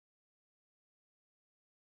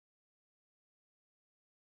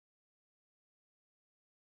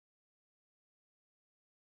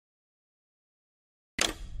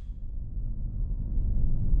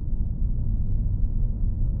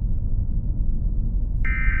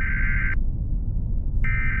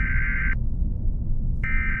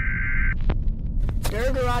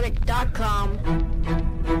Nerdrotic.com.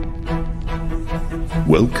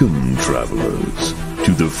 Welcome, travelers,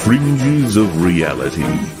 to the fringes of reality,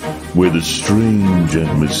 where the strange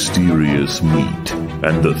and mysterious meet,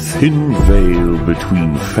 and the thin veil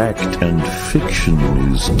between fact and fiction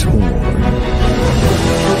is torn.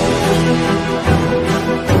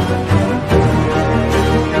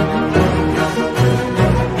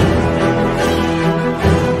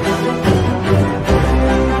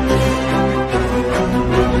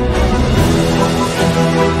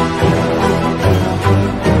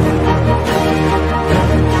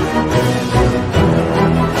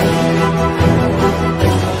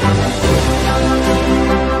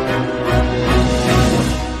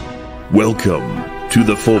 Welcome to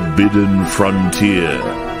the Forbidden Frontier.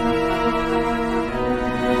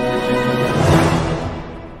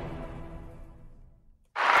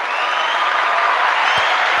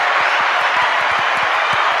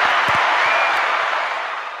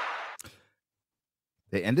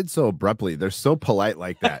 They ended so abruptly. They're so polite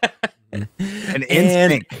like that. and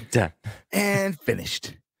instinct. Done. And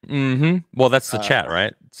finished. Mm-hmm. Well, that's the chat,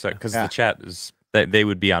 right? So, because yeah. the chat is they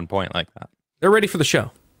would be on point like that. They're ready for the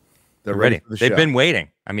show. They're ready. for the They've show. been waiting.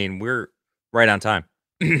 I mean, we're right on time.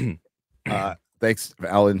 Thanks,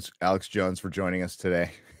 Alex Jones, for joining us today.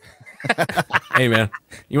 Hey, man,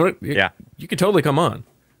 you want? Yeah, you can totally come on.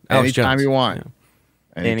 Alex Anytime Jones. you want.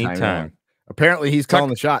 Yeah. Anytime. You want. Apparently, he's calling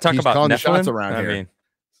the shots. Talk He's about calling the Nephilim? shots around I here. mean,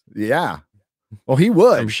 yeah. Well, he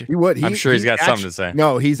would. He would. I'm sure he's got something to say.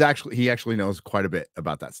 No, he actually knows quite a bit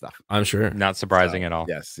about that stuff. I'm sure. Not surprising at all.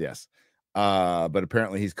 Yes. But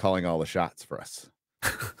apparently, he's calling all the shots for us.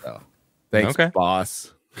 So, thanks,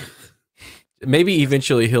 boss. Maybe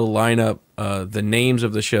eventually he'll line up the names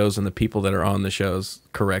of the shows and the people that are on the shows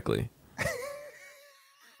correctly.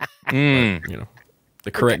 You know, the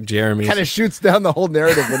correct Jeremy kind of shoots down the whole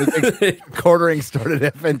narrative when he thinks quartering started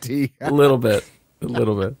FNT. a little bit.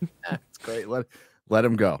 That's great. Let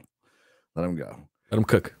him go. Let him go. Let him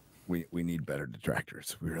cook. We need better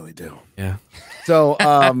detractors. We really do. Yeah. So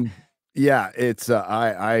yeah, it's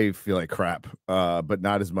I feel like crap, but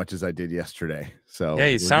not as much as I did yesterday. So yeah,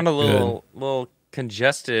 you sound a little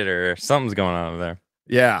congested or something's going on over there.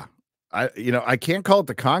 Yeah, I can't call it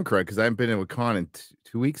the con crud because I haven't been in a con in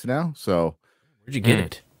 2 weeks now. So where'd you get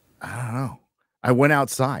it? I don't know. I went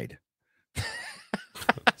outside.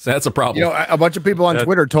 So that's a problem. You know, a bunch of people on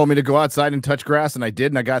Twitter told me to go outside and touch grass, and I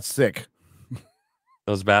did, and I got sick.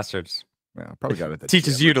 Those bastards. Yeah, probably got it.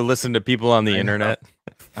 Teaches you to listen to people on the internet.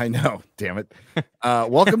 I know. Damn it.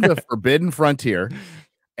 Welcome to Forbidden Frontier.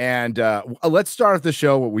 And let's start with the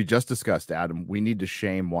show. What we just discussed, Adam. We need to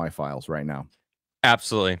shame Y-Files right now.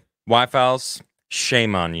 Absolutely. Y-Files,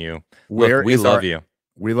 shame on you. Where Look, we love you.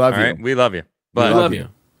 We love you. Right? We love you. But we love you.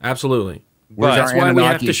 Absolutely. Where's That's our why we have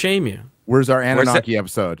Anunnaki? to shame you. Where's our Anunnaki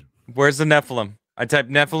episode? Where's the Nephilim? I typed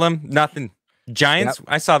Nephilim, nothing. Giants? Yep.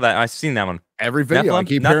 I saw that. I've seen that one. Every video. Nephilim, I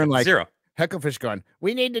keep nothing. hearing like Zero. Hecklefish going,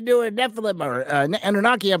 we need to do a Nephilim or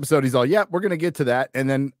Anunnaki episode. He's all, yeah, we're going to get to that. And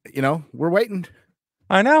then, we're waiting.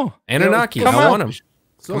 I know. Anunnaki. Come I on. want them.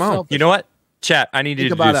 So Come on. selfish. You know what? Chat, I need you to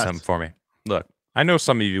do about us. something for me. Look, I know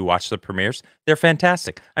some of you watch the premieres. They're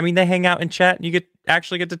fantastic. I mean, they hang out and chat, and you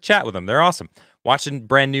actually get to chat with them. They're awesome. Watching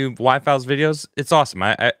brand new Y-Files videos, it's awesome.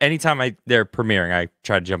 Anytime they're premiering, I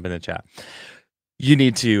try to jump in the chat. You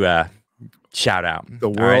need to shout out. The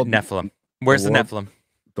world, all right, Nephilim. Where's the Nephilim?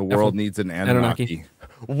 The world needs an Anunnaki.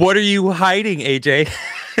 What are you hiding, AJ?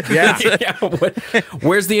 Yeah.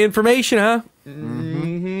 Where's the information, huh?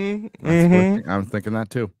 I'm thinking that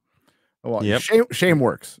too. Well, yep. Shame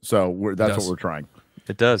works. So that's what we're trying.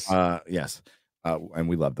 It does. Yes. And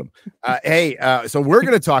we love them. Hey, so we're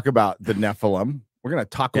going to talk about the Nephilim. We're going to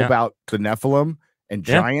talk about the Nephilim and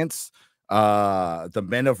giants, the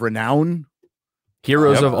men of renown.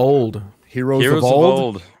 Heroes of old. Heroes of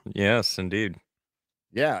old. Yes, indeed.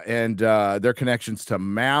 Yeah, and their connections to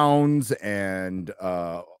mounds and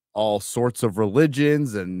all sorts of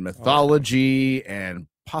religions and mythology and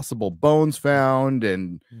possible bones found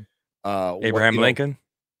and Abraham Lincoln.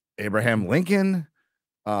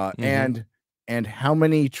 And how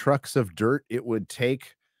many trucks of dirt it would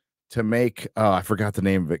take to make I forgot the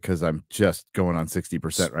name of it because I'm just going on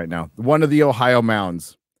 60% right now. One of the Ohio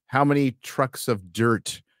mounds. How many trucks of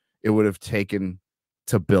dirt it would have taken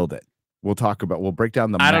to build it? We'll break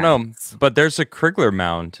down the I don't know, but there's a Crigler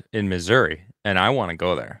mound in Missouri, and I want to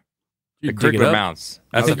go there. The Crigler mounds.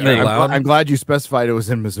 That's a thing. I'm glad you specified it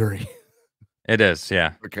was in Missouri. It is,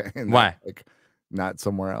 yeah. Okay. Why? Not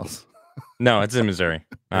somewhere else. No, it's in Missouri.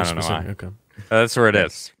 I don't know why. Okay. That's where it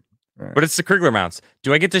is. But it's the Crigler mounts.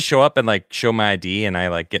 Do I get to show up and like show my ID and I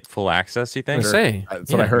like get full access? You think? Say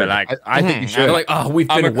That's what I heard. But I think you should. They're like, oh, we've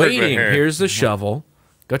I'm been a Crigler waiting. here. Here's the shovel.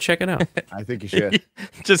 Go check it out. I think you should.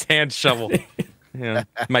 Just hand shovel. Yeah,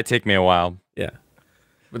 might take me a while. Yeah,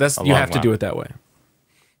 but that's A you long have to while. do it that way.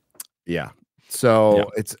 Yeah. So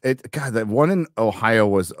Yeah. God, that one in Ohio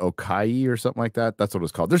was Okai or something like that. That's what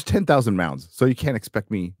it's called. There's 10,000 mounds, so you can't expect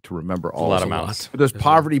me to remember all lot of of them. mounds. But there's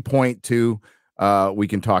Poverty Point too. We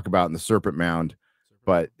can talk about in the Serpent Mound,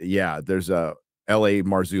 but yeah, there's a L.A.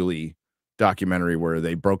 Marzulli documentary where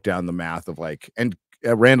they broke down the math of like, and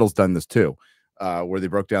Randall's done this too, where they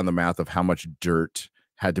broke down the math of how much dirt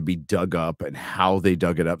had to be dug up and how they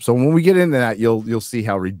dug it up. So when we get into that, you'll see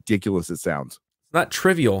how ridiculous it sounds. It's not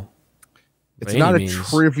trivial. It's by not a any means.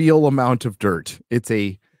 trivial amount of dirt. It's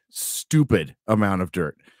a stupid amount of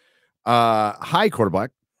dirt. Hi,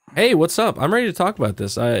 Quarterback. Hey, what's up? I'm ready to talk about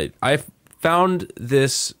this. I found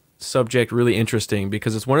this subject really interesting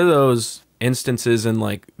because it's one of those instances in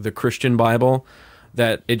like the Christian Bible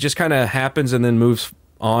that it just kind of happens and then moves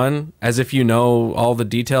on as if you know all the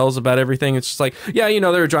details about everything. It's just like, yeah, you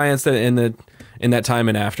know, there are giants that in that time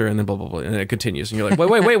and after, and then blah blah blah, and it continues, and you're like,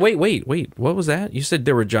 wait, what was that? You said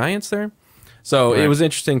there were giants there? So Right. it was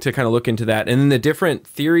interesting to kind of look into that, and then the different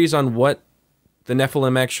theories on what the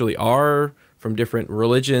Nephilim actually are from different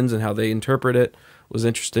religions and how they interpret it was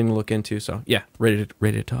interesting to look into. So yeah, ready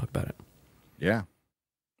to talk about it. Yeah.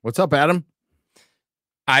 What's up, Adam?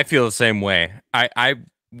 I feel the same way. I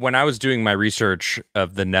when I was doing my research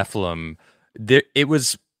of the Nephilim,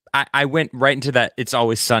 I went right into that It's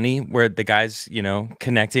Always Sunny, where the guys, you know,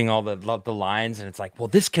 connecting all the lines, and it's like, well,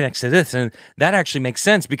 this connects to this, and that actually makes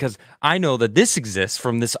sense because I know that this exists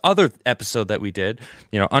from this other episode that we did,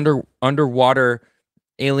 you know, underwater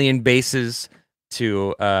alien bases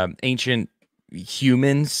to ancient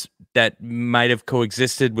humans that might have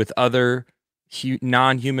coexisted with other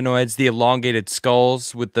non-humanoids, the elongated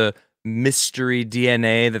skulls with the mystery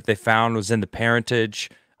DNA that they found was in the parentage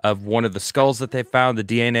of one of the skulls that they found. The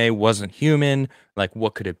DNA wasn't human. Like,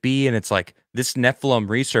 what could it be? And it's like this Nephilim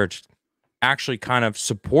research actually kind of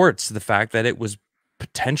supports the fact that it was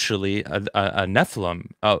potentially a Nephilim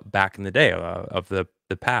back in the day of the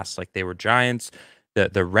past. Like, they were giants.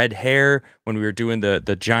 The red hair when we were doing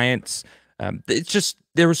the giants. It's just,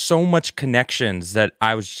 there was so much connections that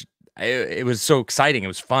it was so exciting. It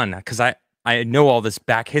was fun because I know all this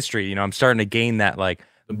back history. You know, I'm starting to gain that like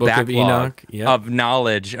The Book of Enoch, of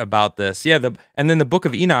knowledge about this. Yeah, and then the Book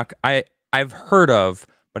of Enoch I've heard of,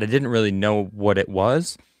 but I didn't really know what it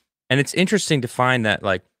was. And it's interesting to find that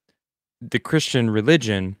like the Christian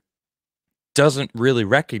religion doesn't really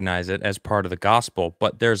recognize it as part of the gospel,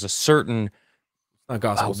 but there's a certain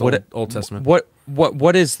Gospel, Old Testament.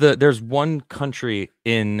 What is there's one country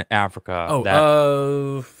in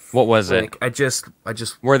Africa what was it? I just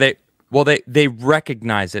Where they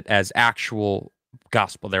recognize it as actual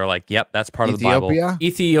gospel. They're like, yep, that's part of the Bible.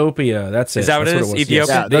 Ethiopia. That's it. Is that what it That's is? was.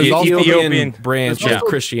 Ethiopia? Yeah, The there's also- Ethiopian branch there's of also-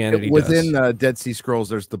 Christianity. Within does. the Dead Sea Scrolls,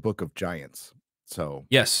 there's the Book of Giants. So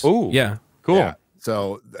Yes. Ooh. Yeah. Cool. yeah.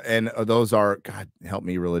 So, and those are, God help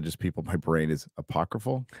me, religious people. My brain is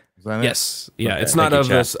apocryphal. Is that it? Yes. Yeah. Okay. It's not Thank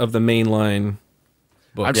you, of the mainline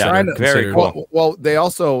books. I'm that trying are to very considered- cool. Well, they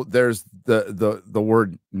also there's the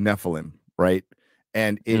word Nephilim, right?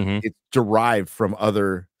 And it's derived from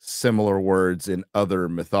other similar words in other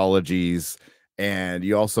mythologies, and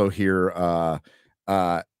you also hear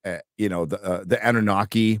you know, the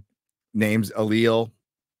Anunnaki names Allele,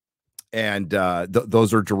 and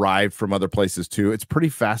those are derived from other places too. It's pretty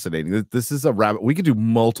fascinating. This is a rabbit. We could do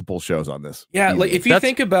multiple shows on this. Yeah, like if you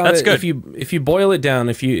think about that's it, good. if you boil it down,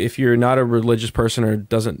 if you're not a religious person or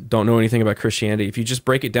don't know anything about Christianity, if you just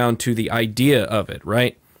break it down to the idea of it,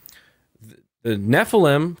 right? The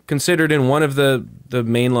Nephilim, considered in one of the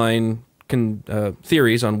mainline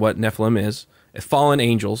theories on what Nephilim is, fallen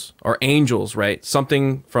angels or angels, right?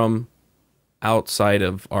 Something from outside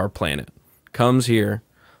of our planet comes here,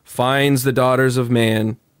 finds the daughters of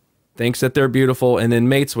man, thinks that they're beautiful, and then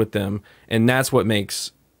mates with them, and that's what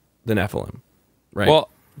makes the Nephilim, right?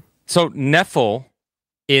 Well, so Nephil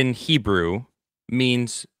in Hebrew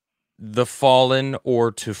means the fallen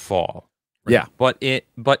or to fall. Yeah. But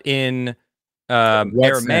in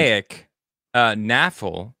Aramaic,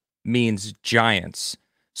 Naphil means giants.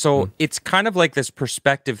 So it's kind of like this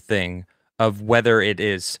perspective thing of whether it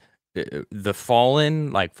is the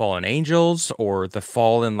fallen, like fallen angels, or the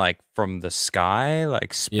fallen, like from the sky,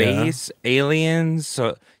 like space, aliens.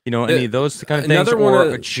 So, you know, any of those kind of things, another one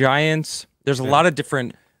or of- giants. There's a lot of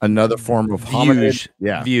different Another form of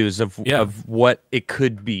hominid. views of what it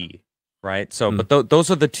could be. right? So, but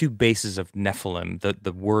those are the two bases of Nephilim,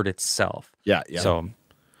 the word itself. Yeah. So,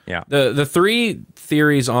 yeah. The three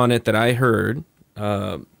theories on it that I heard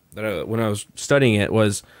when I was studying it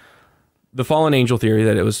was the fallen angel theory,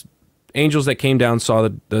 that it was angels that came down, saw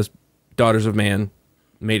the daughters of man,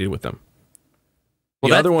 mated with them.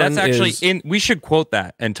 Well, The other one that's actually is, in. We should quote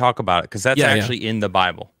that and talk about it because that's actually in the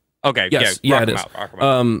Bible. Okay. Yes, Yeah. it is.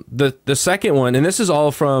 The second one, and this is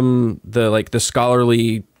all from the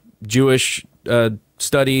scholarly Jewish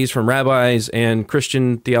studies from rabbis and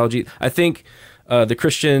Christian theology. I think the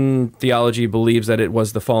Christian theology believes that it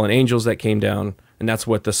was the fallen angels that came down, and that's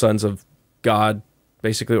what the sons of God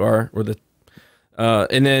basically are.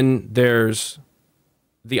 And then there's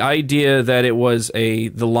the idea that it was the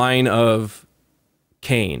line of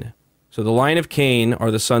Cain. So the line of Cain are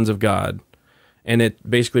the sons of God, and it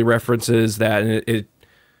basically references that, and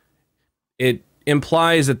it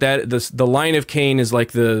implies that the line of Cain is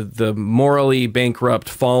like the morally bankrupt,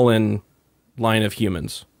 fallen line of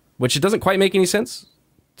humans, which it doesn't quite make any sense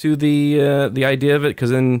to the idea of it, because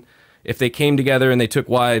then if they came together and they took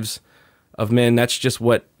wives of men, that's just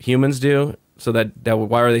what humans do. So that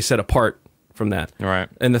why are they set apart from that? All right.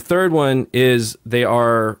 And the third one is they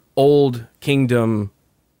are old kingdom,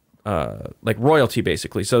 like royalty,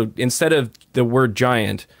 basically. So instead of the word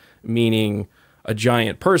giant meaning a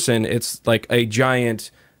giant person, it's like a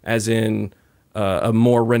giant as in a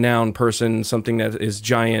more renowned person, something that is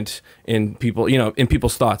giant in people, in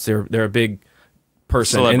people's thoughts. They're a big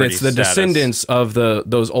person, Celebrity and it's the status. descendants of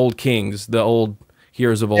those old kings, the old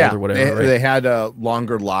heroes of old, or whatever. They had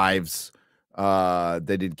longer lives.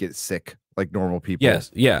 They didn't get sick like normal people. Yes,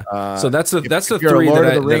 yeah. So that's the if you're three a Lord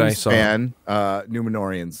of the that I Rings saw. fan,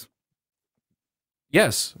 Numenorians.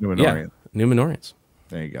 Yes, Numenorians. Yeah, Numenorians.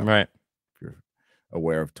 There you go. Right. If you're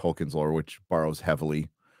aware of Tolkien's lore, which borrows heavily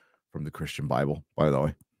from the Christian Bible, by the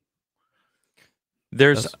way.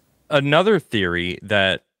 There's another theory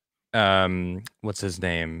that what's his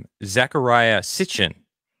name? Zechariah Sitchin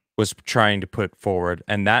was trying to put forward,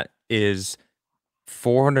 and that is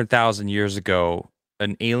 400,000 years ago,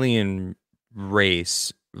 an alien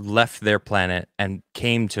race left their planet and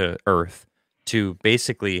came to Earth to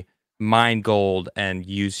basically mine gold and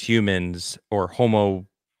use humans, or Homo,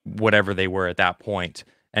 whatever they were at that point,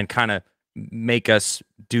 and kind of make us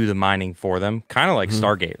do the mining for them, kind of like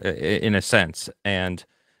Stargate in a sense. And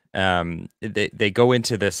they go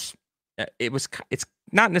into this. It's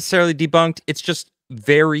not necessarily debunked. It's just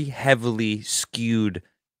very heavily skewed.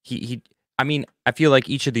 I mean, I feel like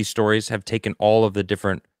each of these stories have taken all of the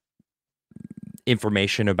different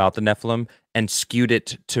information about the Nephilim and skewed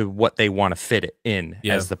it to what they want to fit it in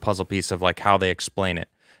as the puzzle piece of like how they explain it.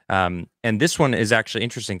 And this one is actually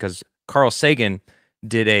interesting because Carl Sagan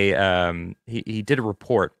did he did a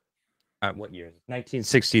report. What year?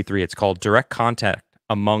 1963. It's called "Direct Contact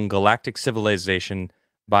Among Galactic Civilization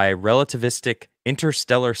by Relativistic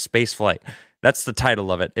Interstellar Spaceflight." That's the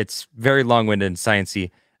title of it. It's very long-winded and sciencey,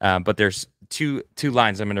 but there's two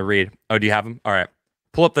lines I'm going to read. Oh, do you have them? All right.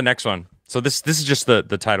 Pull up the next one. So this is just the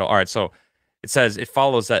title. All right. So it says, it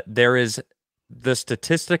follows that there is the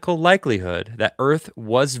statistical likelihood that Earth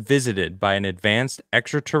was visited by an advanced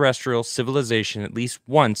extraterrestrial civilization at least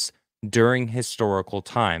once during historical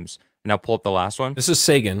times. Now pull up the last one. This is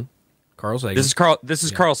Sagan, Carl Sagan. This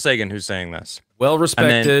is Carl Sagan who's saying this. Well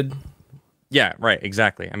respected. Yeah, right,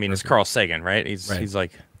 exactly. I mean, it's Carl Sagan, right? He's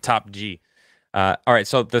like top G. All right,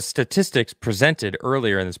 so the statistics presented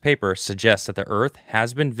earlier in this paper suggest that the Earth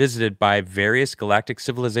has been visited by various galactic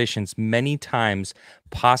civilizations many times,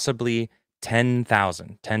 possibly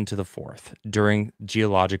 10,000, 10 to the fourth, during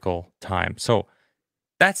geological time. So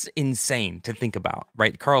that's insane to think about,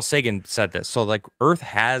 right? Carl Sagan said this. So like Earth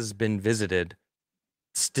has been visited,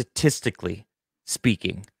 statistically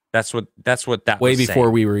speaking. That's what that way was before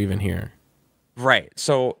saying. We were even here. Right.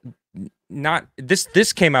 So not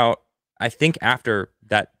this came out, I think, after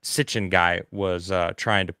that Sitchin guy was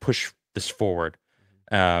trying to push this forward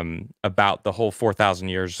about the whole 4,000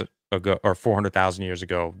 years ago or 400,000 years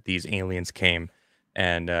ago, these aliens came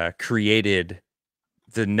and created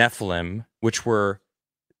the Nephilim, which were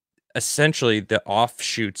essentially the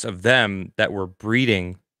offshoots of them that were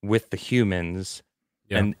breeding with the humans,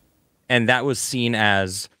 and that was seen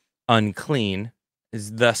as unclean,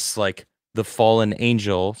 is thus like the fallen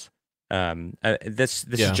angels. This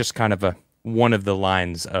is just kind of one of the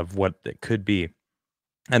lines of what it could be.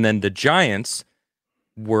 And then the giants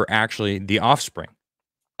were actually the offspring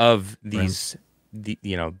of these,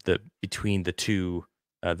 between the two,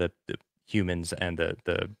 the humans and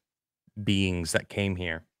the beings that came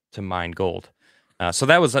here to mine gold. So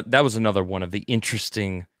that was another one of the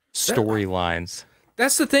interesting storylines.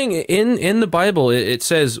 That's the thing. In the Bible, it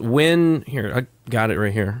says when. Here, I got it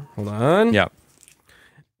right here. Hold on. Yeah.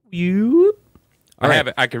 You. I have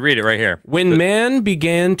it. I could read it right here. When man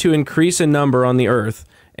began to increase in number on the earth,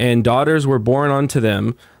 and daughters were born unto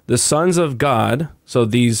them, the sons of God. So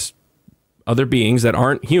these other beings that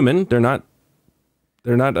aren't human, they're not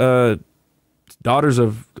daughters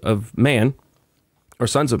of man or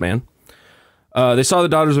sons of man. They saw the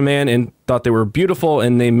daughters of man and thought they were beautiful,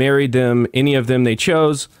 and they married them, any of them they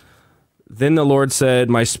chose. Then the Lord said,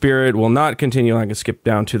 my spirit will not continue. I can skip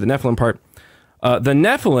down to the Nephilim part. The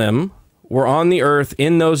Nephilim were on the earth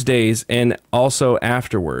in those days and also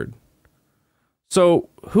afterward. So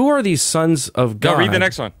who are these sons of God? No, read the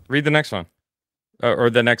next one. Read the next one. Or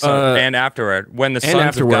the next one. And afterward. When the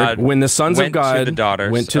sons of God when the sons of God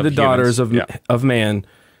went to the daughters of man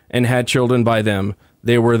and had children by them,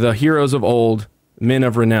 they were the heroes of old, men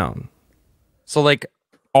of renown. So, like,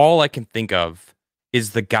 all I can think of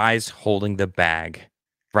is the guys holding the bag,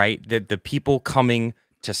 right? The people coming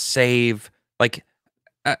to save. Like,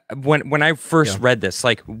 when I first read this,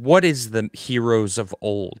 like, what is the heroes of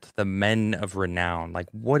old, the men of renown? Like,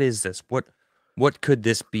 what is this? What could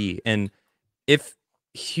this be? And if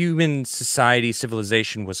human society,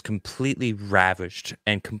 civilization was completely ravaged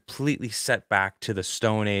and completely set back to the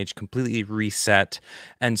Stone Age, completely reset,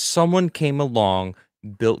 and someone came along,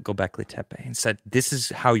 built Göbekli Tepe, and said, "This is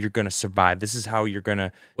how you're going to survive. This is how you're going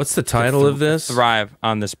to." What's the title of this? Thrive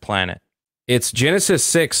on this planet. It's Genesis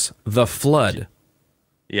 6, the flood.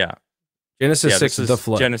 Yeah. Genesis 6, the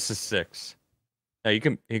flood. Genesis 6. Now you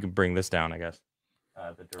can bring this down, I guess.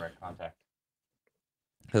 The direct contact.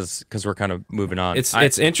 Because we're kind of moving on. It's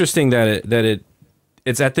interesting that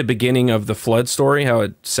it's at the beginning of the flood story, how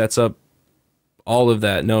it sets up all of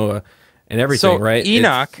that, Noah and everything, so right?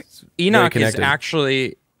 Enoch is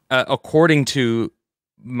actually, according to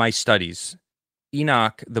my studies,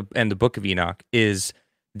 Enoch and the book of Enoch is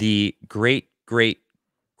the great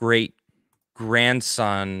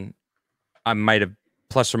grandson. I might have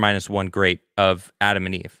plus or minus one great of Adam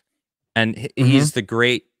and Eve, and he's the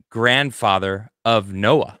great grandfather of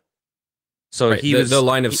Noah. So right, he was the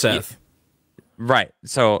line of Seth. Right.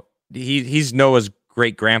 So he's Noah's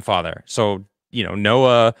great grandfather. So,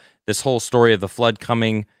 Noah, this whole story of the flood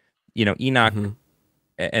coming, Enoch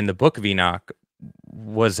and the book of Enoch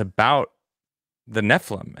was about the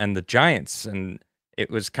Nephilim and the giants. And it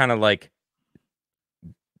was kind of like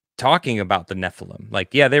talking about the Nephilim.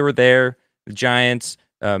 Like, yeah, they were there, the giants.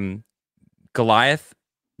 Goliath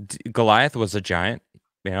was a giant.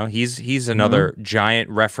 He's another giant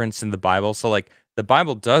reference in the Bible. So, like, the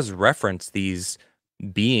Bible does reference these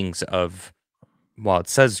beings of, well, it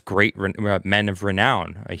says great men of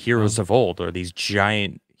renown, heroes of old, or these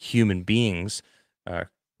giant human beings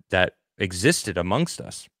that existed amongst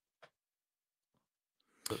us.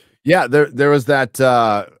 Yeah, there was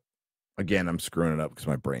that. Again, I'm screwing it up because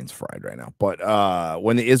my brain's fried right now. But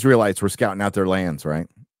when the Israelites were scouting out their lands, right?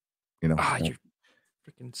 You're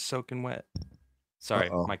freaking soaking wet.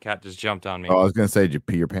 Sorry, my cat just jumped on me. Oh, I was gonna say, did you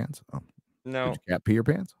pee your pants? Oh. No. Did your cat pee your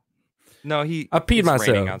pants? No, I peed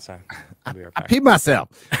myself. Outside. I peed myself.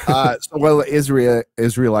 So while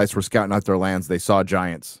Israelites were scouting out their lands, they saw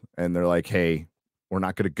giants, and they're like, "Hey, we're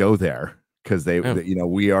not going to go there because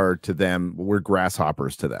we are to them. We're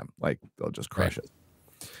grasshoppers to them. Like, they'll just crush us."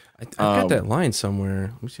 I got that line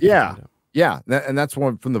somewhere. Let me see and that's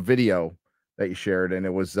one from the video that you shared, and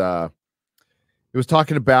it was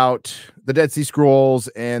talking about the Dead Sea Scrolls,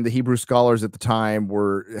 and the Hebrew scholars at the time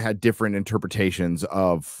had different interpretations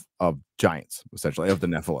of giants, essentially, of the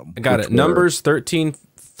Nephilim. I got it. Numbers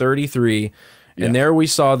 13:33, and there we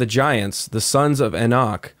saw the giants, the sons of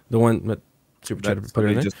Enoch, the one that Super Chat put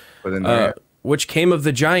in there, which came of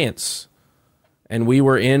the giants, and we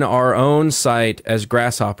were in our own sight as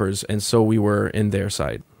grasshoppers, and so we were in their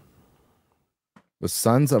sight. The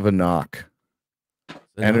sons of Enoch.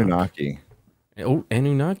 Anunnaki. Oh,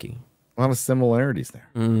 Anunnaki. A lot of similarities there.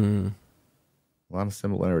 A lot of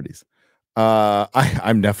similarities.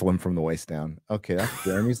 I'm Nephilim from the waist down. Okay, that's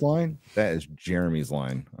Jeremy's line. That is Jeremy's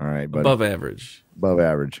line. All right, but above average. Above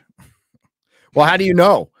average. Well, how do you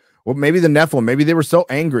know? Well, maybe the Nephilim. Maybe they were so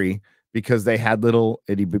angry because they had little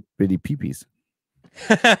itty bitty peepees.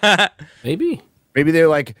 Maybe they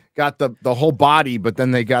like got the whole body, but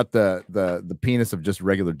then they got the penis of just a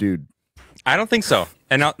regular dude. I don't think so.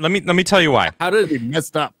 And let me tell you why. How did they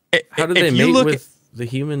messed up? How did they mate with the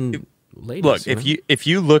human ladies? Look, if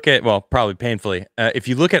you look at, well, probably painfully, if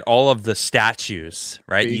you look at all of the statues,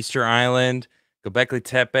 right? Easter Island, Göbekli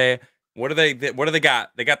Tepe, what do they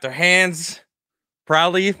got? They got their hands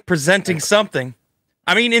proudly presenting something.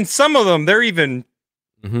 I mean, in some of them, they're even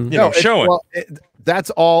showing. Well, that's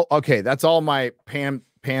all. Okay, that's all my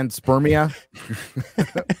panspermia,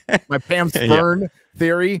 my pansperm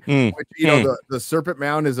theory. Which, you know, the serpent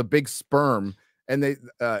mound is a big sperm, and they,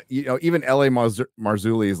 you know, even L.A.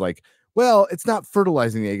 Marzulli is like, well, it's not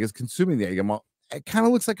fertilizing the egg; it's consuming the egg. It kind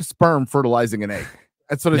of looks like a sperm fertilizing an egg.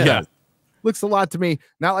 That's what it does. Looks a lot to me,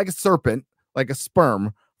 not like a serpent, like a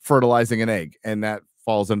sperm fertilizing an egg, and that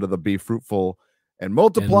falls under the be fruitful and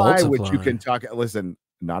multiply, which you can talk. Listen,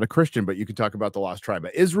 not a Christian, but you can talk about the lost tribe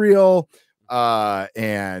of Israel,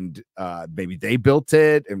 and maybe they built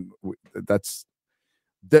it, and that's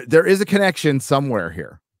there is a connection somewhere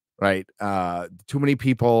here, right? Too many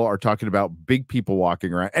people are talking about big people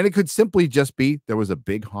walking around, and it could simply just be there was a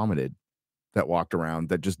big hominid that walked around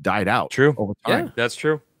that just died out. True, over time. Yeah, that's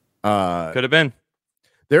true. Could have been.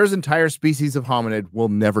 There's entire species of hominid we'll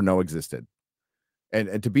never know existed.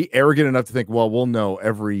 And to be arrogant enough to think, well, we'll know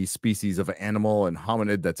every species of animal and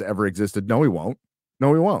hominid that's ever existed. No, we won't.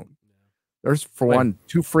 No, we won't. There's, for one,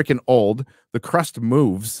 too freaking old. The crust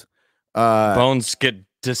moves. Bones get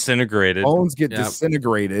disintegrated.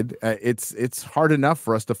 Disintegrated. It's hard enough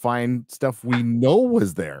for us to find stuff we know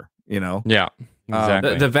was there, you know? Yeah,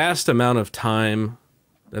 exactly. The vast amount of time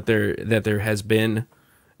that there has been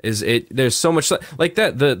there's so much like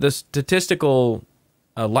that. The statistical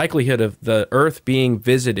likelihood of the Earth being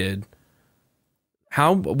visited.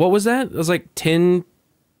 What was that? It was like 10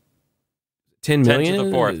 million? 10 to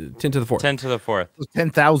the fourth. 10 to the fourth. 10 to the fourth. It was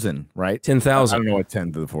 10,000, right? 10,000. I don't know what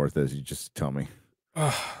 10 to the fourth is. You just tell me.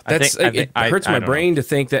 It hurts my brain to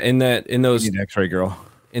think that in those X-ray girl,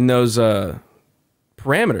 in those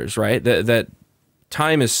parameters, right? That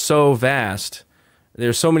time is so vast.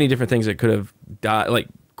 There's so many different things that could have died, like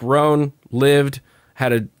grown, lived,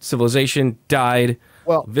 had a civilization, died,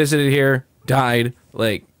 visited here, died.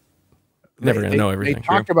 Like, never gonna know everything. They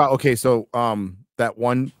talk about, okay, so that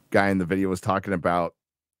one guy in the video was talking about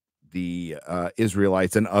the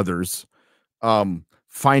Israelites and others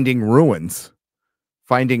finding ruins,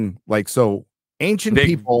 ancient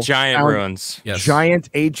people, giant ruins, giant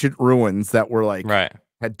ancient ruins that were like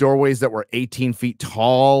had doorways that were 18 feet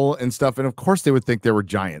tall and stuff, and of course they would think they were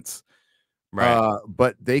giants. Right.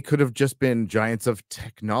 But they could have just been giants of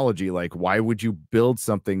technology. Like, why would you build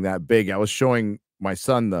something that big? I was showing my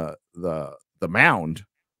son the mound,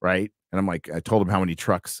 right? And I'm like, I told him how many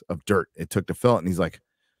trucks of dirt it took to fill it. And he's like,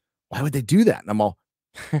 why would they do that? And I'm all,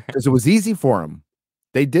 because it was easy for them.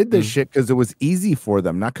 They did this shit because it was easy for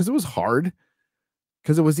them, not because it was hard,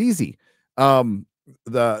 because it was easy.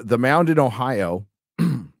 The mound in Ohio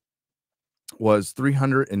was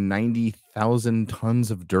 390,000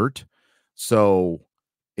 tons of dirt. So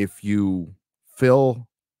if you fill,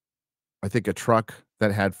 I think, a truck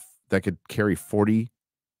that could carry 40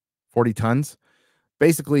 tons,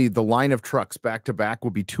 basically the line of trucks back to back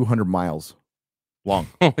would be 200 miles long.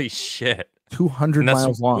 Holy shit. 200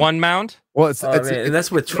 miles long. One mound? Well, it's that's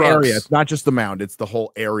with trucks. Area. It's not just the mound, it's the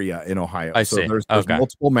whole area in Ohio. I see. There's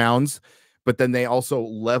multiple mounds, but then they also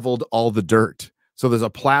leveled all the dirt. So there's a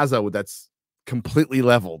plaza that's completely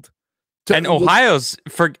leveled. And Ohio's,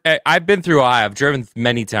 I've been through Ohio. I've driven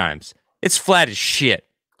many times. It's flat as shit.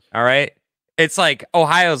 All right. It's like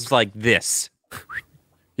Ohio's like this.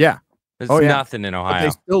 Yeah. There's nothing in Ohio. But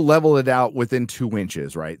they still level it out within 2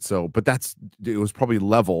 inches, right? So, but it was probably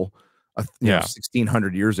level,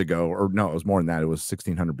 1,600 years ago, or no, it was more than that. It was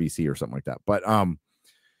 1600 BC or something like that. But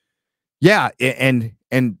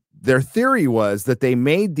and their theory was that they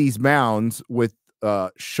made these mounds with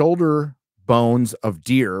shoulder bones of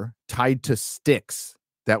deer tied to sticks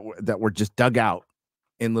that were just dug out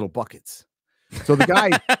in little buckets. So the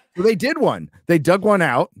guy, they did one. They dug one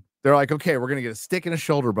out. They're like, okay, we're gonna get a stick and a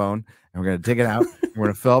shoulder bone, and we're gonna dig it out. And we're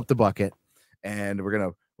gonna fill up the bucket, and we're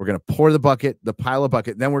gonna pour the pile of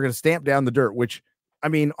bucket. And then we're gonna stamp down the dirt. Which, I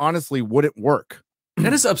mean, honestly, wouldn't work.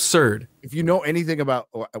 That is absurd. If you know anything about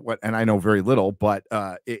what, and I know very little, but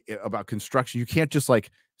about construction, you can't just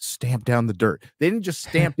like stamp down the dirt. They didn't just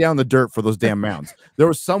stamp down the dirt for those damn mounds. There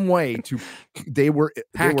was some way they were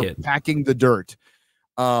packing the dirt.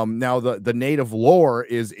 Now the native lore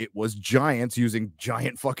is it was giants using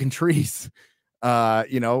giant fucking trees,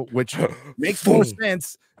 which makes more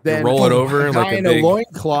sense than roll it over like a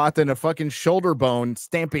loincloth and a fucking shoulder bone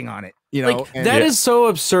stamping on it. Like, that is so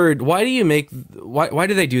absurd. Why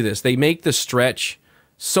do they do this? They make the stretch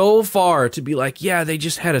so far to be like, yeah, they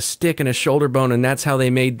just had a stick and a shoulder bone, and that's how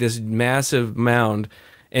they made this massive mound,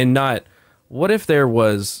 and not, what if there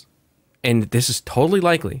was, and this is totally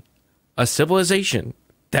likely, a civilization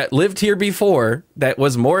that lived here before that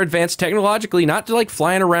was more advanced technologically, not to like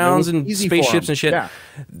flying around and spaceships and shit. Yeah.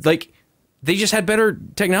 Like, they just had better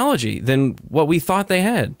technology than what we thought they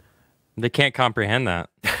had. They can't comprehend that.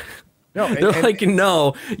 No, They're like,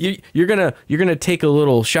 no, you're gonna take a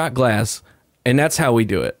little shot glass, and that's how we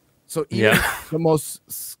do it. so even the most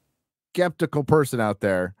skeptical person out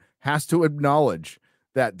there has to acknowledge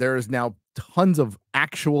that there is now tons of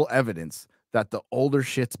actual evidence that the older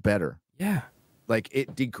shit's better. Yeah. Like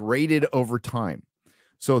it degraded over time.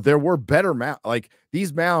 So there were better like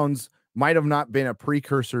these mounds might have not been a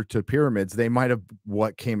precursor to pyramids. They might have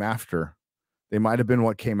what came after. They might have been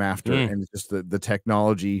what came after, and just the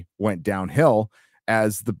technology went downhill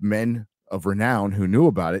as the men of renown who knew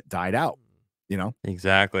about it died out. You know,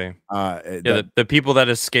 exactly. The people that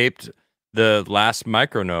escaped the last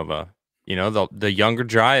micronova, you know, the younger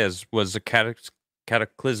Dryas was a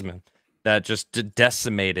cataclysm that just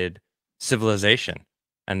decimated civilization,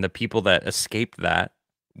 and the people that escaped that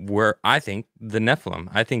were, I think, the Nephilim.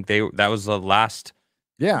 I think that was the last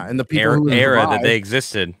and the people era that they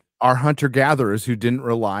existed. Are hunter-gatherers who didn't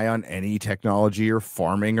rely on any technology or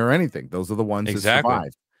farming or anything. Those are the ones that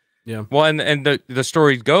survived. Yeah. Well, and the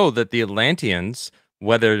stories go that the Atlanteans,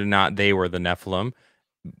 whether or not they were the Nephilim,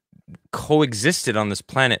 coexisted on this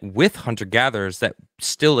planet with hunter-gatherers that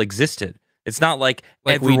still existed. It's not like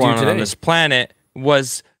everyone on this planet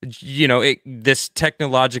was, you know, this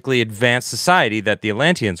technologically advanced society that the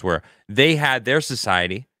Atlanteans were. They had their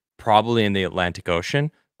society probably in the Atlantic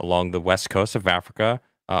Ocean, along the west coast of Africa,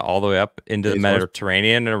 all the way up into the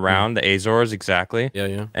Mediterranean and around the Azores, exactly.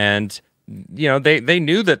 Yeah. And you know, they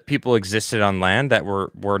knew that people existed on land that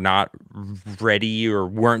were not ready or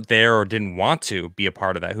weren't there or didn't want to be a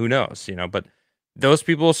part of that. Who knows, you know? But those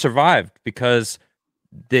people survived because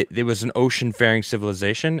there was an ocean-faring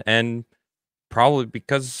civilization, and probably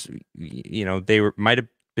because, you know, they might have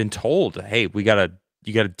been told, "Hey, you gotta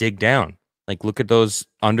dig down. Like, look at those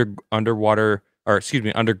underground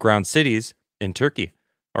cities in Turkey."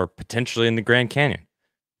 Or potentially in the Grand Canyon.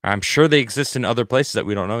 I'm sure they exist in other places that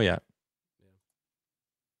we don't know yet.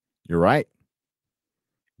 You're right.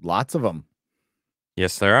 Lots of them.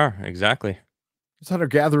 Yes, there are. Exactly. There's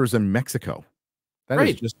hunter-gatherers in Mexico. That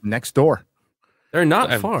is just next door. They're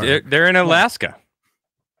not far. They're in Alaska.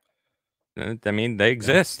 I mean, they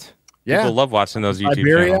exist. Yeah. People love watching those YouTube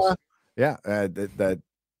Siberia, channels. Yeah.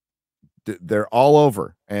 They're all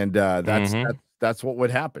over. And that's what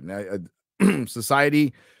would happen.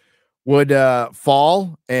 Society would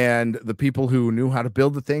fall, and the people who knew how to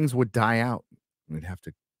build the things would die out. We'd have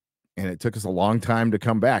to, and it took us a long time to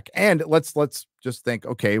come back. And let's just think,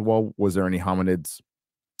 okay, well, was there any hominids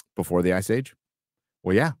before the Ice Age?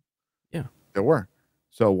 Well, yeah, there were.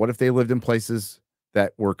 So what if they lived in places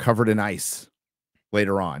that were covered in ice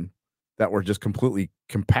later on, that were just completely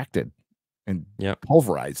compacted and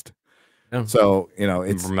pulverized? Yeah. So, you know,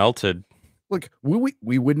 it's melted. Look,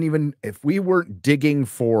 we wouldn't even, if we weren't digging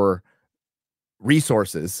for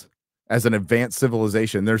resources as an advanced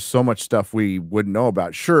civilization, there's so much stuff we wouldn't know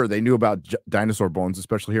about. Sure, they knew about dinosaur bones,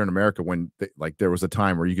 especially here in America, when there was a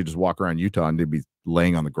time where you could just walk around Utah and they'd be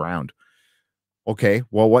laying on the ground. Okay,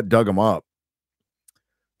 well, what dug them up?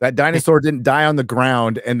 That dinosaur didn't die on the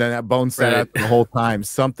ground, and then that bone sat out the whole time.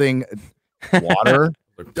 Something, water,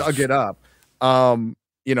 dug it up.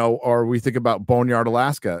 You know, or we think about Boneyard,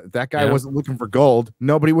 Alaska. If that guy wasn't looking for gold,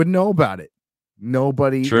 nobody would know about it.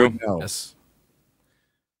 Nobody would know. Yes.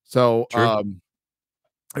 So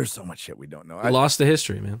there's so much shit we don't know. We lost the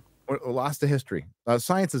history, man. We lost the history.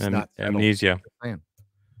 Science is not amnesia.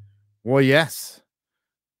 Well, yes.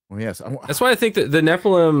 That's why I think that the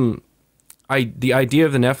Nephilim, the idea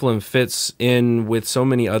of the Nephilim fits in with so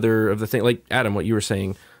many other of the things, like Adam, what you were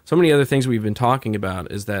saying. So many other things we've been talking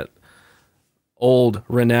about is that old,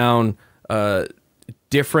 renowned,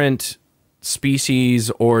 different species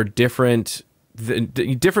or different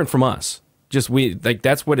from us. Just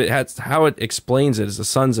that's what it has. How it explains it is the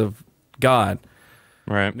sons of God,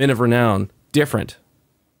 right? Men of renown, different,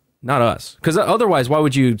 not us. Because otherwise, why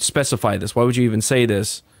would you specify this? Why would you even say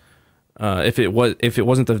this if it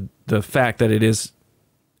wasn't the fact that it is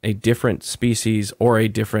a different species or a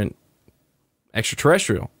different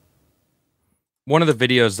extraterrestrial? One of the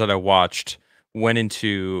videos that I watched went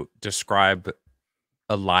into describe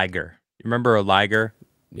a liger. You remember a liger?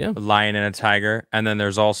 Yeah. A lion and a tiger. And then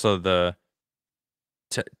there's also the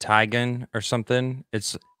tigan or something.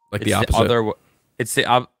 It's the opposite. It's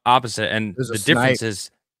the opposite. And the difference is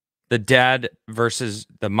the dad versus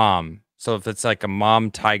the mom. So if it's like a mom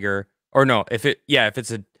tiger, or no, if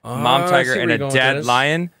it's a mom tiger and a dad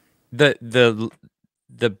lion, the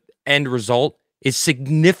end result is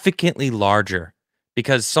significantly larger,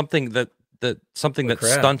 because something that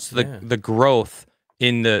stunts the growth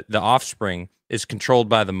in the offspring is controlled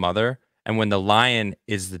by the mother, and when the lion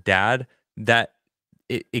is the dad, that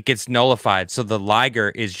it gets nullified. So the Liger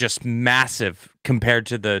is just massive compared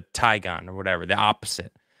to the Tygon or whatever, the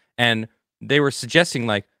opposite. And they were suggesting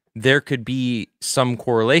like there could be some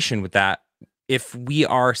correlation with that if we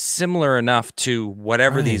are similar enough to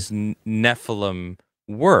whatever these Nephilim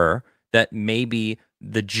were, that maybe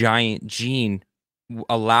the giant gene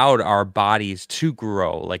allowed our bodies to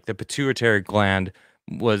grow. Like the pituitary gland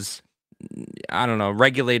was, I don't know,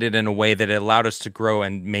 regulated in a way that it allowed us to grow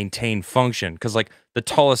and maintain function. Because like the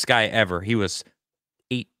tallest guy ever, he was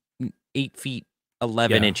 8 feet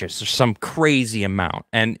 11 inches or some crazy amount,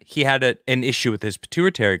 and he had an issue with his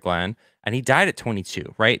pituitary gland, and he died at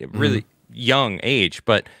 22. Right, really young age.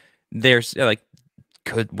 But there's like,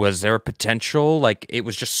 was there a potential? Like it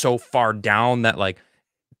was just so far down that like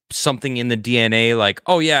something in the DNA, like,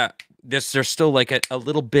 oh yeah, there's still like a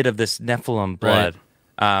little bit of this Nephilim blood,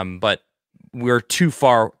 but we're too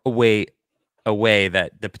far away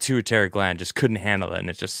that the pituitary gland just couldn't handle it, and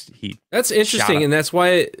it just That's interesting, and that's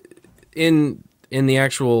why in the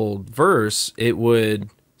actual verse it would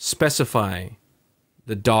specify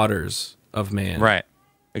the daughters of man, right?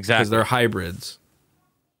 Exactly, because they're hybrids.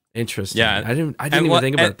 Interesting. Yeah, I didn't even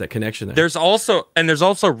think about that connection there. There's also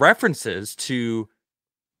references to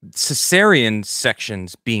cesarean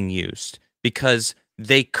sections being used because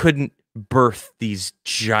they couldn't birth these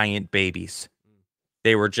giant babies.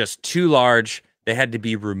 They were just too large. They had to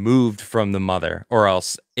be removed from the mother, or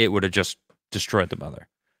else it would have just destroyed the mother.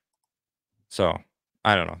 So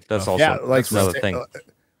I don't know. That's also like that's another thing.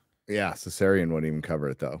 Yeah, cesarean wouldn't even cover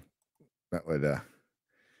it though. That would.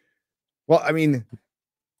 Well, I mean,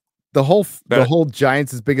 the whole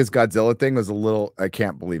giants as big as Godzilla thing was a little. I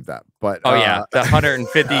can't believe that. But oh yeah, the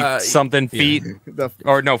 150 something feet,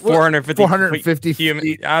 or no, 450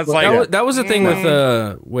 feet. I was like, that was the thing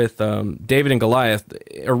with David and Goliath.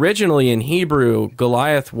 Originally in Hebrew,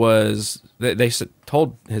 Goliath was they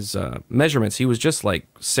told his measurements. He was just like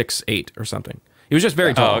 6'8" or something. He was just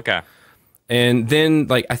very tall. Oh, okay. And then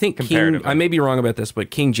like I think I may be wrong about this,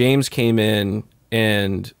 but King James came in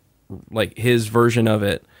and like his version of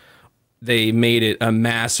it, they made it a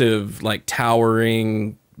massive like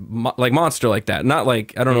towering like monster like that. Not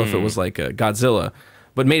like, I don't know if it was like a Godzilla,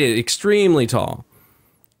 but made it extremely tall.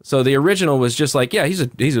 So the original was just like, yeah, he's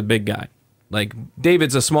a big guy. Like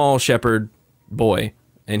David's a small shepherd boy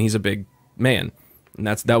and he's a big man. And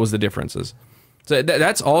that was the differences. So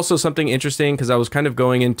that's also something interesting, because I was kind of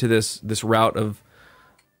going into this route of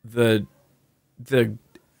the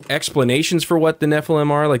explanations for what the Nephilim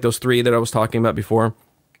are, like those three that I was talking about before,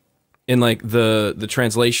 and like the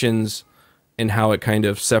translations and how it kind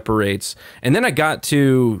of separates. And then I got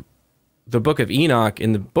to the Book of Enoch,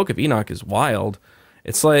 and the Book of Enoch is wild.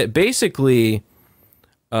 It's like basically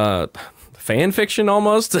fan fiction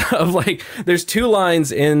almost of like, there's two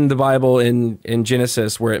lines in the Bible in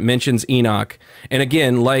Genesis where it mentions Enoch, and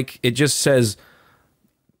again, like it just says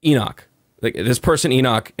Enoch, like this person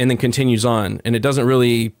Enoch, and then continues on, and it doesn't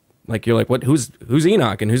really, like, you're like, what, who's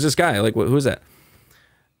Enoch, and who's this guy, like who's that?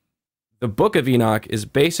 The Book of Enoch is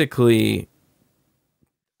basically,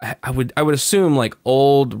 I would assume, like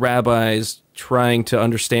old rabbis trying to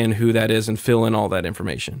understand who that is and fill in all that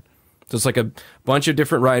information. So it's like a bunch of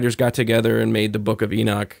different writers got together and made the Book of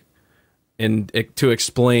Enoch, and to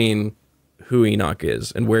explain who Enoch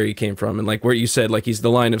is and where he came from, and like where you said, like he's the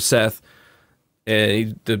line of Seth,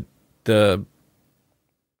 the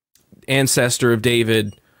ancestor of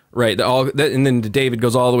David, right? And then David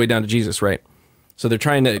goes all the way down to Jesus, right? So they're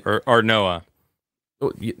trying to or Noah.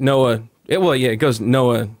 Noah. Well, yeah, it goes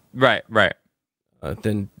Noah. Right.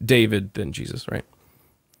 Then David, then Jesus, right?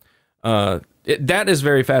 That is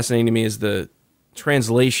very fascinating to me, is the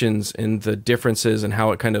translations and the differences and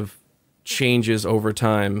how it kind of changes over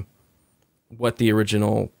time what the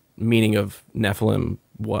original meaning of Nephilim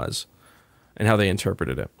was and how they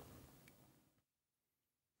interpreted it.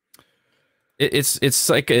 It's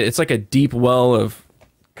like a deep well of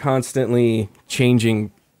constantly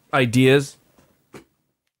changing ideas.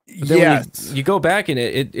 Yes. You go back, and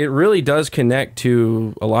it really does connect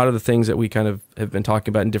to a lot of the things that we kind of have been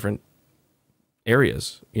talking about in different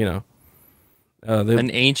areas, you know.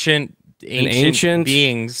 Ancient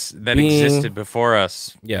beings that existed before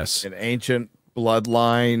us. Yes. An ancient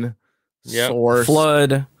bloodline, Yep. source,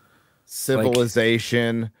 Flood,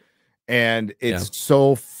 civilization, and it's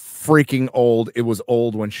so freaking old. It was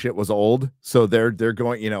old when shit was old. So they're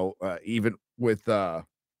going, you know, even with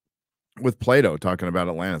Plato talking about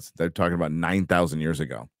Atlantis, they're talking about 9,000 years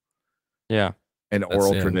ago. Yeah. An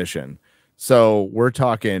oral tradition. So we're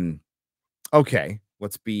talking, okay,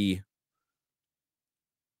 let's be,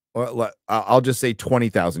 I'll just say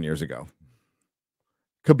 20,000 years ago.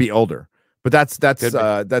 Could be older, But that's Could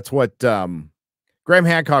be. that's what Graham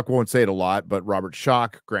Hancock won't say it a lot, but Robert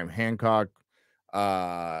Schoch, Graham Hancock,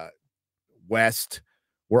 West,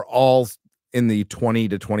 we're all in the 20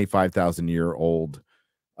 to 25,000 year old.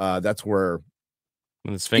 That's where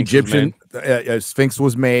When the Sphinx Egyptian was made. Sphinx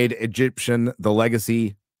was made. Egyptian, the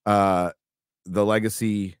legacy of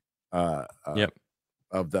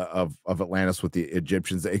Atlantis with the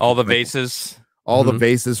Egyptians. All the vases. All the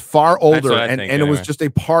vases, far older, what I and think, it was anyway. just a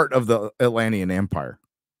part of the Atlantean Empire.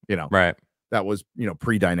 You know, Right. that was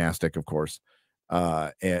pre-dynastic, of course.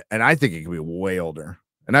 And I think it could be way older.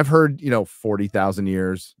 And I've heard 40,000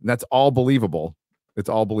 years, and that's all believable. It's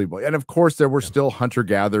all believable. And of course, there were still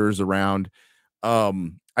hunter-gatherers around.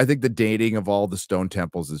 I think the dating of all the stone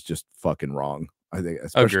temples is just fucking wrong. I think,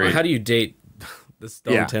 especially Agreed. How do you date the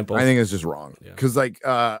stone temples? I think it's just wrong because, like,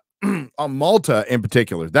 on Malta in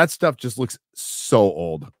particular, that stuff just looks so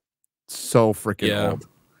old, so freaking old.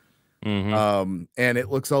 Mhm. And it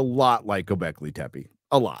looks a lot like Göbekli Tepe,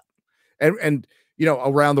 a lot. And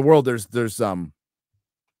around the world, there's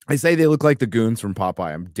I say they look like the goons from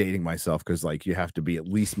Popeye. I'm dating myself because, like, you have to be at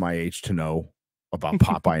least my age to know about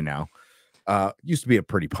Popeye now. Used to be a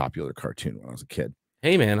pretty popular cartoon when I was a kid.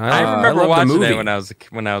 Hey man, I remember love watching the movie. it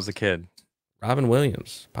when I was a kid. Robin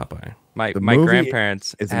Williams, Popeye. My The movie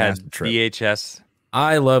grandparents is an had acid trip. VHS.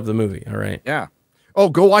 I love the movie. All right. Yeah. Oh,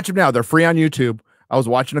 go watch them now. They're free on YouTube. I was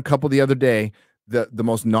watching a couple the other day. The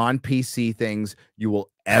most non-PC things you will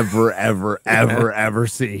ever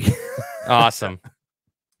see. Awesome.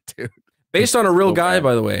 Dude. Based on a real So guy, bad.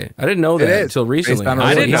 by the way. I didn't know It that is. until recently. Based on a I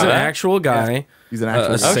real didn't He's know an that. actual guy, He's an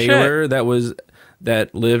actual a sailor that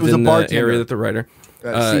lived was a in the bartender. area that the writer.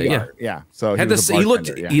 yeah. So Had was a he looked.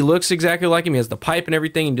 bartender, yeah. He looks exactly like him. He has the pipe and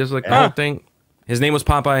everything. He does like the whole thing. His name was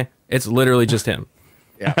Popeye. It's literally just him.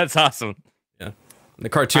 That's awesome. Yeah. The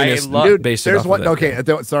cartoonist Dude, based it there's off one. of that Okay,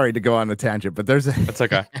 guy. sorry to go on a tangent, but there's That's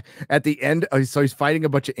okay. at the end. So he's fighting a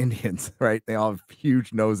bunch of Indians, right? They all have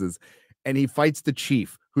huge noses, and he fights the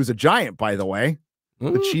chief, who's a giant, by the way.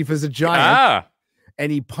 The chief is a giant,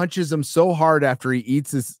 and he punches him so hard after he eats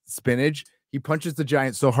his spinach. He punches the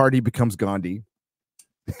giant so hard he becomes Gandhi.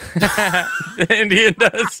 The Indian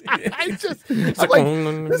does.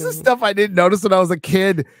 This is stuff I didn't notice when I was a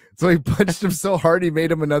kid. So he punched him so hard he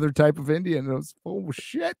made him another type of Indian. And I was, oh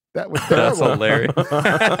shit, that was That's terrible. hilarious.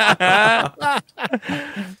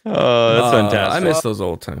 Oh, that's fantastic. I miss those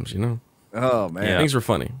old times, Oh man, Yeah. Things were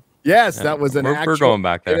funny. yes, that was an We're going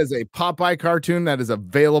back there. It is a Popeye cartoon that is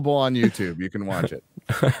available on YouTube. You can watch it.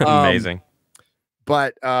 Amazing.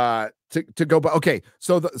 But to go back, okay,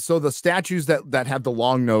 so the statues that have the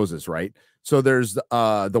long noses, right? So there's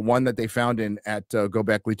the one that they found at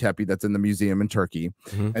Göbekli Tepe that's in the museum in Turkey,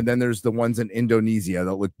 and then there's the ones in Indonesia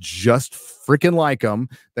that look just freaking like them.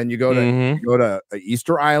 Then you go to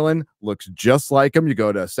Easter Island, looks just like them. You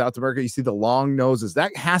go to South America, you see the long noses.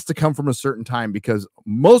 That has to come from a certain time because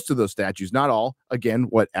most of those statues, not all, again,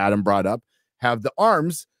 what Adam brought up, have the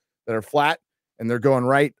arms that are flat. And they're going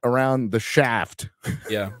right around the shaft.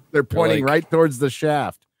 Yeah. They're pointing right towards the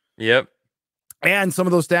shaft. Yep. And some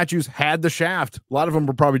of those statues had the shaft. A lot of them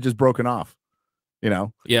were probably just broken off, Yeah,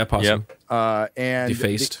 possibly. and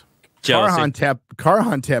Defaced.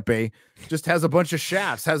 Karhan Tepe just has a bunch of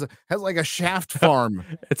shafts, has like a shaft farm.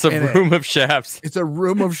 It's a room of shafts. It's a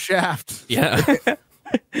room of shafts. Yeah.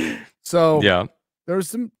 So Yeah. there was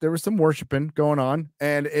some worshiping going on,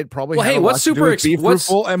 and it probably Well, had hey, a what's lot to do super with be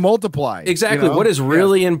fruitful and multiply. Exactly. What is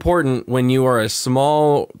really important when you are a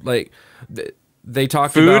small, like, they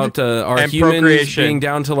talked Food about our and humans procreation. being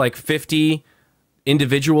down to like 50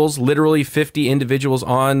 individuals, literally 50 individuals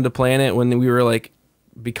on the planet when we were like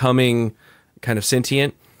becoming kind of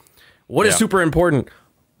sentient. What is super important?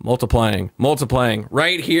 Multiplying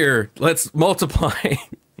right here. Let's multiply.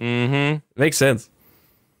 Makes sense.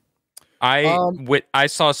 I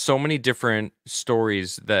saw so many different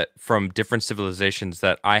stories that from different civilizations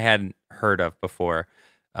that I hadn't heard of before,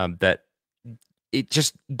 that it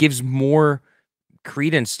just gives more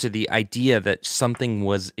credence to the idea that something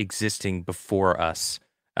was existing before us.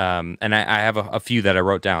 And I have a few that I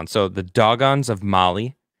wrote down. So the Dogons of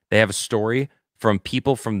Mali, they have a story from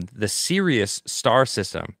people from the Sirius star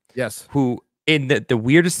system. Yes. Who, in the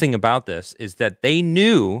weirdest thing about this is that they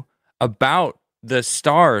knew about the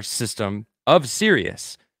star system of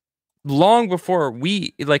Sirius long before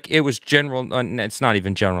it was general. It's not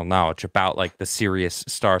even general knowledge about like the Sirius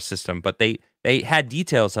star system, but they had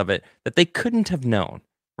details of it that they couldn't have known,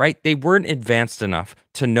 right? They weren't advanced enough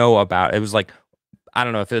to know about it. It was like, I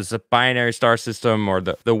don't know if it was a binary star system or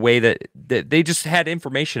the way that they just had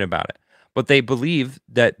information about it, but they believe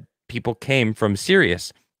that people came from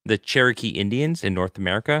Sirius. the Cherokee Indians in North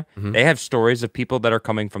America, they have stories of people that are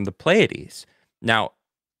coming from the Pleiades. Now,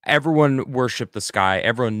 everyone worshiped the sky.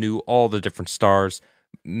 Everyone knew all the different stars.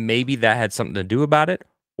 Maybe that had something to do about it,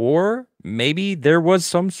 or maybe there was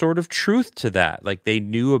some sort of truth to that. Like they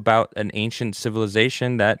knew about an ancient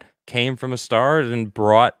civilization that came from a star and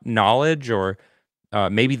brought knowledge, or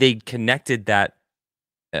maybe they connected that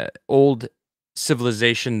old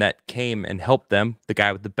civilization that came and helped them, the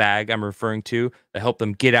guy with the bag I'm referring to, that helped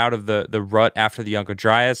them get out of the rut after the Younger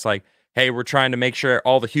Dryas. Like, hey, we're trying to make sure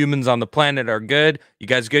all the humans on the planet are good. You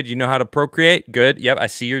guys good? You know how to procreate? Good. Yep, I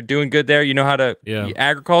see you're doing good there. You know how to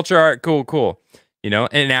agriculture? All right, cool. You know,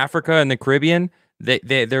 in Africa and the Caribbean,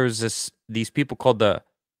 there was these people called the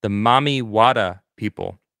Mami Wada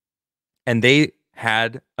people, and they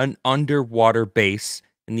had an underwater base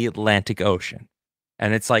in the Atlantic Ocean.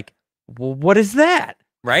 And it's like, well, what is that?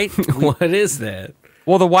 Right? What is that?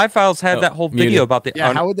 Well, the Y-Files had that whole video about the.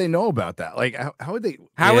 Yeah, how would they know about that? Like, how would they?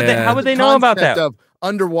 How would they know about that? Of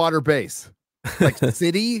underwater base, like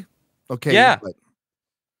city. Okay. Yeah.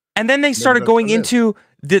 And then they started going into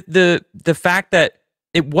the fact that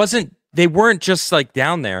they weren't just like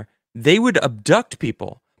down there. They would abduct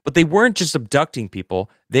people, but they weren't just abducting people.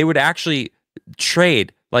 They would actually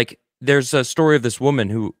trade. Like, there's a story of this woman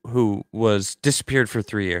who was disappeared for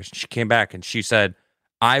 3 years. She came back and she said,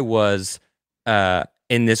 I was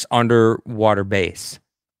in this underwater base.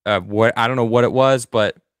 What I don't know what it was,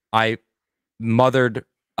 but I mothered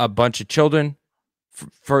a bunch of children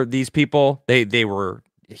for these people. They were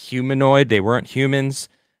humanoid. They weren't humans.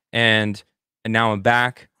 And now I'm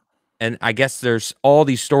back. And I guess there's all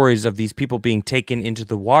these stories of these people being taken into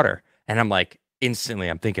the water. And I'm like, instantly,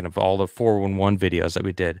 I'm thinking of all the 411 videos that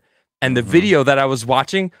we did. And the video that I was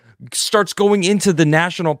watching starts going into the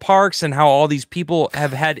national parks and how all these people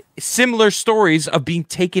have had similar stories of being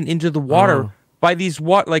taken into the water by these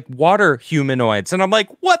water humanoids. And I'm like,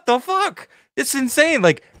 what the fuck? It's insane.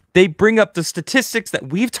 Like, they bring up the statistics that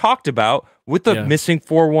we've talked about with the missing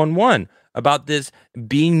 411 about this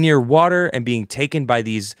being near water and being taken by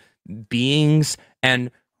these beings,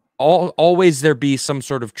 and always there be some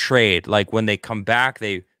sort of trade. Like when they come back,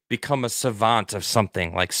 they become a savant of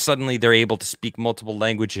something. Like suddenly they're able to speak multiple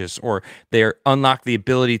languages, or they unlock the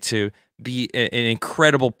ability to be an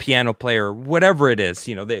incredible piano player, or whatever it is.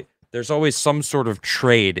 You know, there's always some sort of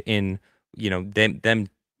trade in, you know, them.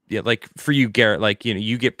 Yeah, like for you, Garrett, like, you know,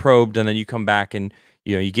 you get probed and then you come back and,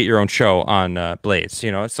 you know, you get your own show on Blaze,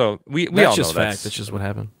 you know. So we all know just fact. That's just what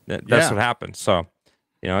happened. That's what happened. So,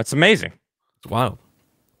 you know, it's amazing. It's wild.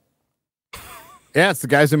 Yeah, it's the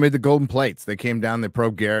guys who made the golden plates. They came down, they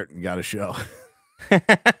probed Garrett, and got a show.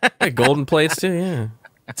 Hey, golden plates too, yeah.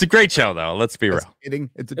 It's a great show, though. Let's be real. Kidding.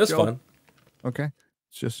 It's a joke. Fun. Okay,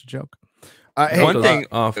 it's just a joke. Hey, one thing.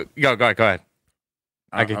 Go ahead.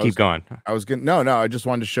 I can keep going. I was gonna. No. I just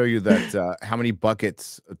wanted to show you that how many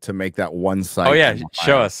buckets to make that one site. Oh yeah,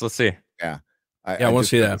 show us. Let's see. Yeah. I want to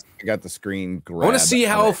see that. I got the screen grabbed. I want to see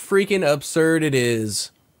how freaking absurd it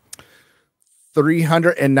is.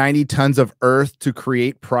 390 tons of earth to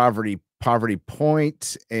create poverty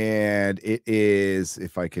point, and it is,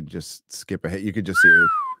 if I could just skip ahead, you could just see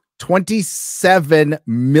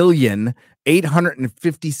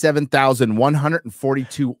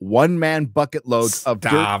 27,857,142 one-man bucket loads of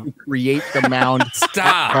dirt to create the mound.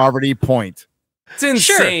 Poverty point. It's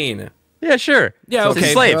insane. Sure. Yeah, sure. Yeah, so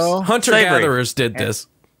okay. Slaves. Hunter-gatherers did this.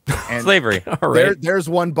 And slavery. All right. There's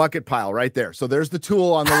one bucket pile right there. So there's the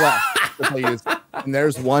tool on the left. And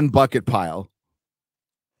there's one bucket pile.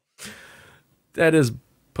 That is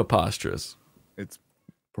preposterous. It's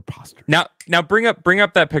preposterous. Now bring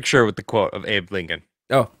up that picture with the quote of Abe Lincoln.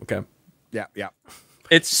 Oh, okay. Yeah.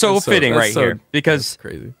 It's so fitting right here, because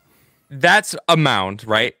crazy. That's a mound,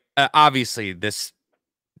 right? Obviously, this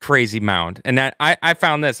crazy mound. And that I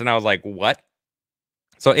found this and I was like, what?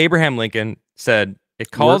 So Abraham Lincoln said,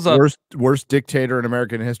 it calls up worst dictator in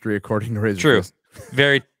American history, according to his true.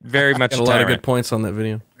 Very, very much. Got a lot of good points on that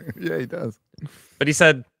video. Yeah, he does. But he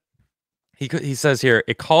said, he says here,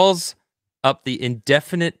 it calls up the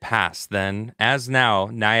indefinite past. Then, as now,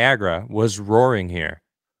 Niagara was roaring here.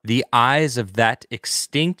 The eyes of that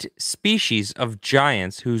extinct species of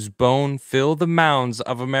giants whose bone fill the mounds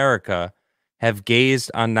of America have gazed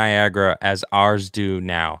on Niagara as ours do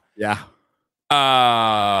now. Yeah.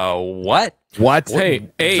 What? What? Hey,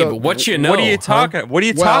 Abe, what you know? What are you talking? What are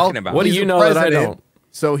you talking about? What do you know that I don't?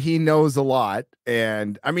 So he knows a lot,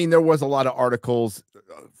 and I mean, there was a lot of articles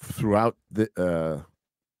throughout the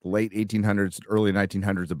late 1800s, early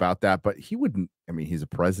 1900s about that, but he wouldn't. I mean, he's a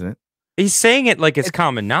president. He's saying it like it's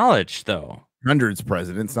common knowledge, though. Hundreds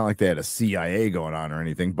presidents, not like they had a CIA going on or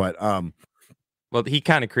anything, but Well, he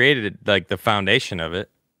kind of created it, like the foundation of it.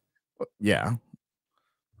 Yeah.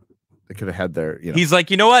 They could have had their, He's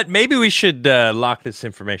like, you know what? Maybe we should lock this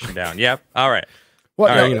information down. Yep. All right.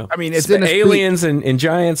 Well, All right. You know, I mean, it's in a aliens and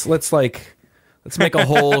giants. Let's make a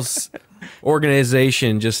whole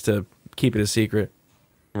organization just to keep it a secret.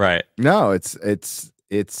 Right. No, it's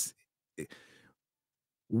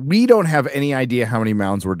we don't have any idea how many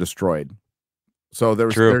mounds were destroyed. So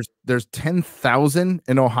there's 10,000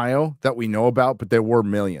 in Ohio that we know about, but there were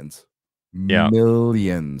millions. Yeah.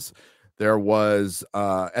 Millions. There was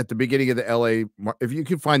at the beginning of the LA, if you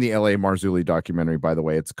can find the LA Marzulli documentary, by the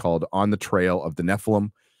way, it's called On the Trail of the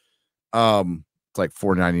Nephilim. It's like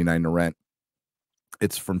 $4.99 to rent.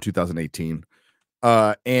 It's from 2018.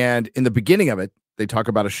 And in the beginning of it, they talk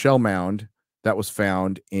about a shell mound that was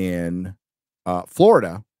found in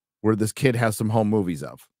Florida, where this kid has some home movies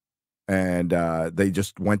of. And they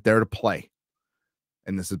just went there to play.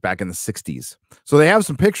 And this is back in the 60s. So they have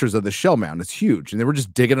some pictures of the shell mound. It's huge. And they were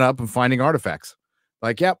just digging it up and finding artifacts.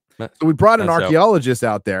 Like, yep. So we brought an archaeologist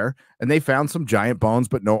out there, and they found some giant bones,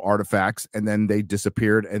 but no artifacts. And then they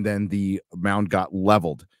disappeared, and then the mound got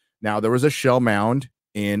leveled. Now, there was a shell mound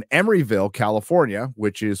in Emeryville, California,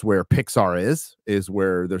 which is where Pixar is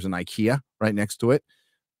where there's an IKEA right next to it.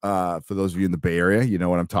 For those of you in the Bay Area, you know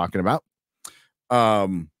what I'm talking about.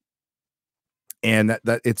 And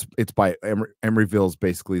that it's by Emeryville's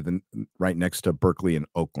basically right next to Berkeley and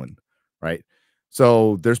Oakland, right?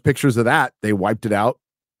 So there's pictures of that. They wiped it out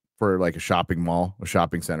for like a shopping mall, a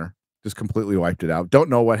shopping center, just completely wiped it out. Don't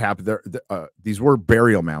know what happened there. These were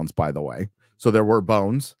burial mounds, by the way. So there were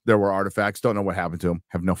bones, there were artifacts. Don't know what happened to them.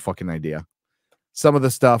 Have no fucking idea. Some of the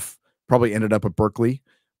stuff probably ended up at Berkeley.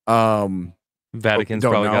 Vatican's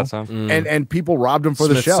probably got some. And people robbed them for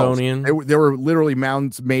the shells. There were literally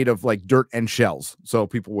mounds made of like dirt and shells. So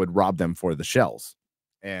people would rob them for the shells.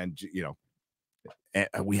 And,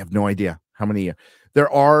 we have no idea how many there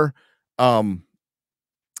are.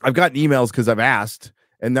 I've gotten emails because I've asked,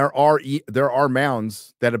 and there are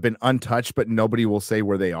mounds that have been untouched, but nobody will say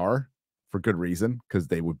where they are for good reason, because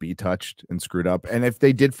they would be touched and screwed up. And if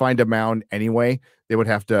they did find a mound anyway, they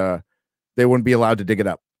wouldn't be allowed to dig it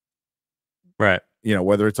up. Right.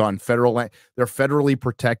 Whether it's on federal land, they're federally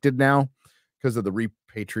protected now because of the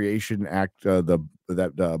Repatriation Act,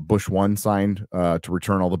 that Bush 1 signed to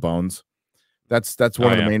return all the bones. That's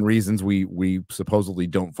one of the main reasons we supposedly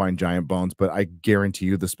don't find giant bones. But I guarantee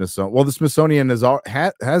you the Smithsonian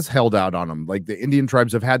has held out on them. Like the Indian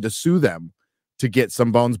tribes have had to sue them to get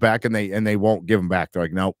some bones back, and they won't give them back. They're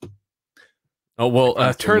like, nope. Oh,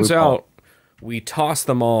 well, turns out we tossed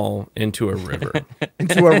them all into a river.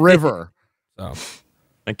 Into a river. So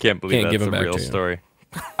I can't believe that's a real story.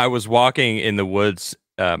 I was walking in the woods.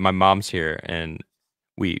 My mom's here, and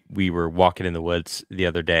we were walking in the woods the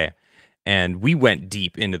other day, and we went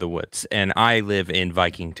deep into the woods. And I live in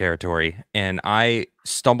Viking territory, and I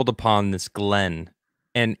stumbled upon this glen,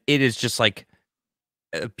 and it is just like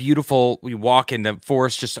a beautiful. We walk, and the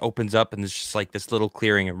forest just opens up, and there's just like this little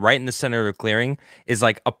clearing, and right in the center of the clearing is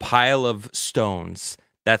like a pile of stones.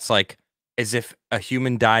 That's like as if a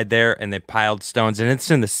human died there, and they piled stones, and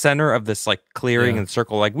it's in the center of this like clearing and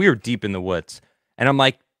circle. Like we were deep in the woods, and I'm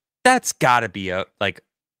like, that's gotta be a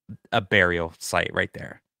burial site right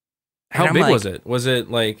there. How big was it? Was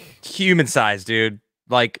it like human size, dude?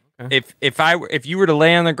 Like if you were to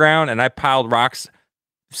lay on the ground and I piled rocks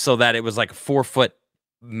so that it was like a 4-foot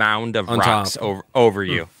mound of rocks over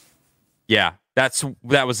you. Yeah.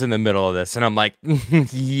 That was in the middle of this, and I'm like,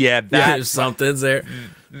 yeah, something's there.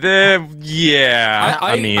 I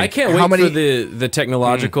mean, I can't wait for the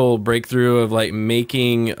technological breakthrough of like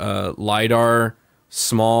making LiDAR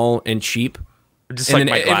small and cheap. Just and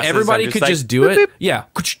like if everybody could just do it. Yeah.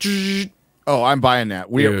 Oh, I'm buying that.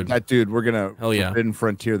 We're gonna Forbidden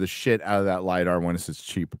Frontier the shit out of that LiDAR when it's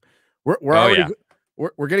cheap. We're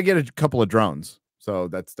gonna get a couple of drones. So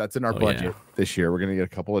that's in our budget this year. We're gonna get a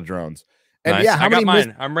couple of drones. And nice. I got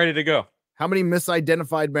mine. I'm ready to go. How many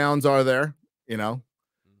misidentified mounds are there?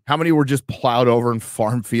 How many were just plowed over in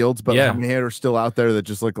farm fields? But how many are still out there that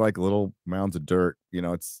just look like little mounds of dirt?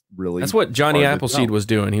 It's really that's what Johnny Appleseed was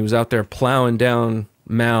doing. He was out there plowing down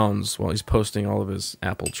mounds while he's posting all of his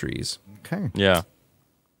apple trees. Okay. Yeah.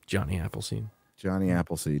 Johnny Appleseed. Johnny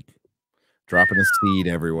Appleseed. Dropping a seed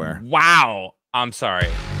everywhere. Wow. I'm sorry.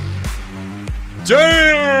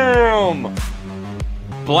 Damn.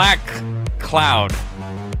 Black Cloud.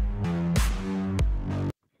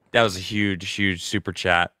 That was a huge super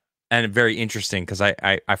chat, and very interesting because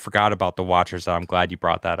I forgot about the Watchers. So I'm glad you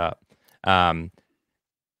brought that up.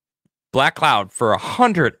 Black Cloud for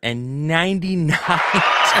 $199.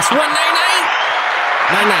 That's $199.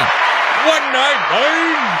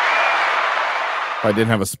 199. If I didn't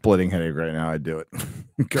have a splitting headache right now, I'd do it.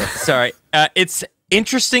 Go. Sorry. It's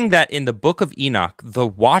interesting that in the Book of Enoch, the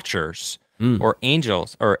Watchers or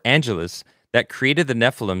angels or angelus that created the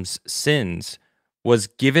Nephilim's sins was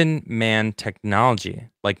given man technology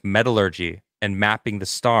like metallurgy and mapping the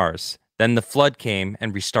stars. Then the flood came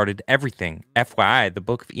and restarted everything. FYI, the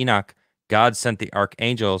Book of Enoch, God sent the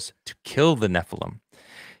archangels to kill the Nephilim.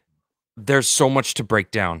 There's so much to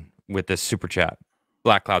break down with this super chat.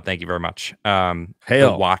 Black Cloud, thank you very much. Hail.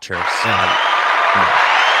 The Watchers.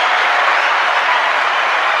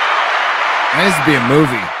 That needs to be a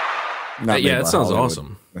movie. Not Yeah, made that by sounds Hollywood.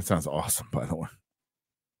 awesome. That sounds awesome, by the way.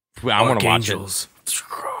 I want to watch it. Archangels.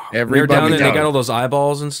 Everybody They're down there. They knows. got all those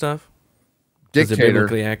eyeballs and stuff. Is it Dictator,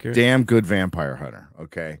 biblically accurate? damn good vampire hunter.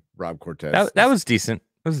 Okay, Rob Cortez. That was decent.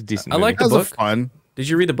 That was a decent. I like that the was book. fun. Did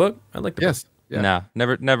you read the book? I like the book. Yes. Yeah. No,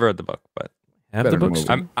 never read the book, but Have Better the book. movie.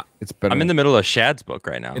 still? It's better. I'm in the middle of Shad's book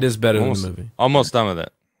right now. It is better almost, than the movie. Almost done with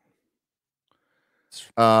it. It's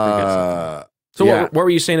pretty good so far. So yeah. what were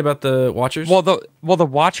you saying about the Watchers? Well, the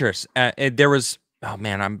Watchers. There was. Oh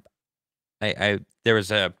man, there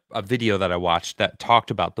was a video that I watched that talked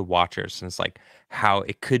about the Watchers, and it's like how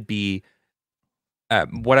it could be.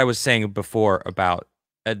 What I was saying before about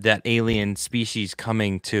that alien species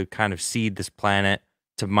coming to kind of seed this planet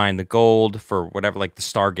to mine the gold for whatever, like the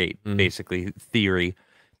Stargate basically theory,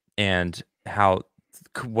 and how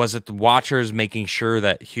was it the Watchers making sure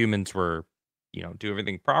that humans were, do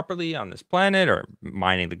everything properly on this planet, or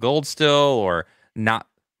mining the gold still, or not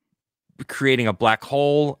creating a black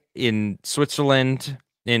hole in Switzerland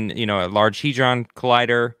in a large hadron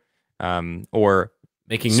collider, or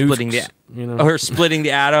making splitting nukes, or splitting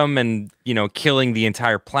the atom and killing the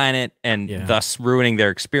entire planet and thus ruining their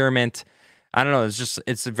experiment. I don't know.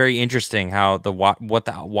 It's very interesting how what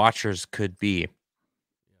the Watchers could be,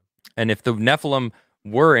 and if the Nephilim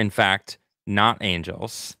were in fact not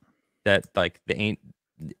angels, that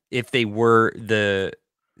if they were the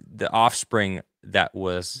offspring that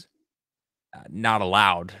was not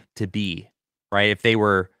allowed to be, right? If they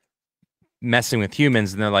were messing with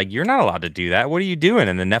humans and they're like, you're not allowed to do that, what are you doing?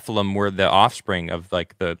 And the Nephilim were the offspring of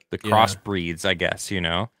like the crossbreeds, I guess,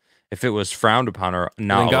 if it was frowned upon or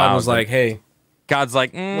not and allowed. God was like, hey, God's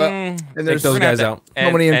like, and take those guys out.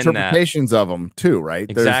 So many interpretations of them too, right?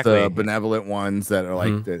 Exactly. There's the benevolent ones that are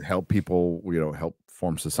like that help people, help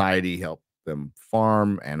form society, help them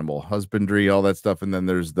farm, animal husbandry, all that stuff, and then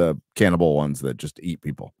there's the cannibal ones that just eat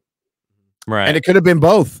people. Right. And it could have been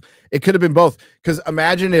both. It could have been both. Because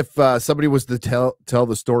imagine if somebody was to tell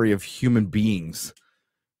the story of human beings,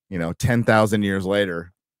 10,000 years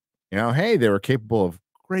later, hey, they were capable of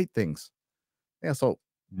great things. They also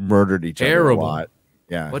murdered each other a lot.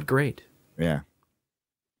 Yeah. What great. Yeah.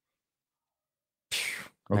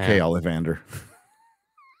 Okay, Man. Ollivander.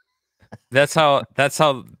 That's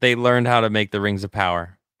how they learned how to make the rings of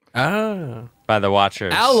power. Ah. By the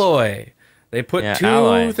Watchers. Alloy. They put two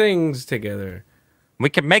alloy. things together. We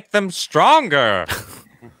can make them stronger.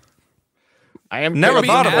 I am Never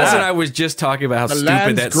thought of As that. I was just talking about how the stupid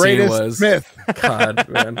land's that scene greatest was. Smith. God,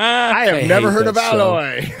 man. I have I never hate heard of that show.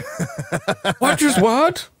 alloy. Watchers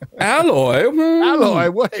what? Alloy? Alloy,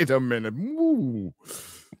 wait a minute. Ooh.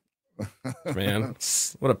 Man,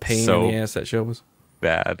 what a pain So- in the ass that show was.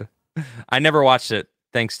 Bad. I never watched it.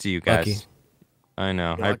 Thanks to you guys. Lucky. I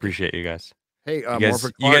know. You're I lucky. appreciate you guys. Hey, You guys, Morphic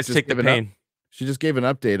you Clark guys just take the gave an pain. She just gave an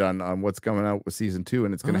update on what's coming out with season 2,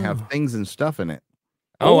 and it's going to have things and stuff in it.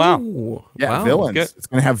 Oh, wow. Ooh, Yeah, wow. villains. good. It's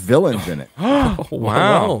going to have villains in it. Oh,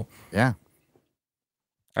 Wow. Yeah.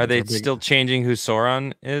 Are they That's a big- still changing who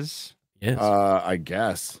Sauron is? Yes. I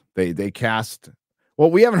guess they cast. Well,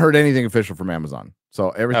 we haven't heard anything official from Amazon,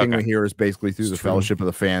 so everything we Okay. hear is basically through It's the true. Fellowship of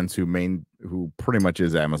the Fans, who pretty much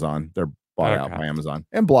is Amazon. They're bought out Okay. by Amazon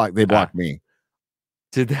and they blocked me.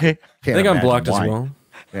 Did they? I Can't think I'm imagine blocked why. as well.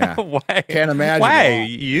 Yeah, Why? can't imagine. Why? why.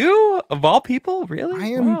 You? Of all people? Really? I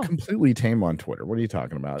am Wow. completely tame on Twitter. What are you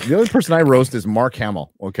talking about? The only person I roast is Mark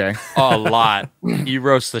Hamill. Okay, A lot. You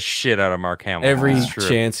roast the shit out of Mark Hamill. Every That's true.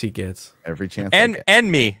 chance he gets. every chance. I get.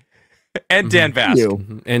 And me. And Dan Vasc. You.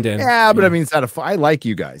 Mhm. And then, Yeah, but I mean, it's not I like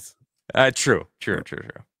you guys. True.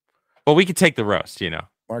 Well, we could take the roast,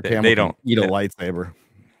 Mark They- Hamill they can don't- eat a they- lightsaber.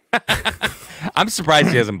 I'm surprised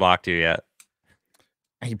he hasn't blocked you yet.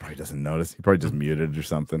 He probably doesn't notice. He probably just muted or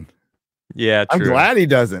something. Yeah, I'm true. glad he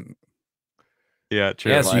doesn't. Yeah,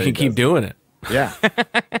 true. yeah, so you Why can he keep does. doing it. Yeah,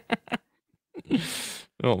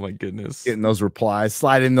 Oh my goodness. getting those replies,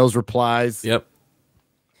 slide in those replies. Yep.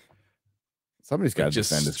 Somebody's got to Just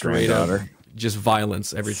defend his straight up. granddaughter. Just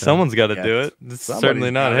violence every time. Someone's got to Yeah, do it. It's Somebody's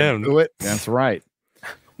certainly not gotta him. Do it. That's right.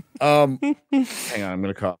 Hang on, I'm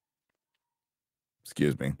gonna call.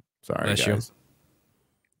 Excuse me. Sorry, Bless guys. you.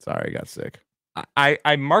 Sorry, I got sick.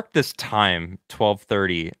 I marked this time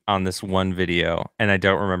 12:30 on this one video, and I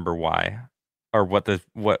don't remember why or what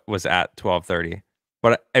was at 12:30,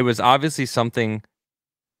 but it was obviously something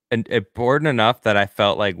important enough that I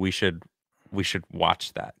felt like we should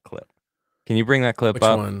watch that clip. Can you bring that clip Which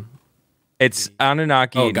up? one? It's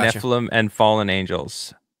Anunnaki, Oh, gotcha. Nephilim, and fallen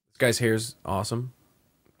angels. This guy's hair's awesome.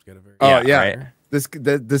 He's got a very Oh yeah, right?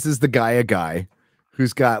 this is the guy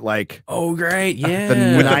who's got like Oh great, yeah. the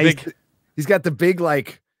With the nice. big- He's got the big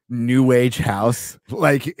like new age house.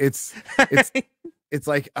 Like it's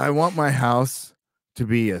like I want my house to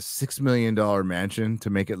be a $6 million mansion to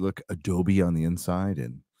make it look Adobe on the inside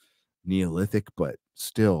and Neolithic, but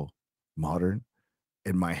still modern.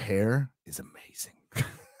 And my hair is amazing.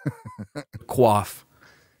 Quaff.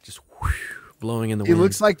 Just whoosh, blowing in the He wind.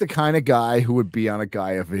 looks like the kind of guy who would be on a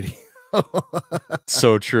Gaia video.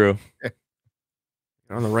 So true.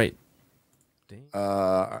 on the right.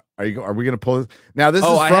 Are we gonna pull this? Now this is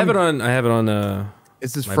I from, have it on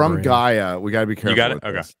this is my from brain. Gaia. We gotta be careful. got it? with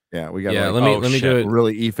Okay. this. Yeah, we gotta Yeah, like, let me do it.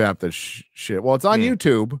 really EFAP the shit. Well, it's on Hmm.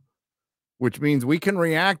 YouTube, which means we can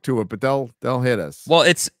react to it, but they'll hit us. Well,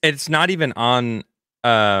 it's not even on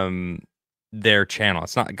their channel.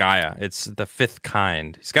 It's not Gaia. It's the Fifth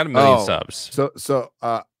Kind. He's got 1 million Oh. subs.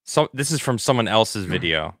 So This is from someone else's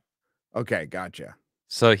video. okay, gotcha.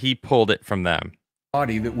 So he pulled it from them.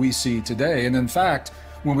 Body that we see today. And in fact,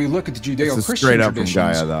 when we look at the This is Judeo-Christian straight up from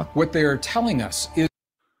traditions, Gaia, though. what they are telling us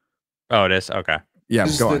Oh, it is? Okay. Yeah,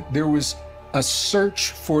 is go on. that there was a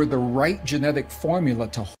search for the right genetic formula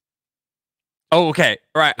to Oh, okay.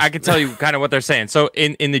 All right. I can tell you kind of what they're saying. So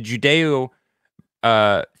in the Judeo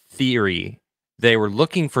theory, they were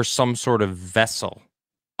looking for some sort of vessel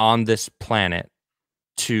on this planet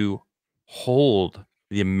to hold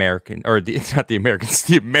the American, or it's not the Americans,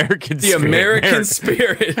 the American The spirit. American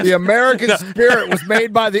spirit. The American spirit was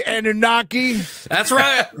made by the Anunnaki That's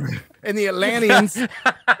right. and the Atlanteans. It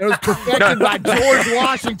was perfected by George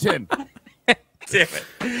Washington. Damn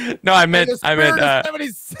it. No, I meant And the spirit of 70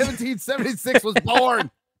 1776 was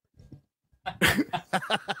born.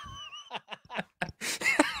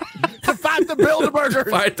 To fight the Bilderbergers.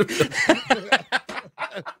 Fight the-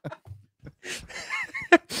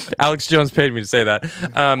 Alex Jones paid me to say that.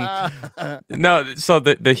 No, so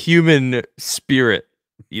the human spirit,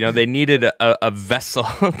 they needed a vessel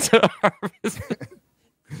to harvest.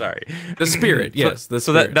 Sorry, the spirit. Yes, the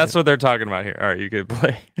spirit. that's what they're talking about here. All right, you could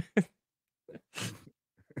play.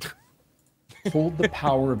 hold the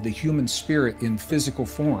power of the human spirit in physical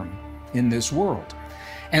form in this world.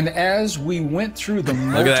 And as we went through the at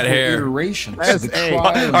multiple that hair. iterations, That's the a- trial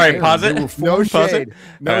All and right, error, pause they it. were No formed- Pause shade. it.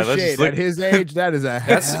 No All right, let's shade. just look- At his age, that is a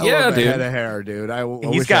That's- hell yeah, of a dude. head of hair, dude. I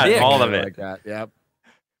He's wish got I had all hair of it. like that. Yep.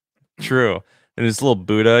 True, and this little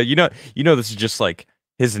Buddha. This is just like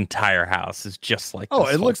his entire house is just like. Oh,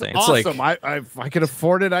 this it whole looks thing. awesome. like- if I could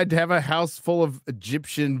afford it, I'd have a house full of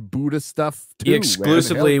Egyptian Buddha stuff too. He man.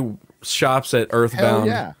 exclusively shops at Hell Earthbound.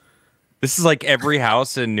 yeah. This is like every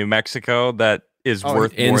house in New Mexico that is Oh,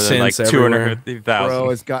 worth more than like incense everywhere.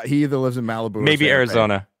 250,000. Bro, he either lives in Malibu or Maybe Santa Fe.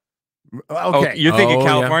 Arizona. Okay. Oh, you're thinking Oh, yeah.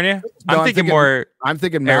 California? No, I'm thinking more. I'm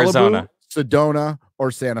thinking Malibu, Arizona. Sedona, or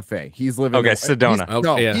Santa Fe. He's living Okay, in Sedona. He's,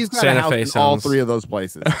 no, Okay, yeah. he's got Santa a house Fe in all sounds- three of those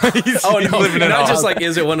places. he's, Oh he's no, living in not all- just like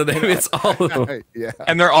is it one of them? It's all of them. yeah.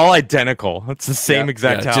 and they're all identical. It's the same Yeah.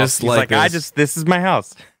 exact Yeah, house. just He's like like, this. this is my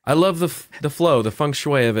house. I love the flow, the feng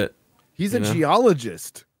shui of it. He's a You know?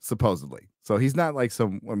 geologist, supposedly. So he's not like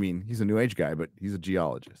he's a new age guy, but he's a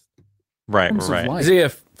geologist. Right, forms of right. life. Is he a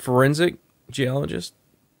forensic geologist?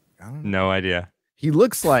 I don't know. No idea. He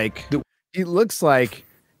looks like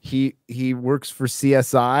he works for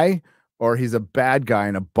CSI or he's a bad guy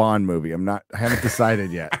in a Bond movie. I haven't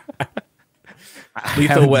decided yet. I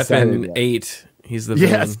Lethal haven't Weapon decided yet. 8. He's the Yes.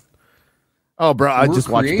 villain. Oh, bro, I We're just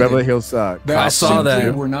watched created. Beverly Hills I That saw simply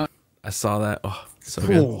that. We're not I saw that. Oh, so good.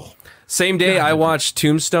 Cool. Same day I watched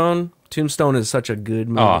Tombstone. Tombstone is such a good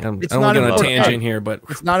movie. Oh, I don't it's want to not get on a in 4K. tangent here, but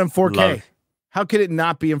It's not in 4K. Love. How could it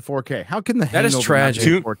not be in 4K? How can the That is Hangover not be tragic.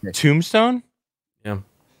 in 4K? Tombstone?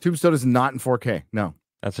 Tombstone is not in 4K. No,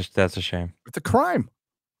 That's a shame. it's a crime.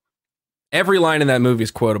 every line in that movie is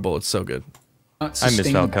quotable. It's so good. I miss Val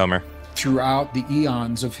sustained Kilmer. throughout the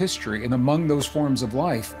eons of history. And among those forms of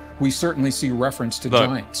life, we certainly see reference to Look,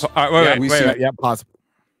 giants. all right, wait, Yeah, wait, we wait, see- wait. Yeah, possible.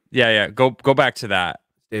 Yeah. Go back to that.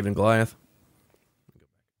 David and Goliath.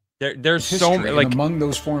 There's so history. many. And Like, among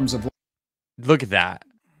those forms of life, look at that.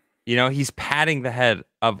 He's patting the head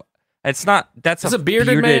of. It's not. That's It's a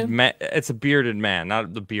bearded man? It's a bearded man,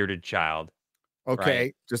 not the bearded child. Okay,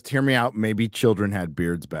 Right. just hear me out. Maybe children had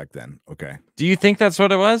beards back then. Okay. Do you think that's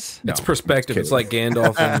what it was? No, It's perspective. just It's like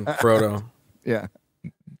Gandalf and Frodo. Yeah.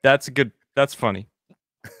 That's good. That's funny.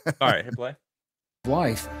 All right, hit play.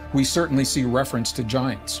 life, we certainly see reference to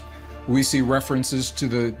giants. We see references to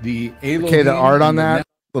the Elohim. Okay, the art on and the that, a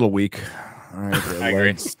little weak. All right, I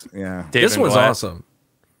agree. Yeah. This one's Goliath. awesome.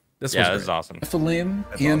 This Yeah, one's this is great. awesome.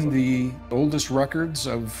 Nephilim in the oldest records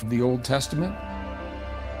of the Old Testament.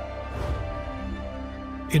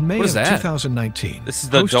 In May What is of that? 2019, This is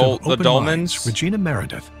the host of the Open Dolmens. Minds, Regina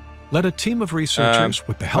Meredith, led a team of researchers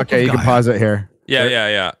with the help Okay, of you can Gaia pause it here. Yeah,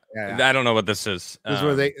 There- yeah. Yeah. I don't know what this is. This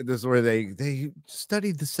is where they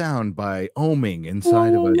studied the sound by ohming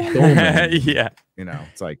inside of a dolmen. yeah. You know,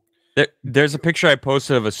 it's like There's a picture I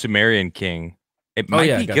posted of a Sumerian king. It Oh, might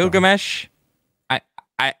yeah, I be got that one. Gilgamesh.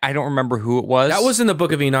 I don't remember who it was. That was in the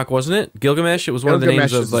Book of Enoch, wasn't it? Gilgamesh. It was one of the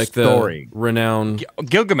names Gilgamesh of is a like the story. renowned.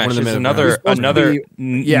 Gilgamesh one of the is men- another He's supposed to another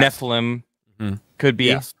be- yes. Nephilim. Mhm. Could be.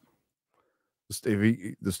 yes.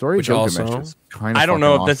 The story Which of Gilgamesh also- is kind of I don't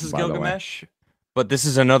know if fucking this awesome, is by the way. Gilgamesh, but this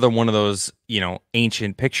is another one of those,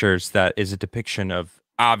 ancient pictures that is a depiction of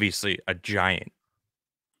obviously a giant.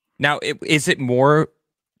 Now, is it more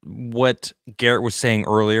what Garrett was saying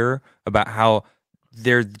earlier about how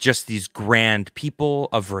they're just these grand people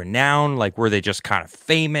of renown, like were they just kind of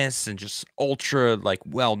famous and just ultra like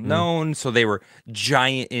well known, so they were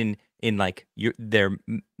giant in like their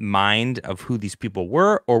mind of who these people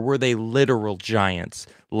were, or were they literal giants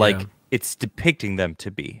like Yeah. it's depicting them to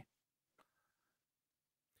be?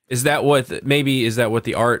 Is that what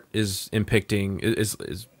the art is depicting?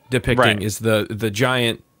 Right. Is the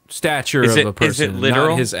giant stature Is of it- a person, is it literal?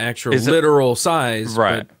 not his actual Is it- literal size?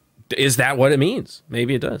 Right. But is that what it means?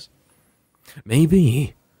 Maybe it does.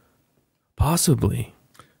 Maybe. Possibly.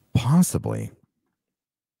 Possibly.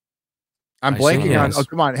 I'm I blanking see, on. yes. Oh,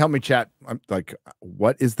 come on, help me, chat. I'm like,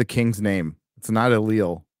 what is the king's name? It's not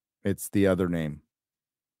Allele. It's the other name,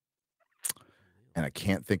 and I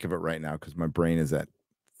can't think of it right now because my brain is at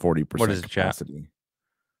 40% What is it, chat? capacity.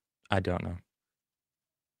 I don't know.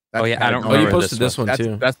 That's Oh, yeah, I don't Oh, Patagonia. you remember posted this one That's,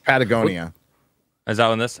 too. that's Patagonia. Is that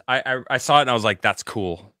on this? I saw it and I was like, that's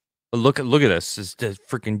cool. But look at this. It's the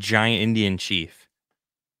freaking giant Indian chief.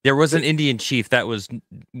 There was an Indian chief that was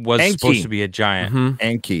Enki. supposed to be a giant. Mhm.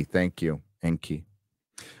 Enki, thank you, Enki.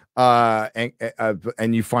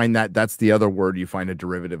 And you find that's the other word you find a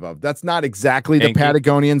derivative of. That's not exactly the Enki.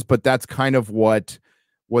 Patagonians, but that's kind of what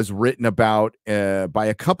was written about by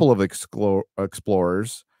a couple of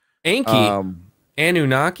explorers. Anki.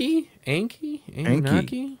 Anunnaki? Anki?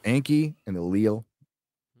 Enki and Allele.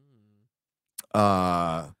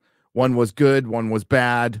 One was good, one was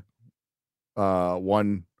bad.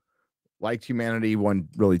 One liked humanity, one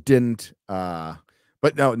really didn't.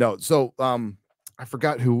 But no. So I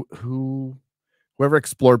forgot whoever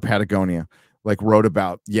explored Patagonia wrote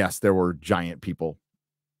about, yes, there were giant people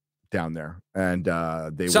down there, and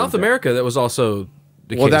they South were America, that was also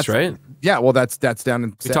the Well, case, that's- right? Yeah, well, that's down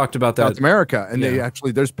in We talked about South that. America, and they Yeah.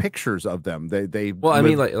 actually there's pictures of them. They Well, I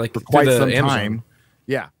mean, lived like for through quite the some Amazon. time.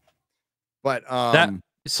 Yeah, but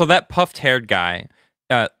That puffed haired guy,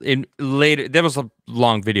 in later, there was a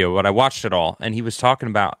long video, but I watched it all, and he was talking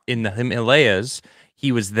about in the Himalayas,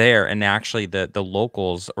 he was there, and actually the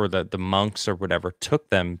locals or the monks or whatever took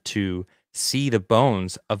them to see the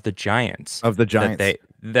bones of the giants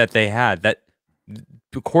that they had, that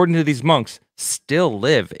according to these monks still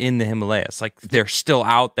live in the Himalayas. Like they're still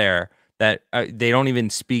out there, that they don't even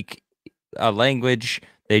speak a language.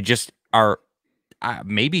 They just are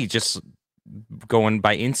maybe just going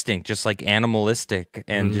by instinct, just like animalistic,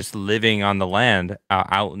 and just living on the land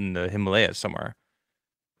out in the Himalayas somewhere.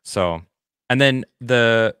 So, and then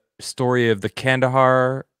the story of the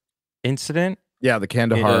Kandahar incident. yeah, the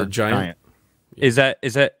Kandahar giant. Is that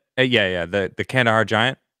the Kandahar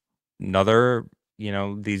giant? Another,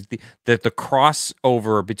 the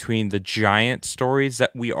crossover between the giant stories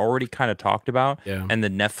that we already kind of talked about, Yeah. and the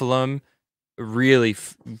Nephilim. Really,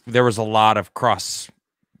 there was a lot of cross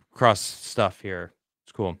stuff here.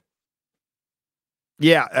 It's cool.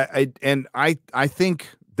 Yeah, I think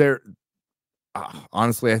there.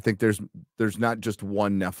 Honestly, I think there's not just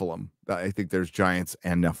one Nephilim. I think there's giants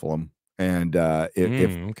and Nephilim, and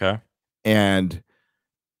Okay. and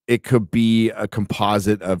it could be a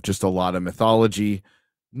composite of just a lot of mythology.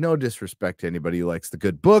 No disrespect to anybody who likes the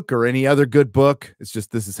good book or any other good book. It's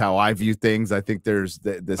just, this is how I view things. I think there's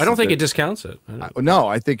this. I don't think it discounts it. No,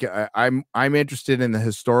 I think I'm interested in the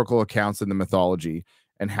historical accounts and the mythology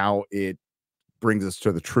and how it brings us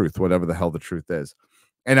to the truth, whatever the hell the truth is.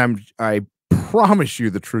 And I promise you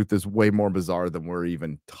the truth is way more bizarre than we're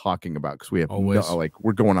even talking about, because we have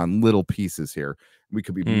we're going on little pieces here. We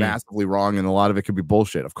could be massively wrong, and a lot of it could be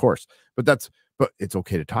bullshit, of course. But it's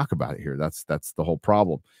okay to talk about it here. That's the whole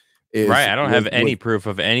problem. Right. I don't have any proof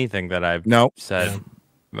of anything that I've said. Yeah.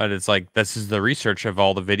 But it's like, this is the research of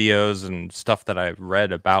all the videos and stuff that I've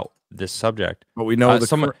read about this subject. But we know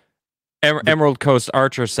Emerald Coast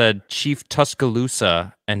Archer said Chief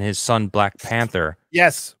Tuscaloosa and his son Black Panther.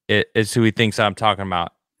 Yes, is who he thinks I'm talking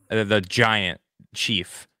about. The giant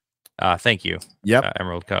chief. Thank you. Yep.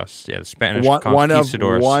 Emerald Coast. Yeah, the Spanish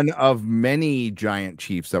one of many giant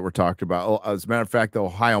chiefs that were talked about. As a matter of fact, the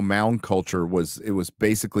Ohio mound culture was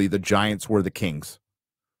basically the giants were the kings.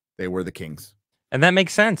 They were the kings. And that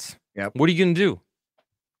makes sense. Yep. What are you gonna do?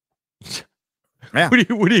 Yeah. What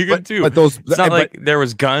are you gonna do? But those, it's not like there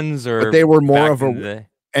was guns or. But they were more of a,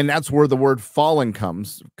 and that's where the word fallen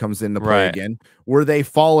comes into play again. Were they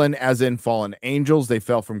fallen as in fallen angels? They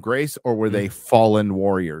fell from grace, or were they fallen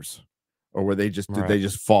warriors, or were they just did they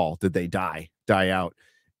just fall? Did they die out?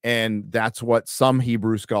 And that's what some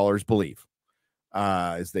Hebrew scholars believe,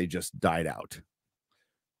 is they just died out.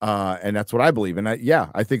 And that's what I believe. And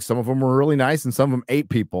I think some of them were really nice, and some of them ate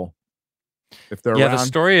people. If they're around.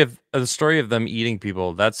 the story of them eating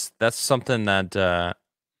people. That's something that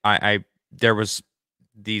there was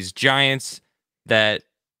these giants that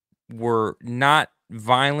were not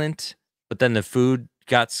violent, but then the food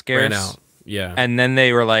got scarce. Ran out. Yeah, and then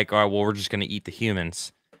they were like, "Oh, well, we're just gonna eat the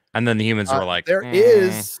humans." And then the humans were like, There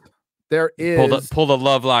is pulled a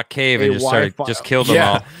Lovelock cave and just killed them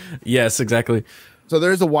all. Yes, exactly. So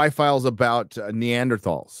there's a Y-Files about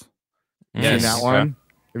Neanderthals. Yes. That one.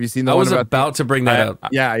 Have you seen the I one was about to bring that up.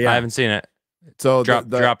 Yeah. I haven't seen it. So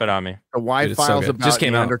drop it on me. The Y-Files about just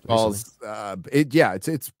came Neanderthals.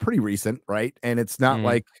 It's pretty recent, right? And it's not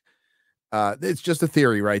like it's just a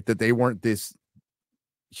theory, right? That they weren't this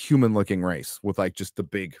human-looking race with like just the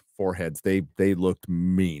big foreheads. They looked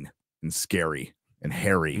mean and scary and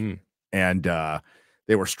hairy, and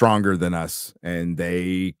they were stronger than us, and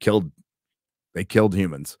they killed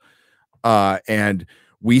humans, and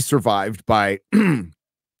we survived by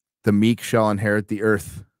the meek shall inherit the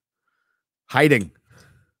earth, hiding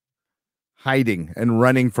and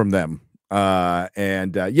running from them.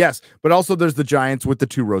 Yes, but also there's the giants with the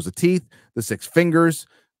 2 rows of teeth, the 6 fingers.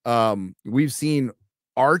 We've seen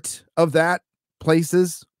art of that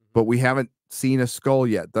places, but we haven't seen a skull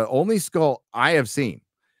yet. The only skull I have seen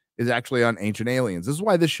is actually on Ancient Aliens. This is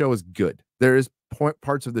why this show is good. There is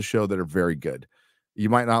parts of the show that are very good. You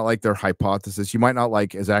might not like their hypothesis. You might not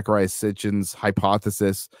like Zachariah Sitchin's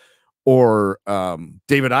hypothesis or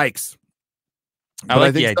David Icke's. I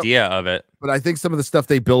like the idea of it. But I think some of the stuff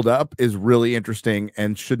they build up is really interesting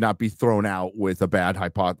and should not be thrown out with a bad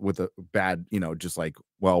just like,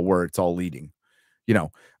 well, where it's all leading,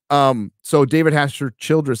 So David Hatcher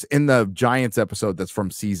Childress in the Giants episode that's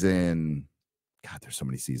from season, God, there's so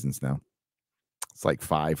many seasons now. It's like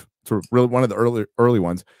 5. It's really one of the early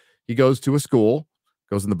ones. He goes to a school,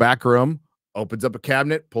 goes in the back room, opens up a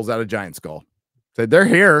cabinet, pulls out a giant skull. Said, they're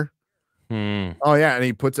here. Oh yeah, and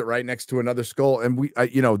he puts it right next to another skull. And we,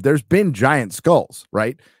 there's been giant skulls,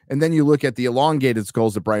 right? And then you look at the elongated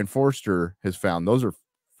skulls that Brian Forster has found; those are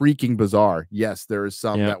freaking bizarre. Yes, there is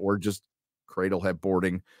some that were just cradle head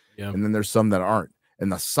boarding, and then there's some that aren't.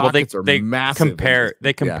 And the sockets are massive.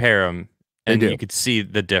 They compare them, and you could see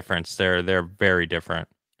the difference. They're very different.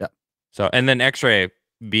 Yeah. So, and then X-Ray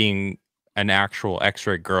being an actual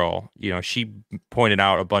X-Ray girl, she pointed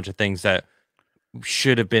out a bunch of things that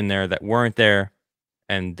should have been there that weren't there,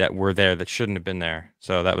 and that were there that shouldn't have been there.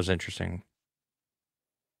 So that was interesting.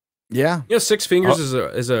 Yeah. 6 fingers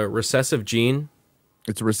is a recessive gene.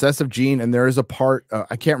 It's a recessive gene, and there is a part,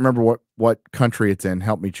 I can't remember what country it's in.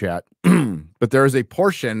 Help me, chat. But there is a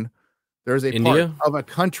portion, there's a India? part of a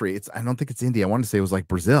country. I don't think it's India. I want to say it was like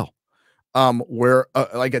Brazil, where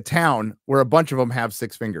like a town where a bunch of them have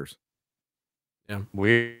 6 fingers. Yeah.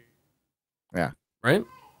 Weird. Yeah. Right.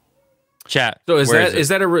 Chat. So is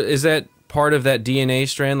that part of that DNA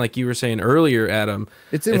strand, like you were saying earlier, Adam?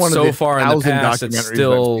 It's in one of the far in the past. It's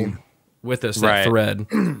still with us. That thread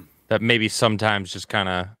that maybe sometimes just kind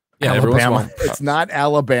of Alabama. It's not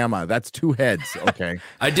Alabama. That's 2 heads. Okay.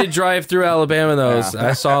 I did drive through Alabama though. Yeah.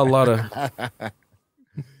 I saw a lot of.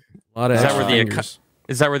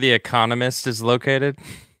 Is that where the Economist is located?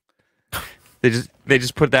 They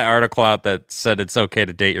just put that article out that said it's okay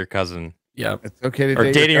to date your cousin. Yeah, it's okay to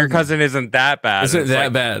date dating your cousin isn't that bad. Isn't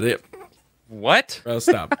that bad? Yeah. What? Bro,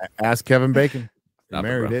 stop. Ask Kevin Bacon. Stop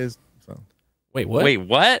married is. So. Wait, what? Wait,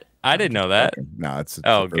 what? I didn't know that. No, it's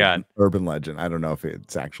God, urban legend. I don't know if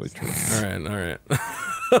it's actually true. All right.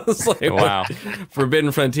 It's like, Wow.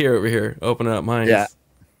 Forbidden Frontier over here, opening up minds. Yeah.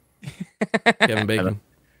 Kevin Bacon.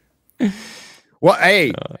 Well,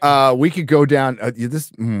 hey, we could go down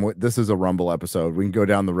this is a Rumble episode. We can go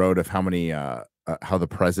down the road of how many how the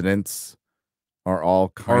presidents are all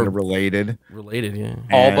kind of related. Related, yeah.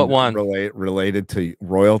 All but one. Related to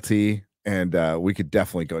royalty, and we could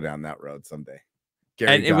definitely go down that road someday.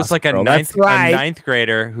 Gary And it was like a Gospel. ninth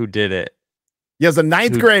grader who did it. Yeah, it was a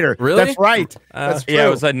ninth grader. Really? That's right. That's true. Yeah, it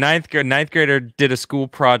was a ninth grader did a school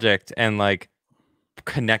project and like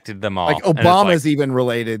connected them all. Like And it's Obama's even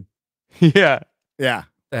related. yeah. Yeah.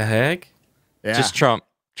 The heck? Yeah. Just Trump.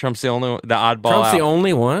 Trump's the oddball Trump's out. the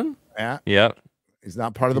only one? Yeah. Yep. He's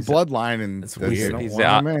not part of the bloodline, and that's they weird. don't He's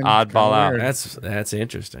want the him in. oddball Kinda out. weird. That's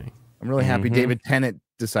interesting. I'm really happy Mhm. David Tennant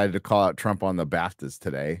decided to call out Trump on the BAFTAs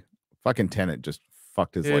today. Fucking Tennant just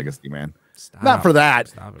fucked his Dude. legacy, man. Stop. Not for that,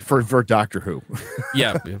 Stop it, for Doctor Who.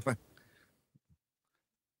 Yeah.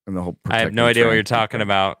 And the whole I have no idea what you're talking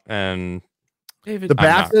about. And David, The I'm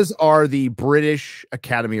not. BAFTAs are the British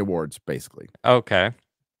Academy Awards, basically. okay.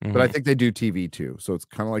 But I Mhm. think they do TV too. So it's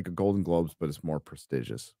kind of like a Golden Globes, but it's more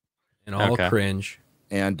prestigious. and all Okay. cringe.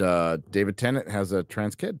 And David Tennant has a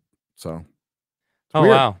trans kid. So Oh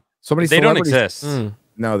weird. wow. so many They don't celebrities- exist. Mm.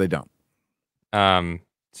 No, they don't. But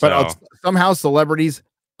But somehow celebrities,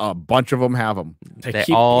 a bunch of them have them. they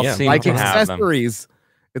all seem Like to have them. accessories.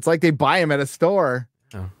 It's like they buy them at a store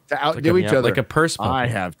Oh. to outdo each other. Like a purse I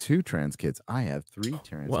puppy. have 2 trans kids. I have 3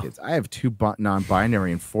 trans Whoa. kids. I have 2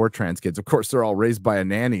 non-binary and 4 trans kids. Of course, they're all raised by a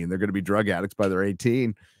nanny, and they're going to be drug addicts by they're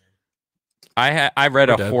 18. I read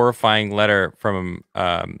We're a dead. horrifying letter from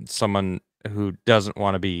someone who doesn't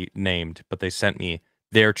want to be named, but they sent me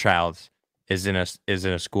their child is in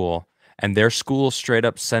a school, and their school straight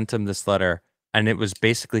up sent them this letter, and it was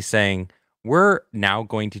basically saying, we're now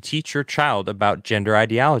going to teach your child about gender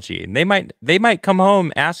ideology, and they might come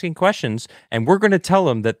home asking questions, and we're going to tell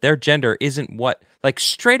them that their gender isn't what, like,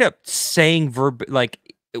 straight up saying we're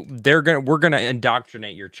gonna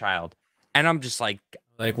indoctrinate your child. And I'm just like,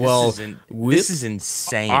 Like, this well, is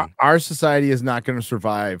insane. Our society is not going to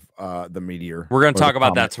survive the meteor. We're going or to talk the about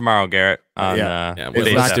comet. that tomorrow, Garrett. On, Yeah, It's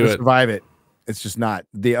let's not do going to it. survive it. It's just not.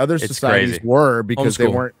 The other It's societies crazy. were because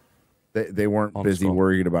Homeschool. they weren't busy Homeschool.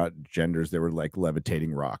 worried about genders. They were like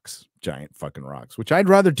levitating rocks, giant fucking rocks, which I'd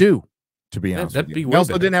rather do, to be honest. that'd with be you. way We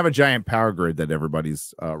also better. didn't have a giant power grid that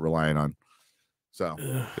everybody's relying on. So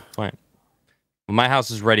Point. Well, my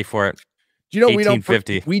house is ready for it. do you know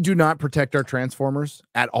 1850. we do not protect our transformers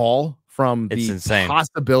at all from It's the insane.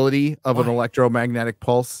 possibility of an electromagnetic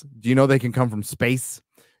pulse? Do you know they can come from space?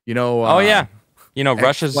 You know? Oh yeah, you know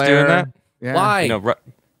Russia's doing X-Flare. that. Yeah. Why? You know,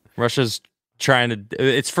 Russia's trying to.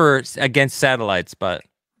 It's for against satellites, but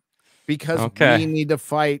Because Okay. we need to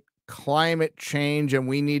fight climate change and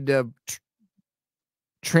we need to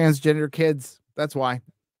transgender kids. That's why.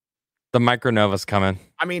 the micronova's coming.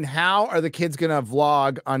 I mean, how are the kids going to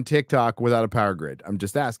vlog on TikTok without a power grid? I'm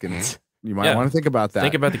just asking. You might Yeah. want to think about that.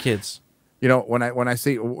 Think about the kids. You know, when I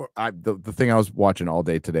see the thing I was watching all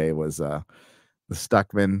day today was the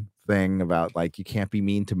Stuckman thing about like you can't be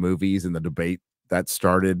mean to movies, and the debate that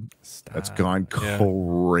started that's gone Yeah.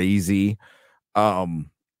 crazy. And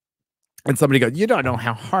somebody goes, "You don't know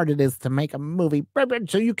how hard it is to make a movie,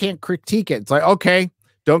 so you can't critique it." It's like, okay,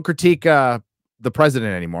 don't critique the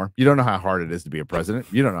president anymore. You don't know how hard it is to be a president.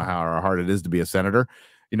 You don't know how hard it is to be a senator.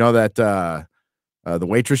 You know that the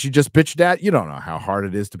waitress you just bitched at, you don't know how hard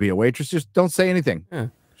it is to be a waitress. Just don't say anything. Yeah.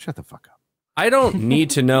 Shut the fuck up. I don't need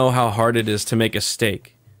to know how hard it is to make a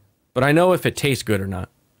steak, but I know if it tastes good or not.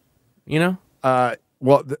 You know?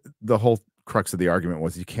 Well, the whole crux of the argument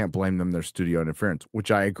was you can't blame them their studio interference, which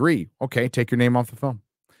I agree. Okay, take your name off the film.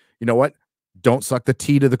 You know what? Don't suck the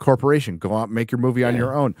tea to the corporation. Go out and make your movie on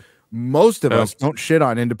your own. Most of us don't shit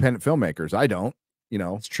on independent filmmakers. I don't. You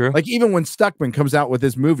know, It's true. like even when Stuckman comes out with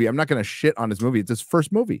his movie, I'm not going to shit on his movie. It's his first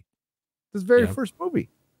movie. His very Yeah. first movie.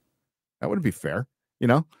 That wouldn't be fair. You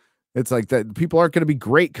know, it's like that. People aren't going to be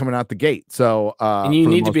great coming out the gate. So, And you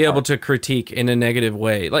need to be able to critique in a negative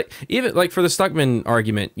way. Like even like for the Stuckman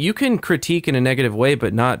argument, you can critique in a negative way,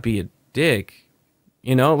 but not be a dick.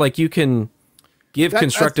 You know, like you can give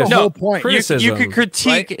constructive the whole point. criticism. You could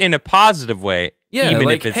critique in a positive way, Yeah, even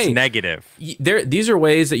like, if it's hey, negative. These are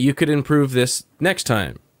ways that you could improve this next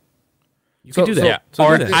time. You So- could do so- that. Yeah. So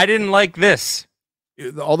Or do that. I didn't like this.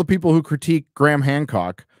 all the people who critique Graham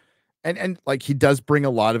Hancock, and like he does bring a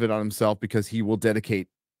lot of it on himself because he will dedicate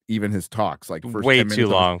even his talks like first Way 10 too minutes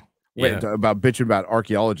on- long. Yeah. about bitching about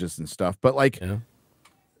archaeologists and stuff. But like Yeah.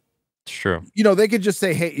 It's true. You know, they could just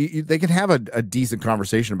say, hey, they can have a decent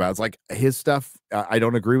conversation about it. It's like his stuff. I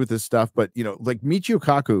don't agree with his stuff, but you know, like Michio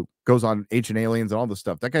Kaku goes on Ancient Aliens and all this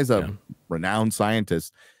stuff. That guy's a renowned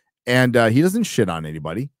scientist, and he doesn't shit on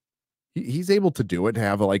anybody. He's able to do it, to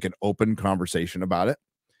have like an open conversation about it.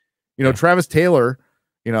 You know, Travis Taylor,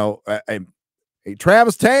 you know, hey,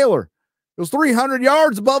 Travis Taylor, it was 300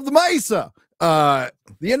 yards above the mesa. The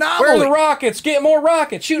anomaly. Where are the rockets? Get more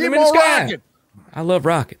rockets. Shoot them in the sky. Rocket. I love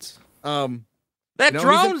rockets. That you know,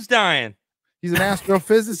 drone's dying. He's an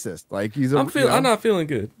astrophysicist. Like he's I'm not feeling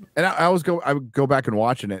good. And I would go back and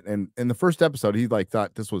watching it, and in the first episode, he like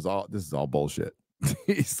thought this is all bullshit.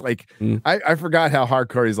 He's like, I forgot how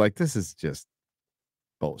hardcore he's like, this is just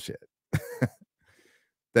bullshit.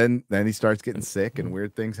 Then he starts getting sick and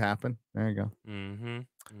weird things happen. There you go.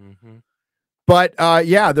 But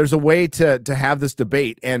yeah, there's a way to have this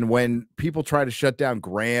debate. And when people try to shut down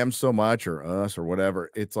Graham so much, or us or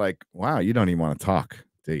whatever, it's like, wow, you don't even want to talk,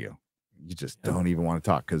 do you? You just don't even want to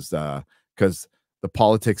talk because the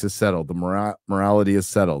politics is settled, the morality is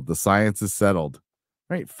settled, the science is settled.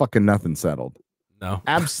 Right? Fucking nothing settled. No,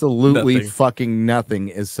 absolutely nothing. Fucking nothing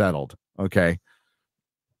is settled. Okay.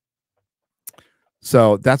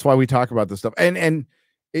 So that's why we talk about this stuff. And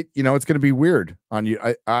it, you know, it's going to be weird on you.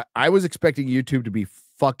 I was expecting YouTube to be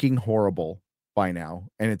fucking horrible by now,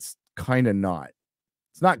 and it's kind of not.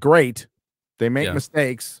 It's not great. They make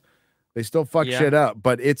mistakes. They still fuck shit up,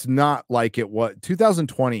 but it's not like it was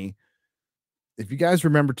 2020. If you guys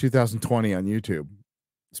remember 2020 on YouTube,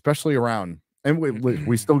 especially around, and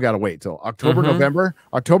we still got to wait till October, November,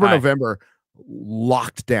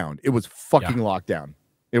 locked down. It was fucking locked down.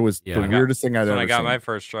 It was the weirdest thing I've ever seen. I got my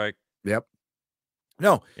first strike. Yep.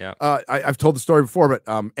 No. Yeah. I've told the story before,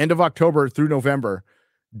 but end of October through November,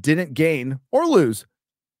 didn't gain or lose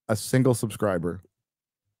a single subscriber.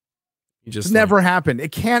 You just it's never happened.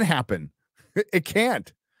 It can't happen. It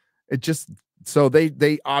can't. It just so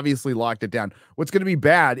they obviously locked it down. What's going to be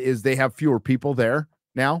bad is they have fewer people there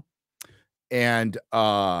now, and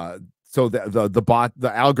so the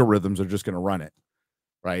algorithms are just going to run it,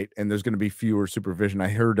 right? And there's going to be fewer supervision. I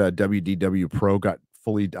heard WDW Pro got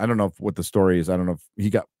fully. I don't know what the story is. I don't know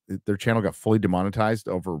if their channel got fully demonetized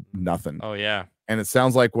over nothing. Oh yeah, and it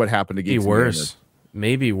sounds like what happened to Geek.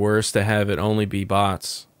 Maybe worse to have it only be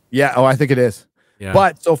bots. Yeah. Oh, I think it is. Yeah.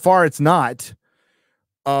 But so far it's not.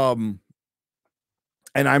 And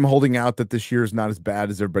I'm holding out that this year is not as bad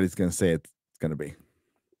as everybody's going to say it's going to be.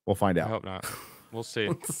 We'll find out. I hope not. We'll see.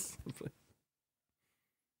 It's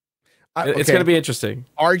going to be interesting.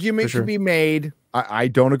 Argument can be made. I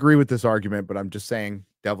don't agree with this argument, but I'm just saying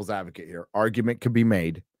devil's advocate here. Argument could be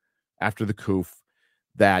made after the coup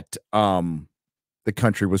that the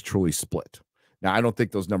country was truly split. Now, I don't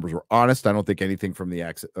think those numbers were honest. I don't think anything from the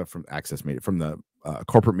access media, from the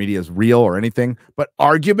corporate media is real or anything. But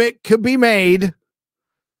argument could be made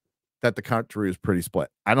that the country is pretty split.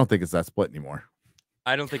 I don't think it's that split anymore.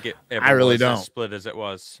 I don't think it ever I really was don't. as split as it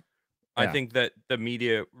was. Yeah. I think that the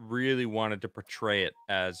media really wanted to portray it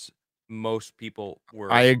as most people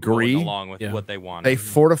were. I agree. Going along with what they wanted. They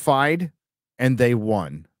fortified and they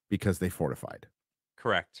won because they fortified.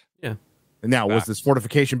 Correct. Yeah. And now, was this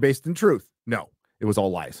fortification based in truth? No, it was all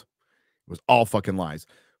lies. It was all fucking lies.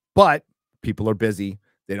 But people are busy.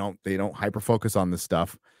 They don't hyper focus on this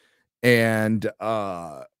stuff. And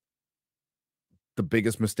the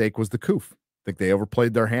biggest mistake was the coup. I think they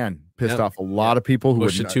overplayed their hand, pissed off a lot of people who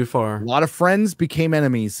pushed it too far. A lot of friends became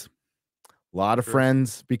enemies. A lot of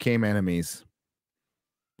friends became enemies.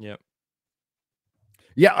 Yep.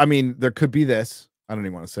 Yeah, I mean, there could be this. I don't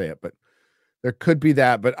even want to say it, but there could be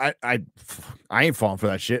that. But I ain't falling for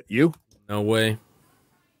that shit. You? No way.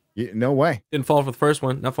 No way. Didn't fall for the first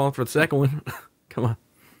one. Not falling for the second one. Come on.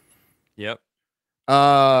 Yep.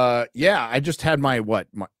 Yeah, I just had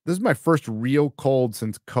this is my first real cold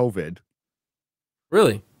since COVID.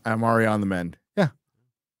 Really? I'm already on the mend. Yeah.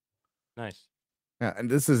 Nice. Yeah, and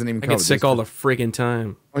this isn't even I COVID. get sick all the freaking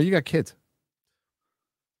time. Oh, you got kids.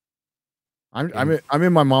 I'm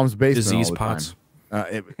in my mom's basement. Disease all the pots.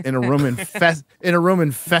 Time. In a room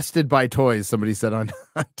infested by toys. Somebody said on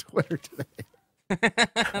Twitter today.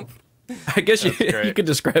 I guess you could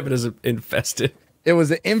describe it as infested. It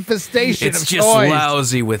was an infestation. It's just toys.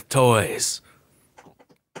 Lousy with toys.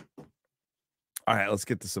 All right, let's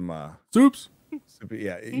get to some soups.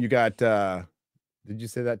 Yeah, you got. Did you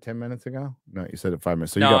say that 10 minutes ago? No, you said it 5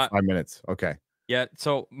 minutes. So you got 5 minutes. Okay. Yeah.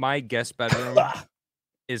 So my guest bedroom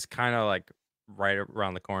is kind of like right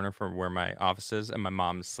around the corner from where my office is, and my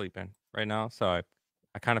mom is sleeping right now. So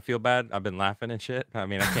I kind of feel bad. I've been laughing and shit. I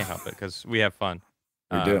mean, I can't help it because we have fun.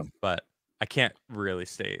 We do. But I can't really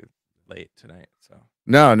stay late tonight. So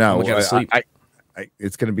No, We gotta sleep.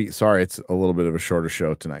 It's gonna be. Sorry, it's a little bit of a shorter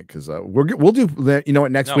show tonight because we'll do. You know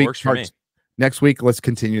what? Next week, works for me. next week, let's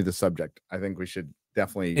continue the subject. I think we should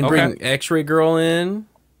definitely And bring X-Ray Girl in.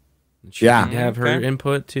 She Yeah. can have her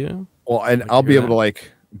input too. Well, and I'll be able to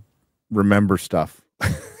like remember stuff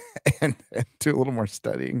and do a little more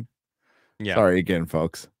studying. Yeah. Sorry again,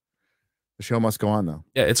 folks. The show must go on though.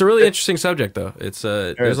 Yeah, it's a really interesting subject though. It's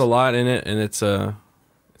there's a lot in it, and it's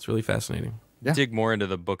really fascinating. Yeah. Dig more into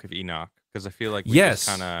the Book of Enoch because I feel like we Yes.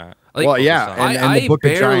 just kind of Well, yeah, and the I Book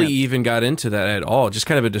of barely Giants. even got into that at all. Just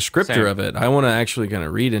kind of a descriptor Same. of it. I want to actually kind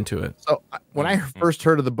of read into it. So when I first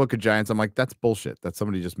heard of the Book of Giants, I'm like, that's bullshit. That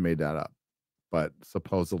somebody just made that up. But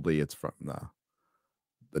supposedly it's from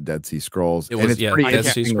the Dead Sea Scrolls. It was, and it's yeah, pretty Dead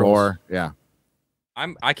Sea interesting Scrolls. lore. Yeah.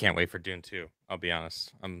 I can't wait for Dune 2. I'll be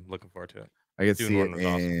honest. I'm looking forward to it. I could Dune see 1 it was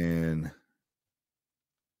awesome. in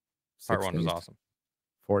Part 6 1 was days, awesome.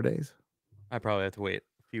 4 days. I probably have to wait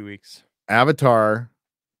a few weeks. Avatar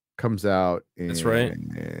comes out in, That's right.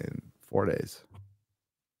 in 4 days.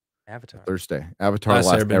 Avatar. Thursday. Avatar Last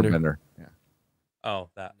Last Airbender. Airbender. Yeah. Oh,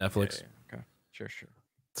 that Netflix. Yeah, yeah. Okay. Sure.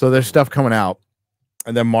 So there's stuff coming out.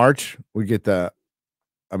 And then March, we get the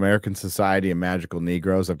American Society of Magical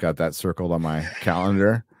Negroes. I've got that circled on my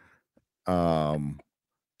calendar. Dune.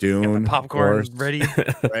 Got the popcorn of course. ready.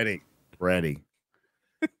 Ready.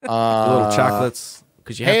 Little chocolates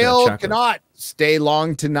because you have to have Hail chocolate. cannot stay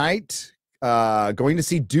long tonight. Going to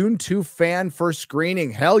see Dune 2 fan first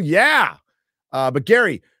screening. Hell yeah. But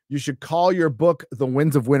Gary, you should call your book The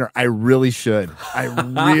Winds of Winter. I really should. I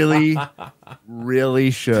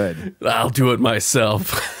really should. I'll do it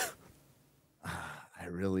myself. I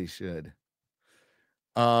really should.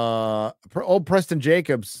 Old Preston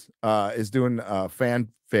Jacobs is doing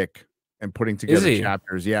fanfic and putting together he?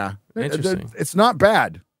 chapters. Yeah. Interesting. It's not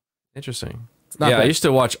bad. Interesting. It's not Yeah, I bad. used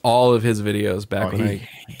to watch all of his videos back Oh, when he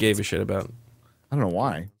I gave a shit about. I don't know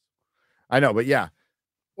why. I know, but yeah.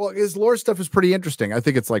 Well, his lore stuff is pretty interesting. I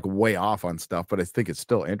think it's like way off on stuff, but I think it's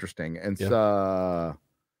still interesting. And Lightbringer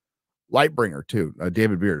too.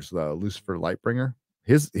 David Beers, the Lucifer Lightbringer.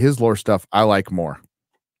 His lore stuff I like more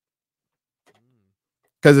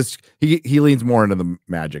because it's he leans more into the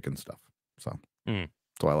magic and stuff. So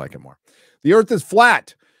I like it more. The Earth is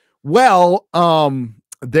flat. Well,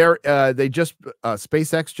 they just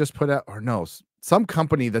SpaceX just put out, or no, some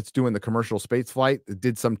company that's doing the commercial space flight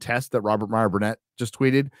did some test that Robert Meyer Burnett just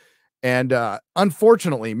tweeted. And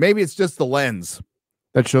unfortunately, maybe it's just the lens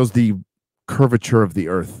that shows the curvature of the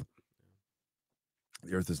Earth.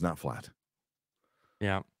 The Earth is not flat.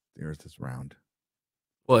 Yeah. The Earth is round.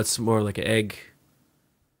 Well, it's more like an egg.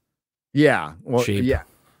 Yeah. Well, Shape. yeah.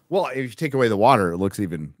 Well, if you take away the water, it looks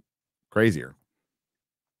even crazier.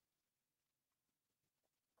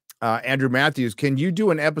 Andrew Matthews, can you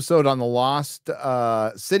do an episode on the Lost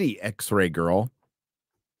City X-Ray Girl?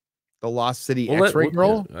 The Lost City X-Ray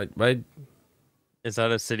Girl? Is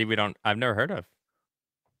that a city I've never heard of?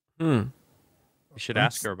 Hmm. You should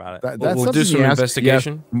ask her about it. That's we'll do something some you ask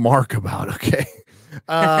investigation. Mark about, okay?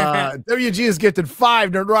 WG has gifted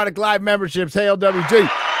 5 Nerdrotic Live memberships. Hail WG.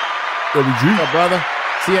 WG. What's up, brother?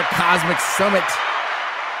 See you at Cosmic Summit.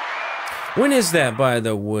 When is that, by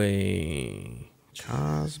the way?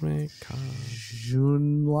 Cosmic.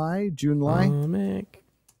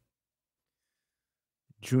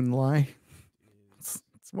 July? It's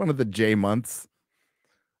one of the J months.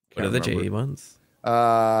 What are the J ones?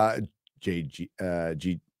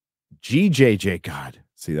 GJJ. God,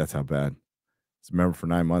 see, that's how bad. It's a member for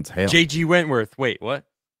 9 months. Hail. JG Wentworth. Wait, what?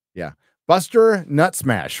 Yeah. Buster Nut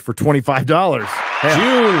Smash for $25. Hail.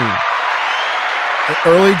 June.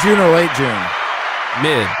 Early June or late June?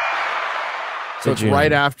 Mid. So it's June.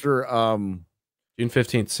 right after June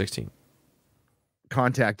 15th, 16th.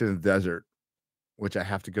 Contact in the Desert, which I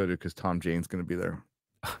have to go to because Tom Jane's going to be there.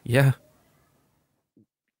 Yeah.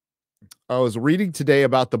 I was reading today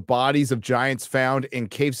about the bodies of giants found in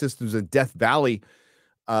cave systems in Death Valley.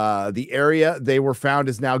 The area they were found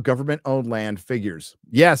is now government-owned land. Figures.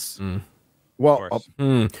 Yes. Well,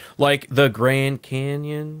 Like the Grand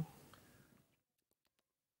Canyon.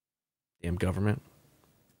 Damn government.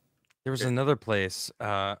 There was another place.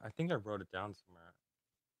 I think I wrote it down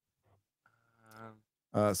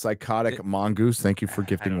somewhere. Psychotic Mongoose. Thank you for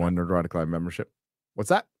gifting 1 Nerdrotic Live membership. What's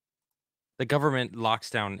that? The government locks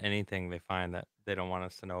down anything they find that they don't want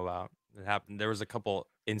us to know about. It happened. There was a couple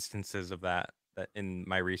instances of that in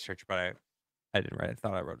my research, but I didn't write it. I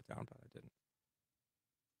thought I wrote it down, but I didn't.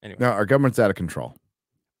 Anyway. No, our government's out of control.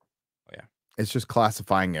 Oh, yeah. It's just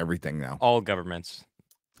classifying everything now. All governments.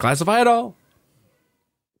 Classify it all.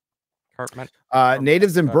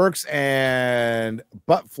 Natives in Berks and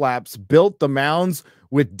butt flaps built the mounds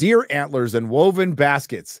with deer antlers and woven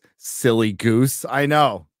baskets. Silly goose. I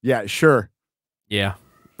know. Yeah, sure. Yeah.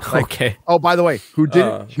 Like, okay. Oh, by the way, who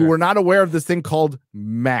Sure. were not aware of this thing called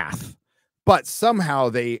math, but somehow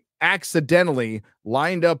they accidentally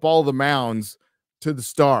lined up all the mounds to the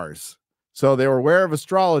stars. So they were aware of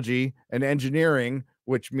astrology and engineering,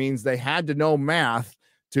 which means they had to know math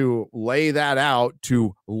to lay that out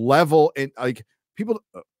to level it. Like people.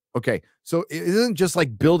 Okay. So it isn't just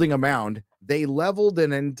like building a mound. They leveled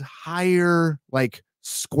an entire like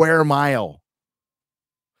square mile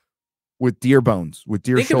with deer bones, with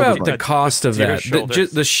deer Think shoulder about the bones. cost of Deer that.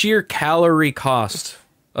 The sheer calorie cost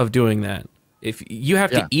of doing that. If you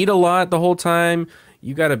have to eat a lot the whole time,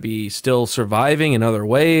 you got to be still surviving in other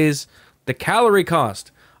ways. The calorie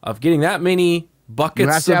cost of getting that many buckets You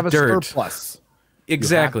have to have of a dirt. surplus.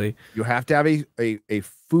 Exactly. You have to have a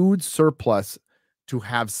food surplus to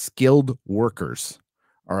have skilled workers.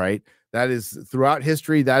 All right. That is throughout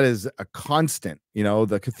history. That is a constant. You know,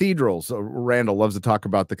 the cathedrals. Randall loves to talk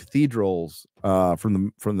about the cathedrals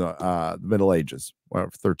from the Middle Ages, well,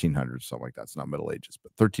 1300s, something like that. It's not Middle Ages,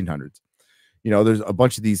 but 1300s. You know, there's a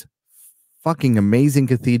bunch of these fucking amazing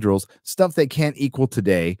cathedrals, stuff they can't equal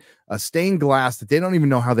today. A stained glass that they don't even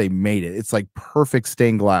know how they made it. It's like perfect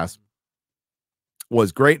stained glass.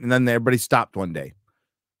 Was great, and then everybody stopped one day.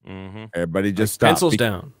 Everybody just stopped. Pencils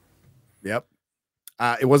down. Yep.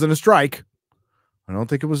 It wasn't a strike. I don't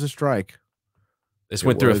think it was a strike. This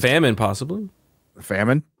went through a famine, possibly. A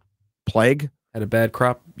famine, plague, had a bad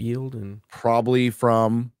crop yield, and probably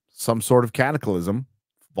from some sort of cataclysm,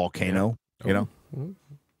 volcano. You know,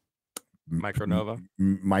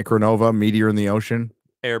 micronova, meteor in the ocean,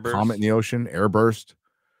 airburst, comet in the ocean, airburst.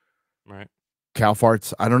 Right. Cow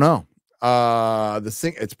farts. I don't know.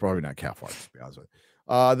 It's probably not cow farts, to be honest with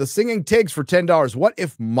you. The singing tigs for $10. What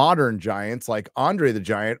if modern giants like Andre the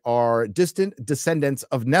Giant are distant descendants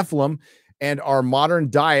of Nephilim, and our modern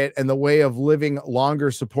diet and the way of living longer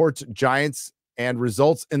supports giants and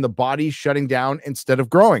results in the body shutting down instead of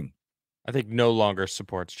growing? I think no longer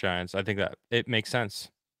supports giants. I think that it makes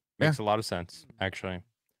sense. Makes a lot of sense, actually.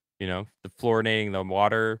 You know, the fluoridating the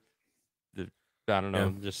water, I don't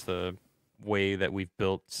know, just the way that we've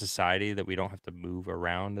built society that we don't have to move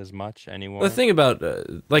around as much anymore. The thing about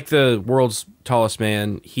like the world's tallest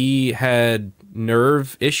man, he had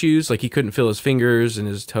nerve issues. Like he couldn't feel his fingers and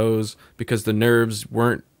his toes because the nerves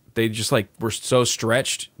weren't. They just like were so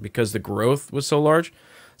stretched because the growth was so large.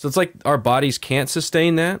 So it's like our bodies can't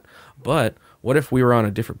sustain that. But what if we were on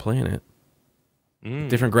a different planet,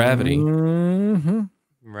 different gravity?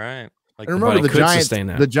 Right. Like and remember,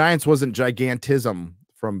 the Giants wasn't gigantism.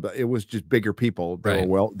 It was just bigger people. They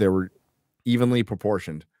were evenly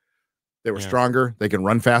proportioned. They were stronger. They can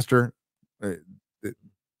run faster.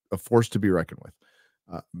 A force to be reckoned with.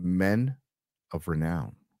 Men of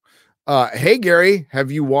renown. Hey Gary,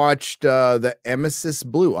 have you watched the Emesis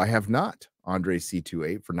Blue? I have not. Andre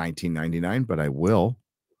C28 for $19.99, but I will.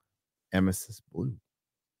 Emesis Blue.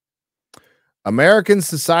 American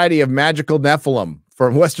Society of Magical Nephilim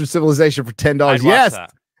from Western Civilization for $10. Yes.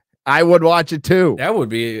 I would watch it too. That would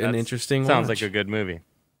be an interesting Sounds watch. like a good movie.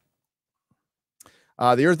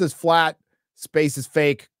 The earth is flat. Space is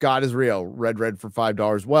fake. God is real. Red for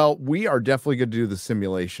 $5. Well, we are definitely going to do the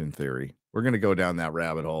simulation theory. We're going to go down that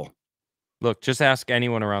rabbit hole. Look, just ask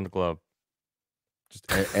anyone around the globe.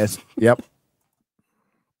 Yep.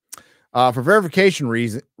 For verification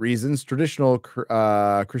reasons, traditional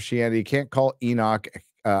Christianity can't call Enoch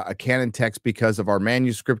a canon text because of our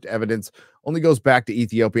manuscript evidence only goes back to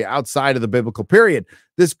Ethiopia outside of the biblical period.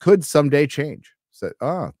 This could someday change. So,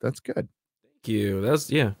 that's good. Thank you. It's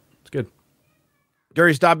good.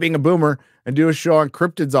 Gary, stop being a boomer and do a show on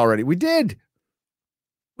cryptids already. We did.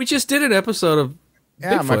 We just did an episode of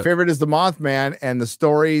Bigfoot. My favorite is the Mothman and the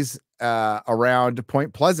stories around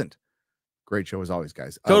Point Pleasant. Great show as always,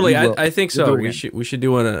 guys. Totally. I think so. We should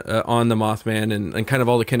do one on the Mothman and kind of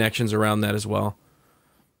all the connections around that as well.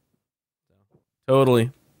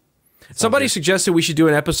 Totally. Somebody suggested we should do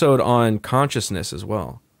an episode on consciousness as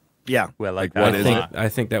well. Yeah. Well, like that I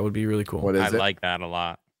think that would be really cool. What is it? Like that a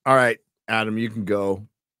lot. All right, Adam, you can go.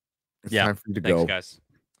 It's time for you to go. Guys.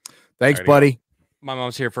 Thanks, buddy. My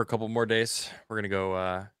mom's here for a couple more days. We're gonna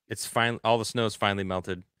go. It's fine. All the snow's finally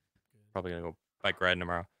melted. Probably gonna go bike riding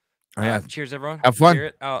tomorrow. Cheers, everyone. Have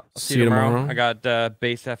fun. I'll see you tomorrow. I got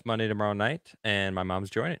Base F Monday tomorrow night, and my mom's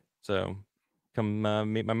joining. So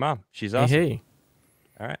come meet my mom. She's awesome. Hey.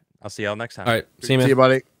 All right. I'll see y'all next time. All right. See you, man. See you,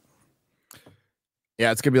 buddy.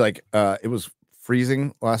 Yeah, it's gonna be like it was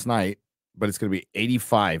freezing last night, but it's gonna be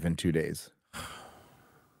 85 in 2 days.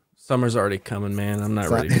 Summer's already coming, man. I'm not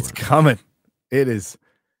ready for It's it. coming. It is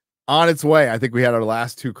on its way. I think we had our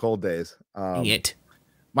last 2 cold days. Dang it.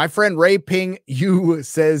 My friend Ray Ping Yu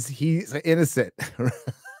says he's innocent.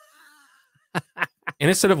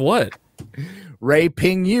 Innocent of what? Ray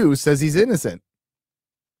Ping Yu says he's innocent.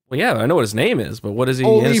 Well, yeah, I know what his name is, but what is he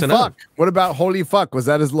Holy innocent fuck. of? What about holy fuck? Was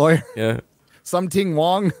that his lawyer? Yeah. Something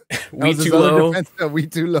Wong? We too low. We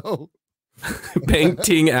too low. Bang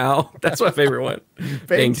Ting Ao. That's my favorite one.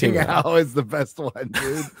 Bang Ting Ao is the best one,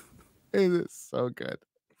 dude. It is so good.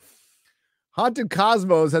 Haunted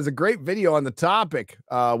Cosmos has a great video on the topic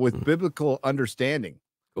with biblical understanding.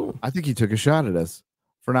 Cool. I think he took a shot at us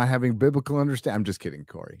for not having biblical understanding. I'm just kidding,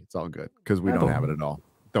 Corey. It's all good because we don't have it at all.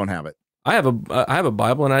 Don't have it. I have a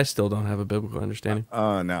Bible and I still don't have a biblical understanding.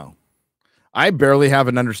 No. I barely have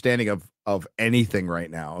an understanding of anything right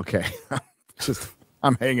now. Okay.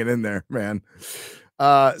 I'm hanging in there, man.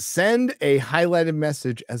 Send a highlighted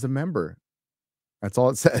message as a member. That's all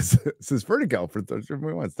it says. It says Vertigo for 30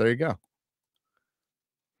 months. There you go.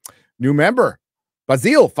 New member,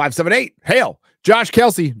 Bazil 578. Hail. Josh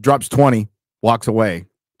Kelsey drops 20, walks away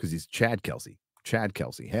because he's Chad Kelsey. Chad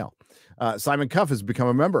Kelsey. Hail. Simon Cuff has become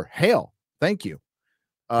a member. Hail. Thank you.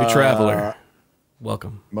 New traveler.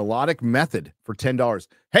 Welcome. Melodic Method for $10.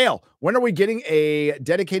 Hail. When are we getting a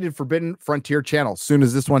dedicated Forbidden Frontier channel? Soon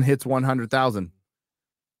as this one hits 100,000.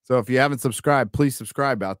 So if you haven't subscribed, please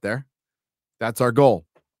subscribe out there. That's our goal.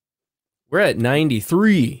 We're at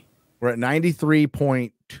 93. We're at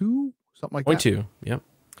 93.2, something like that. 0.2. Yep.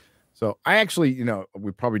 So I actually,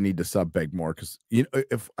 we probably need to sub beg more because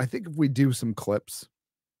if we do some clips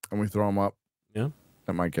and we throw them up, yeah,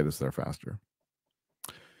 that might get us there faster.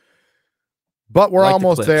 But we're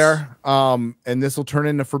almost there. And this will turn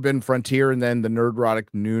into Forbidden Frontier, and then the Nerdrotic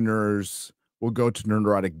Nooners will go to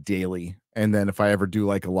Nerdrotic Daily. And then if I ever do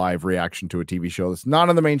like a live reaction to a TV show that's not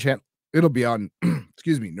on the main channel, it'll be on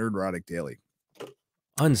Nerdrotic Daily.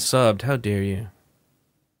 Unsubbed, how dare you?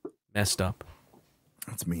 Messed up.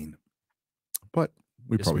 That's mean. But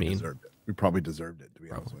we probably deserved it. We probably deserved it, to be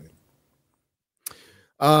honest with you.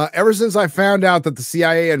 Ever since I found out that the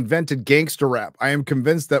CIA invented gangster rap, I am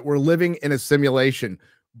convinced that we're living in a simulation.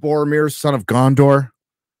 Boromir, son of Gondor.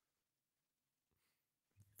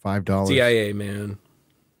 $5. CIA, man.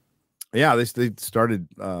 Yeah, they started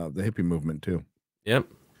the hippie movement too. Yep.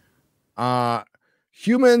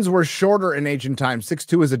 Humans were shorter in ancient times.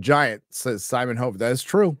 6'2" is a giant, says Simon Hope. That is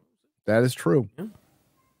true. That is true. Yeah.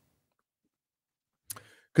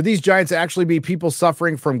 Could these giants actually be people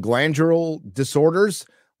suffering from glandular disorders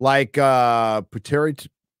like pituitary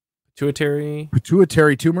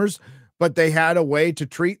tumors, but they had a way to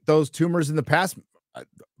treat those tumors in the past?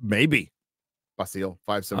 Maybe. Basil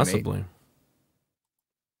 578. Possibly.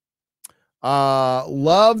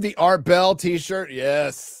 Love the Art Bell T-shirt.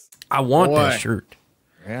 Yes. I want that shirt.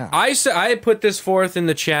 Yeah. I put this forth in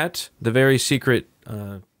the chat, the very secret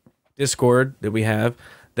Discord that we have,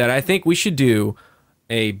 that I think we should do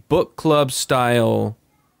a book club style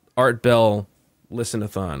Art Bell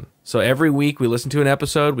listen-a-thon. So every week we listen to an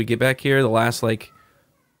episode, we get back here, the last like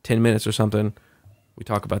 10 minutes or something, we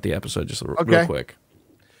talk about the episode just real quick.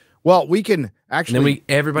 Well, we can actually... And then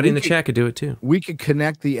everybody in the chat could do it too. We could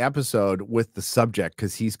connect the episode with the subject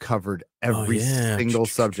because he's covered every single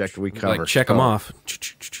subject we cover. Like check them off.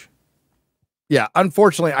 Yeah,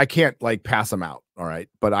 unfortunately, I can't like pass them out. All right,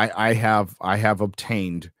 but I have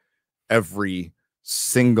obtained every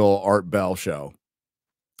single Art Bell show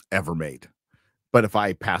ever made. But if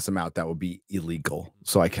I pass them out, that would be illegal.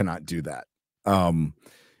 So I cannot do that.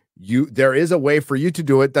 There is a way for you to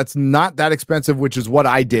do it that's not that expensive, which is what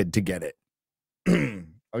I did to get it.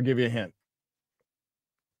 I'll give you a hint.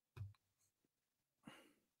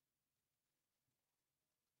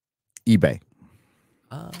 eBay.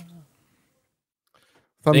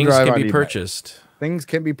 Things can be purchased. Things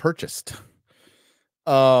can be purchased.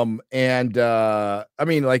 I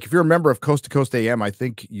mean, like if you're a member of Coast to Coast AM, I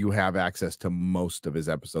think you have access to most of his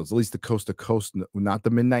episodes, at least the Coast to Coast, not the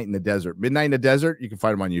Midnight in the Desert. Midnight in the Desert, you can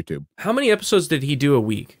find him on YouTube. How many episodes did he do a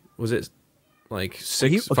week? Was it like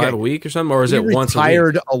 5 a week or something, or is it once a week? He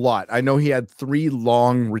retired a lot. I know he had 3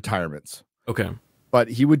 long retirements. Okay, but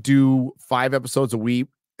he would do 5 episodes a week,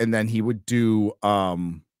 and then he would do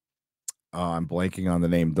I'm blanking on the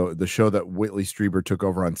name, the show that Whitley Strieber took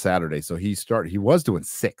over on Saturday. So he was doing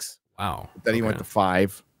 6. Wow. Then he went to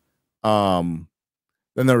 5. Then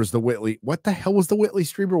there was the Whitley. What the hell was the Whitley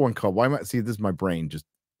Strieber one called? Why am I this is my brain just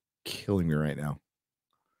killing me right now.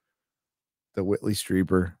 The Whitley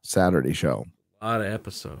Strieber Saturday show. A lot of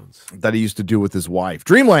episodes that he used to do with his wife.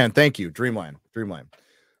 Dreamland. Thank you. Dreamland.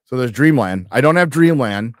 So there's Dreamland. I don't have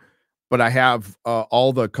Dreamland. but I have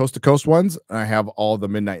all the coast to coast ones, and I have all the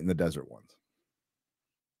Midnight in the Desert ones.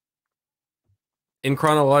 In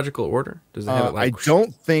chronological order? Does it have it like... I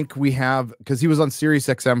don't think we have, because he was on Sirius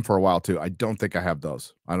XM for a while too. I don't think I have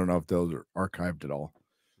those. I don't know if those are archived at all.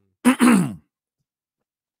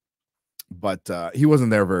 But he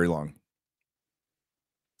wasn't there very long.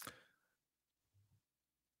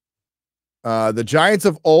 The giants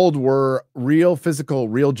of old were real, physical,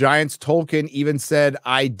 real giants. Tolkien even said,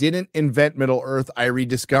 I didn't invent Middle Earth, I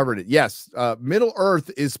rediscovered it. Yes, Middle Earth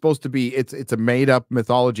is supposed to be, it's a made-up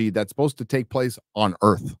mythology that's supposed to take place on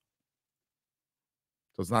Earth.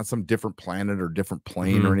 So it's not some different planet or different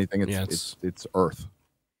plane or anything. It's Earth.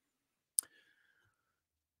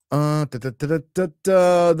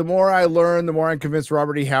 The more I learn, the more I'm convinced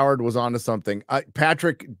Robert E. Howard was onto something.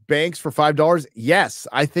 Patrick Banks for $5. Yes,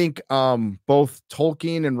 I think both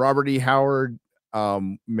Tolkien and Robert E. Howard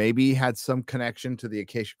maybe had some connection to the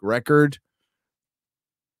Akashic record.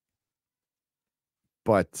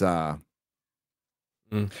 But well,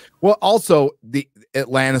 also the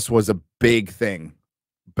Atlantis was a big thing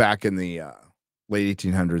back in the late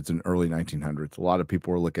 1800s and early 1900s. A lot of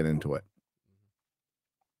people were looking into it.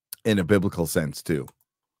 In a biblical sense too.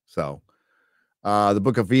 So the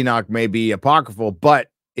book of Enoch may be apocryphal,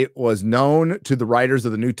 but it was known to the writers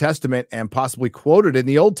of the New Testament and possibly quoted in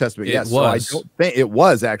the Old Testament. It was. So I don't think it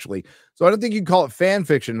was actually. So I don't think you can call it fan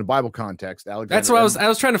fiction in the Bible context. Alexander, that's what I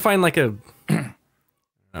was trying to find like a I'm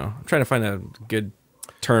trying to find a good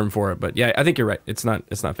term for it, but yeah, I think you're right. It's not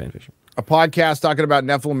fan fiction. A podcast talking about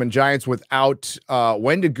Nephilim and giants without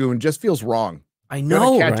Wendigoon just feels wrong. I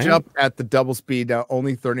know, catch up at the double speed now,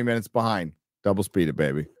 only 30 minutes behind. Double speed it,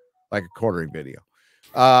 baby. Like a quartering video.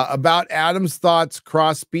 About Adam's thoughts,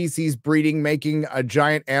 cross species breeding, making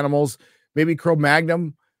giant animals, maybe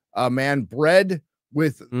Cro-Magnon, man bred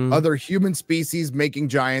with other human species, making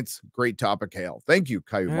giants. Great topic, Hale. Thank you,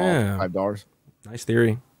 Caillou Ball, $5. Nice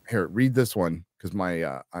theory. Here, read this one because my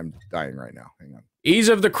I'm dying right now. Hang on. Ease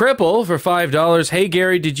of the Cripple for $5. Hey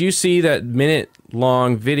Gary, did you see that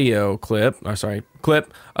minute-long video clip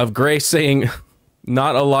of Grace saying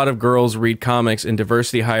not a lot of girls read comics and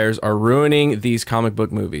diversity hires are ruining these comic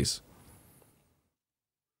book movies?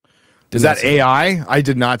 Is that AI? I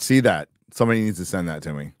did not see that. Somebody needs to send that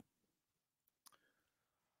to me.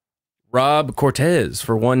 Rob Cortez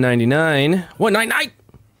for $1.99. $1.99.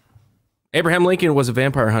 Abraham Lincoln was a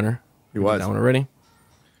vampire hunter. He was. That one already.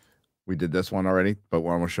 We did this one already, but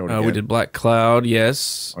we're almost showing it again. We did Black Cloud,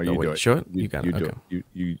 yes. Oh, you do it. Show it? You got it. Do it.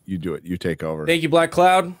 You do it. You take over. Thank you, Black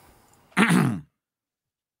Cloud.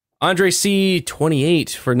 Andre C. 28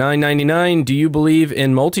 for $9.99. Do you believe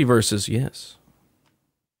in multiverses? Yes.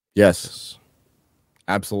 Yes.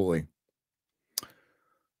 Absolutely.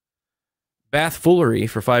 Bath Foolery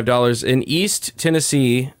for $5. In East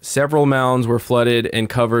Tennessee, several mounds were flooded and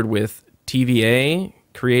covered with TVA.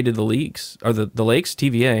 Created the leaks or the lakes.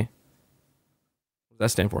 TVA. What does that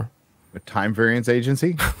stand for? A time variance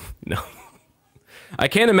agency? No. I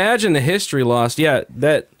can't imagine the history lost. Yeah,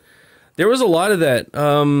 that there was a lot of that.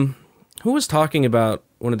 Who was talking about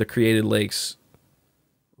one of the created lakes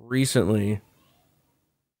recently?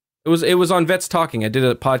 It was on Vets Talking. I did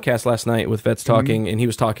a podcast last night with Vets Talking, and he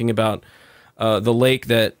was talking about the lake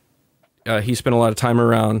that he spent a lot of time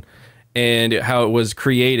around and how it was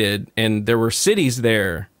created, and there were cities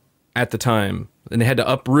there at the time, and they had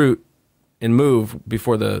to uproot and move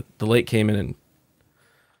before the lake came in and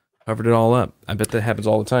covered it all up. I bet that happens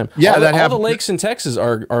all the time. Yeah, all the lakes in Texas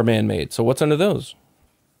are man-made. So what's under those?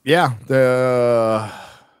 Yeah,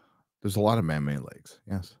 there's a lot of man-made lakes.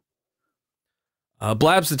 Yes.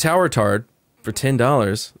 Blabs the Tower Tard for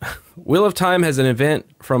 $10. Wheel of Time has an event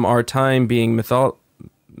from our time being mythology,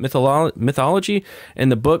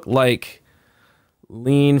 and the book like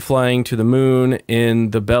Lean flying to the moon in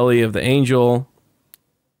the belly of the angel,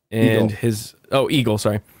 and Eagle,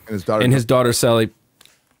 sorry, and his daughter Sally.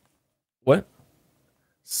 What?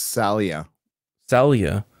 Salia,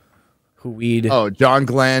 who we'd John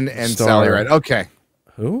Glenn and Sally Ride. Okay,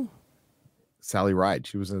 who? Sally Ride.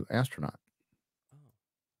 She was an astronaut.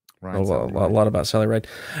 Right, a lot about Sally Ride.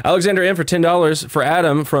 Alexander M for $10 for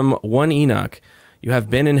Adam from One Enoch. You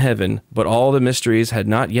have been in heaven, but all the mysteries had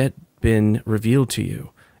not yet been revealed to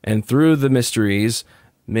you. And through the mysteries,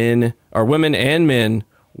 women and men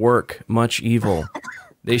work much evil.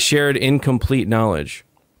 They shared incomplete knowledge.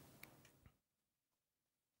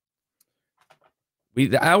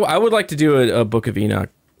 I would like to do a Book of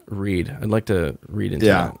Enoch read. I'd like to read into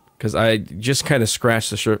that because I just kind of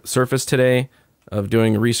scratched the surface today of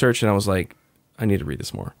doing research, and I was like, I need to read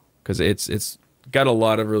this more because it's got a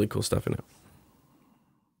lot of really cool stuff in it.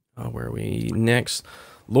 Where are we next?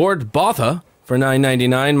 Lord Botha for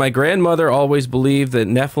 $9.99. My grandmother always believed that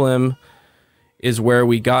Nephilim is where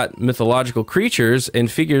we got mythological creatures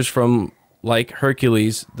and figures from, like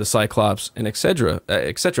Hercules, the Cyclops, and etc.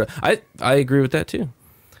 etc. I agree with that too.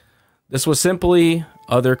 This was simply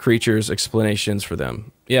other creatures' explanations for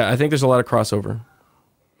them. Yeah, I think there's a lot of crossover.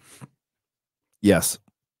 Yes.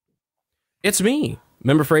 It's me,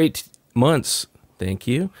 member for 8 months. Thank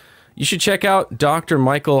you. You should check out Dr.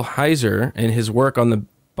 Michael Heiser and his work on the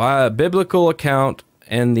biblical account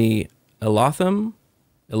and the Elohim,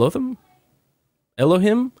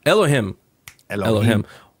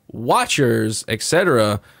 Watchers,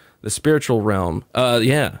 etc. The spiritual realm.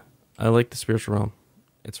 Yeah, I like the spiritual realm.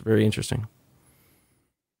 It's very interesting.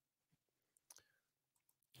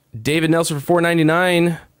 David Nelson for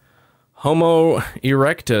 $4.99. Homo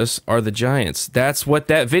erectus are the giants. That's what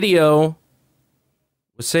that video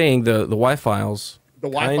was saying. The Y-Files. The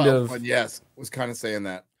Y-Files one, yes, was kind of saying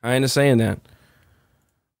that. Bionic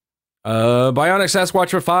Sasquatch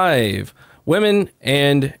for 5. Women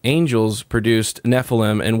and angels produced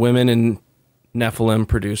Nephilim, and women and Nephilim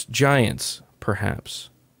produced giants, perhaps.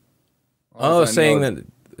 Oh, saying that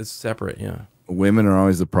it's separate, yeah. Women are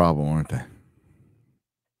always the problem, aren't they?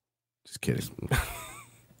 Just kidding.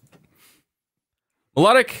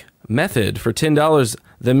 Melodic Method for $10.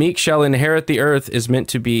 The meek shall inherit the earth is meant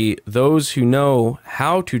to be those who know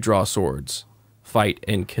how to draw swords, fight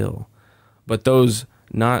and kill. But those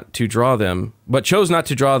not to draw them, but chose not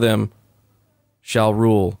to draw them, shall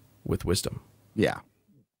rule with wisdom. Yeah.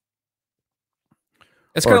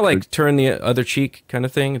 It's kind of like turn the other cheek kind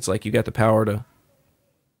of thing. It's like you got the power to...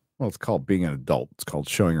 Well, it's called being an adult. It's called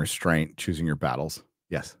showing restraint, choosing your battles.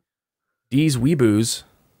 Yes. These Weeboos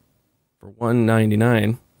for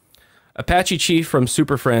 $1.99. Apache Chief from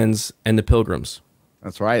Super Friends and the Pilgrims.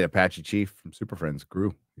 That's right. Apache Chief from Super Friends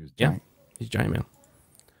grew. He was giant. Yeah, he's giant, man.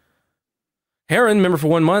 Heron, member for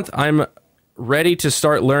 1 month. I'm ready to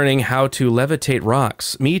start learning how to levitate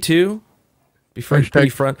rocks. Me too. Be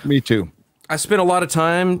front. Me too. I spent a lot of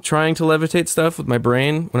time trying to levitate stuff with my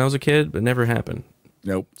brain when I was a kid, but it never happened.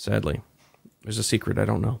 Nope. Sadly. There's a secret I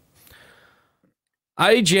don't know.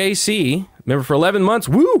 IJC, member for 11 months.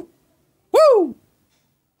 Woo! Woo!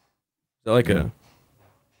 Is that like a...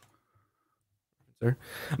 Sir?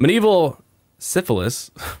 Medieval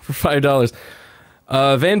Syphilis for $5.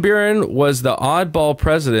 Van Buren was the oddball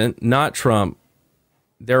president, not Trump.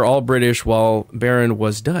 They're all British, while Barron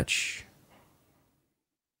was Dutch.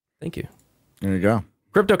 Thank you. There you go.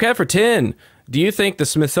 CryptoCat for 10. Do you think the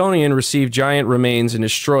Smithsonian received giant remains and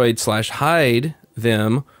destroyed/hide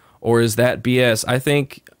them, or is that BS? I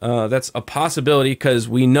think that's a possibility because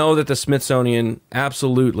we know that the Smithsonian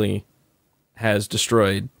absolutely has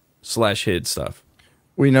destroyed/hid stuff.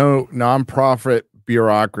 We know nonprofit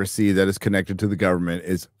bureaucracy that is connected to the government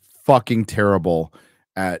is fucking terrible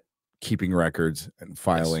at keeping records and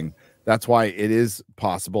filing. Yes. That's why it is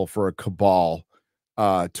possible for a cabal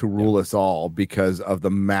to rule us all, because of the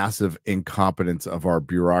massive incompetence of our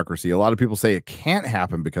bureaucracy. A lot of people say it can't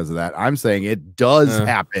happen because of that. I'm saying it does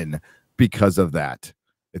happen because of that.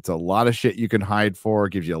 It's a lot of shit you can hide for.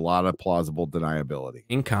 It gives you a lot of plausible deniability.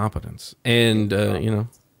 Incompetence. And, you know,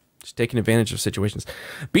 just taking advantage of situations.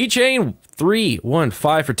 B-Chain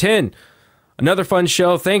 315 for 10. Another fun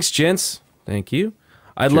show. Thanks, gents. Thank you.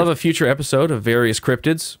 I'd love a future episode of various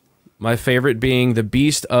cryptids. My favorite being the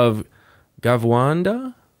Beast of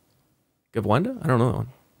Gavwanda? I don't know that one.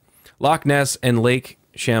 Loch Ness and Lake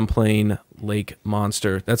Champlain Lake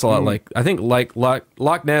Monster. That's a lot like, I think like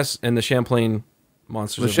Loch Ness and the Champlain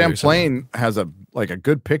monsters. The Champlain has a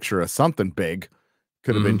good picture of something big.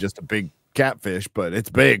 Could have been just a big catfish, but it's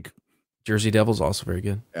big. Jersey Devil's also very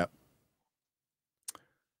good. Yep.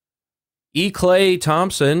 E. Clay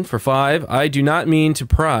Thompson for 5. I do not mean to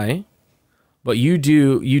pry, but you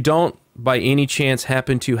don't by any chance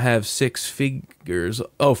happen to have 6 fingers?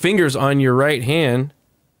 Oh, fingers on your right hand.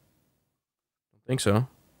 I think so.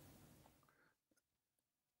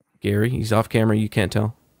 Gary, he's off camera. You can't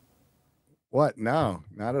tell. What? No,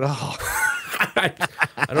 not at all. I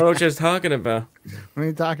don't know what you're talking about. What are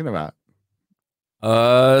you talking about?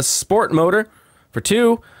 Sport Motor for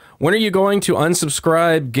 2. When are you going to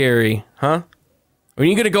unsubscribe, Gary? Huh? When are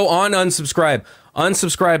you going to go on unsubscribe?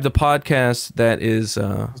 Unsubscribe the podcast that is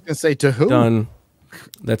I was gonna say to who? Done.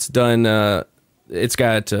 That's done. It's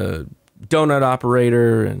got Donut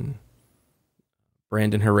Operator and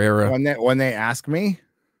Brandon Herrera. When they ask me,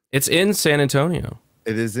 it's in San Antonio.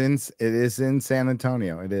 It is in San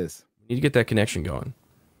Antonio. It is. You need to get that connection going.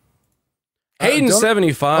 Hayden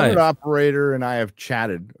 75. Donut Operator and I have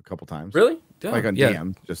chatted a couple times. Really? Like on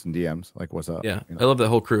DMs, just in DMs. Like, what's up? Yeah, you know? I love that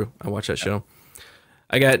whole crew. I watch that show.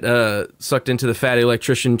 I got sucked into the Fatty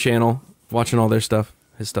Electrician channel, watching all their stuff.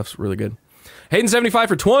 His stuff's really good. Hayden75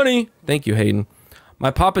 for 20. Thank you, Hayden.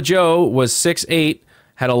 My Papa Joe was 6'8",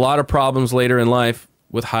 had a lot of problems later in life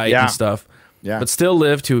with height and stuff, but still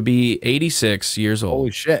lived to be 86 years old.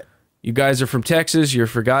 Holy shit. You guys are from Texas. You're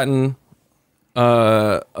forgotten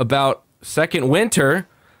about second winter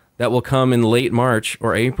that will come in late March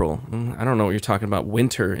or April. I don't know what you're talking about.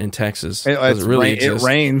 Winter in Texas. It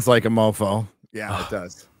rains like a mofo. Yeah, it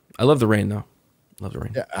does. I love the rain, though. Love the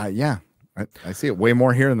rain. Yeah. I see it way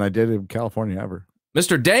more here than I did in California ever.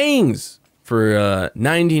 Mr. Dangs for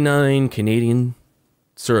 99 Canadian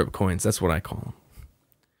syrup coins. That's what I call them.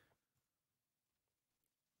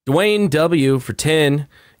 Dwayne W for 10.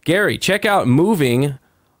 Gary, check out Moving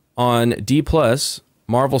on D+.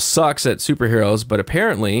 Marvel sucks at superheroes, but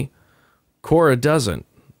apparently Cora doesn't.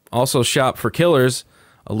 Also shop for Killers.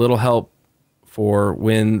 A little help for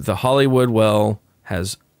when the Hollywood well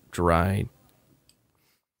has dried.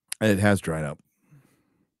 It has dried up.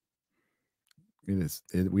 It is.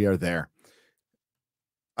 We are there.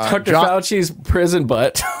 Dr. Fauci's prison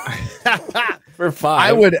butt for 5.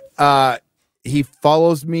 I would. He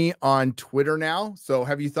follows me on Twitter now. So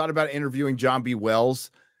have you thought about interviewing John B.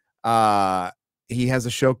 Wells? He has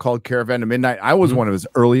a show called Caravan to Midnight. I was one of his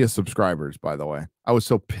earliest subscribers, by the way. I was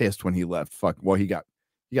so pissed when he left. Well, he got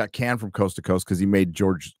canned from Coast to Coast because he made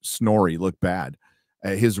George Snorri look bad.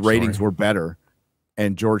 His ratings were better,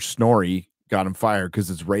 and George Snorri got him fired because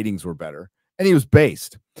his ratings were better, and he was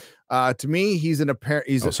based. To me, he's an apparent.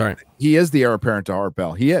 He is the heir apparent to Art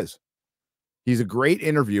Bell. He is. He's a great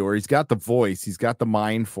interviewer. He's got the voice. He's got the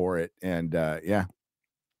mind for it, and yeah.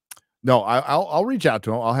 No, I'll reach out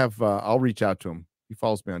to him. I'll reach out to him. He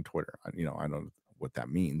follows me on Twitter. I don't know what that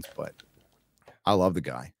means, but I love the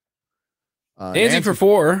guy. Nancy for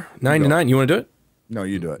 4.99. You want to do it? No,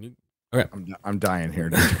 you do it. Okay, I'm dying here.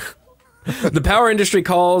 The power industry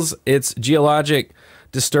calls its geologic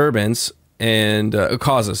disturbance and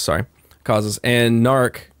causes and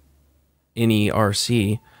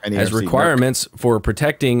NERC as requirements for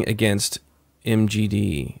protecting against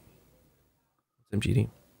MGD.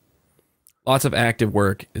 Lots of active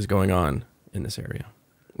work is going on in this area.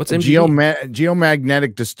 What's MGD?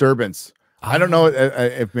 Geomagnetic disturbance. I don't know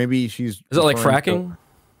if maybe she's. Is it like fracking?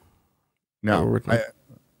 No,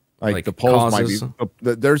 like the poles might be.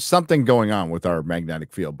 There's something going on with our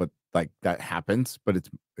magnetic field, but like that happens. But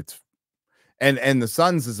it's and the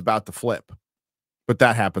sun's is about to flip, but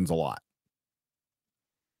that happens a lot.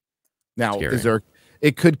 Now,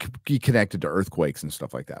 it could be connected to earthquakes and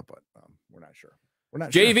stuff like that, but we're not sure.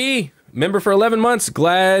 JV, member for 11 months.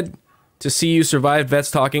 Glad to see you survive Vets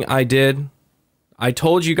Talking. I did. I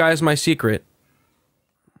told you guys my secret.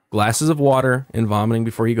 Glasses of water and vomiting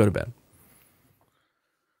before you go to bed.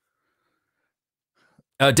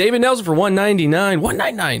 David Nelson for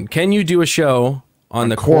 $1.99. Can you do a show on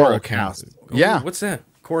the Coral Castle? Yeah. What's that?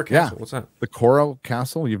 Coral Castle. What's that? The Coral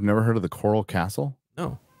Castle? You've never heard of the Coral Castle?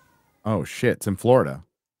 No. Oh, shit. It's in Florida.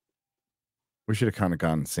 We should have kind of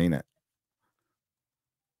gone and seen it.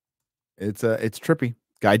 It's trippy.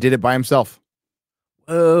 Guy did it by himself.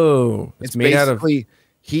 Oh, it's made out of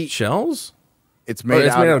shells. It's made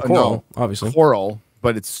out of coral, obviously coral,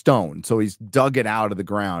 but it's stone. So he's dug it out of the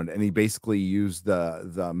ground, and he basically used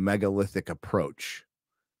the megalithic approach.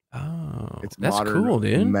 Oh, it's that's cool,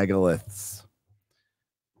 dude. Megaliths.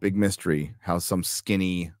 Big mystery how some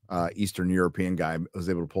skinny Eastern European guy was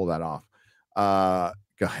able to pull that off.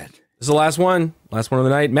 Go ahead. This is the last one of the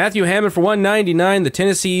night. Matthew Hammond for $1.99. The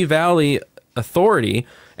Tennessee Valley Authority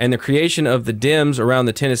and the creation of the dams around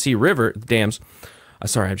the Tennessee River. Dams.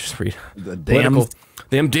 Sorry, I just read. The dams.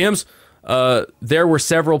 Dams. There were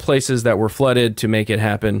several places that were flooded to make it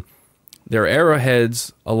happen. There are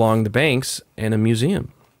arrowheads along the banks and a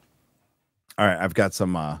museum. All right, I've got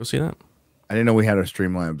some. Go see that. I didn't know we had our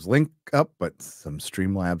Streamlabs link up, but some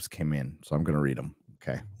Streamlabs came in, so I'm going to read them.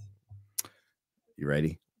 Okay. You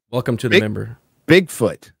ready? Welcome to the member.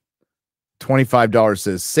 Bigfoot, $25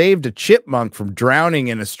 says, saved a chipmunk from drowning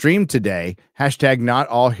in a stream today. Hashtag not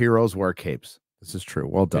all heroes wear capes. This is true.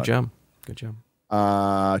 Well done. Good job.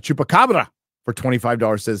 Chupacabra for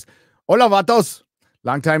 $25 says, hola, vatos.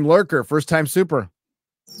 Long time lurker, first time super.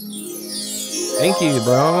 Thank you,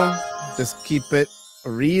 bro. Just keep it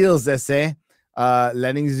real, Zesse.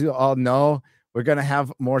 Letting you all know we're going to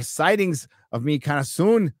have more sightings of me kind of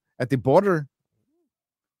soon at the border.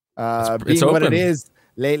 Being what it is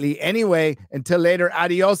lately. Anyway, until later.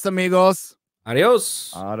 Adios, amigos.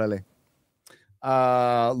 Adios. Órale.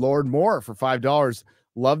 Lord Moore for $5.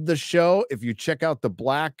 Love the show. If you check out the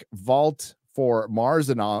Black Vault for Mars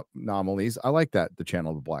anomalies. I like that. The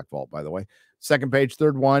channel of the Black Vault, by the way. Second page,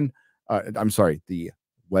 third one. I'm sorry, the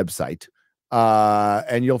website.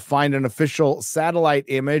 And you'll find an official satellite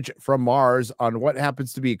image from Mars on what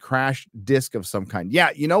happens to be a crashed disk of some kind.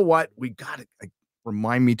 Yeah, you know what? We got to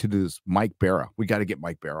remind me to do this. Mike Barra. We got to get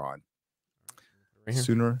Mike Barra on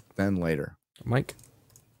sooner than later. Mike.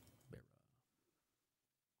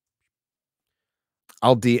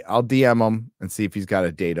 I'll DM him and see if he's got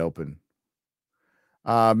a date open.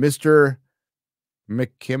 Mr.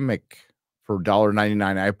 McKimmick for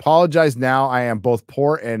 $1.99. I apologize now. I am both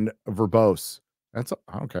poor and verbose. That's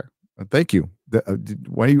okay. Thank you.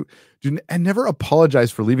 Why do you never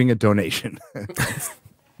apologize for leaving a donation?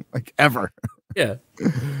 Like ever. Yeah.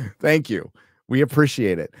 Thank you. We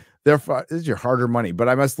appreciate it. Therefore, this is your harder money, but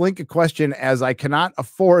I must link a question as I cannot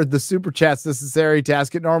afford the super chats necessary to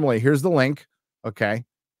ask it normally. Here's the link. Okay.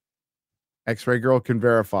 X-Ray Girl can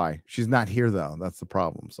verify. She's not here though. That's the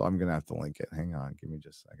problem. So I'm going to have to link it. Hang on. Give me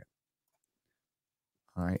just a second.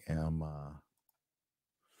 I am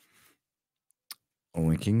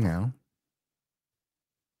linking now.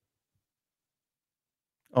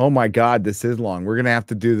 Oh my God. This is long. We're going to have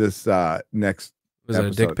to do this next. Was it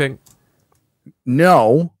a dick pic?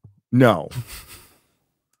 No.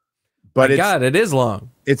 But it is long.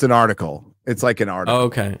 It's an article. It's like an article. Oh,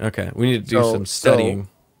 okay. We need to do some studying.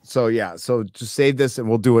 So yeah, so just save this and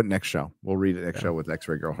we'll do it next show. We'll read it next show with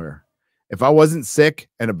X-Ray Girl here. If I wasn't sick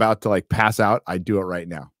and about to like pass out, I'd do it right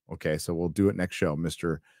now. Okay, so we'll do it next show,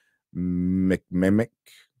 Mr. McMimic.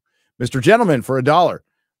 Mr. Gentleman for $1.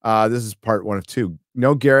 This is part 1 of 2.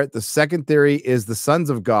 No, Garrett, the second theory is the sons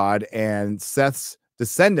of God and Seth's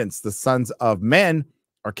descendants, the sons of men,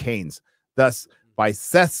 are Cain's. Thus, by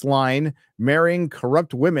Seth's line, marrying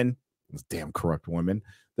corrupt women, those damn corrupt women,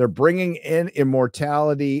 they're bringing in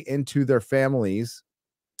immortality into their families.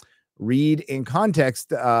 Read in context,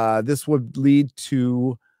 this would lead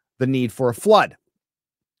to the need for a flood.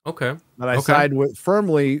 Okay. But I side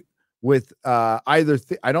firmly with either.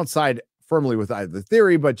 I don't side firmly with either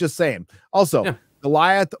theory, but just saying. Also,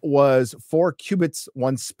 Goliath was 4 cubits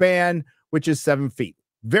 1 span, which is 7 feet.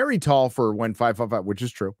 Very tall for 1.555, which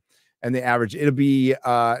is true. And the average, it'll be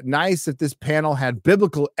nice if this panel had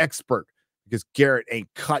biblical expert, because Garrett ain't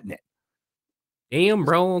cutting it. Damn,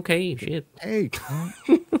 bro. Okay, shit. Hey,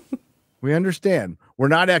 we understand. We're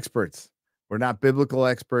not experts. We're not biblical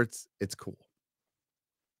experts. It's cool.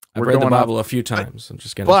 I've read the Bible a few times. I'm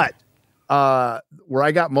just kidding. But where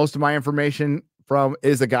I got most of my information from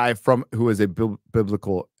is a guy who is a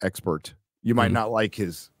biblical expert. You might not like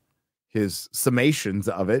his summations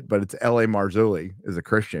of it, but it's L.A. Marzulli is a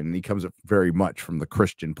Christian, and he comes up very much from the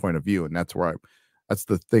Christian point of view, and that's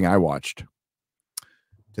the thing I watched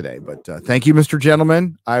today. But thank you, Mr.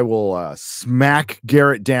 Gentleman. I will smack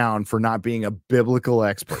Garrett down for not being a biblical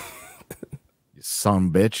expert. You son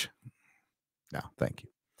of a bitch. No, thank you.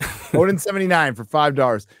 Odin 79 for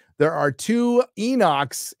 $5. There are 2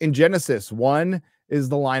 Enochs in Genesis. One is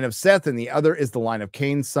the line of Seth, and the other is the line of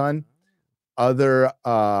Cain's son. Other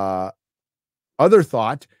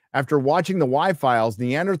thought, after watching the Y-Files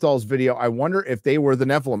Neanderthals video, I wonder if they were the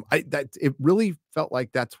Nephilim. It really felt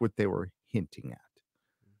like that's what they were hinting at.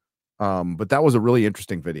 But that was a really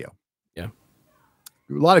interesting video. Yeah.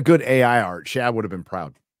 A lot of good AI art. Shad would have been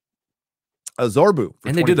proud. Zorbu.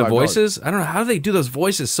 And they do the voices. I don't know. How do they do those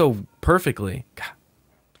voices so perfectly? God,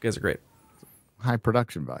 you guys are great. High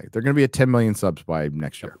production value. They're going to be at 10 million subs by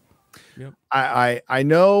next year. Yep. I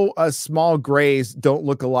know small grays don't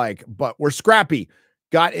look alike, but we're scrappy.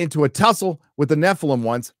 Got into a tussle with the Nephilim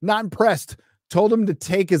once. Not impressed. Told him to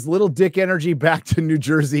take his little dick energy back to New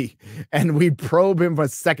Jersey, and we probe him a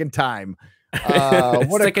second time.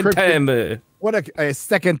 What second time. What a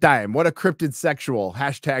second time. What a cryptid sexual.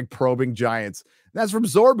 # probing giants. That's from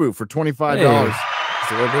Zorbu for $25. Hey,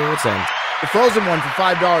 Zorbu, what's on? The frozen one for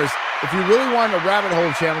 $5. If you really want a rabbit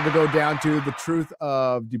hole channel to go down to, the truth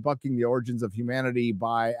of debunking the origins of humanity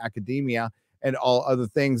by academia and all other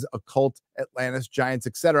things, occult, Atlantis, giants,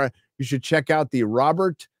 etc., you should check out the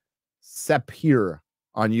Robert Sapir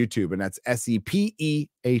on YouTube, and that's Sepehr,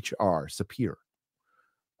 Sapir.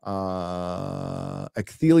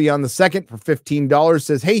 Ecthelion II for $15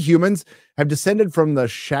 says, "Hey, humans have descended from the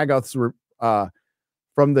Shaggoths.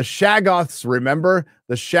 Remember,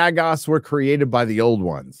 the Shaggoths were created by the old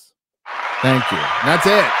ones." Thank you. And that's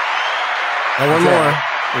it. One more.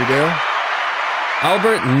 We do.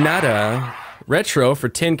 Albert Nada retro for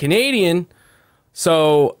 10 Canadian.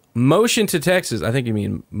 So motion to Texas. I think you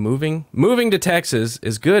mean moving. Moving to Texas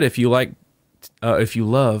is good if you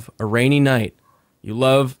love a rainy night. You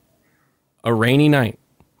love a rainy night.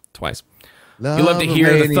 Twice. You love to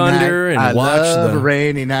hear the thunder and watch the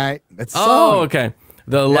rainy night. That's okay.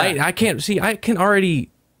 The light. I can't see. I can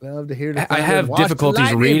already love to hear the thunder. I have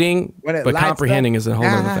difficulties reading, but comprehending is a whole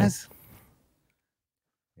other thing.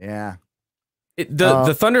 Yeah.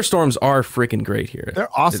 The thunderstorms are freaking great here. They're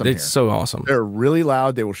awesome. It's so awesome. They're really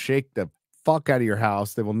loud. They will shake the fuck out of your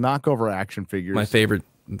house. They will knock over action figures. My favorite.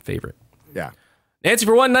 Yeah. Nancy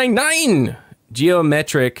for 199.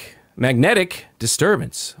 Geometric magnetic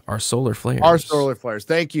disturbance. Our solar flares.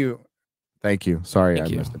 Thank you. Sorry, I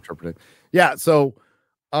misinterpreted. Yeah. So,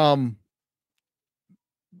 we're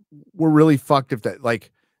really fucked if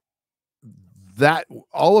that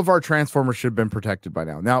all of our transformers should have been protected by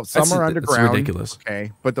now. Now some are underground. It's ridiculous.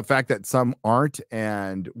 Okay, but the fact that some aren't,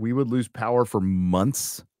 and we would lose power for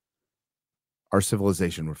months, our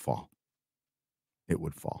civilization would fall. It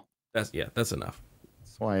would fall. That's enough.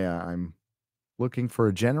 That's why I'm looking for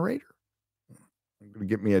a generator. I'm gonna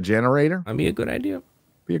get me a generator. That'd be a good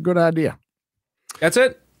idea. That's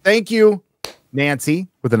it. Thank you, Nancy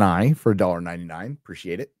with an I for $1.99.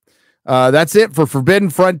 Appreciate it. That's it for Forbidden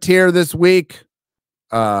Frontier this week.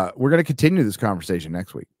 We're going to continue this conversation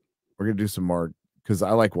next week. We're going to do some more because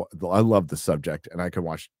I love the subject, and I can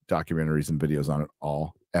watch documentaries and videos on it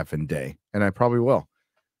all effing day, and I probably will.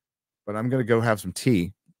 But I'm going to go have some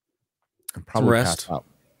tea and probably pass out.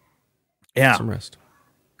 Yeah, some rest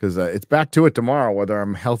because it's back to it tomorrow, whether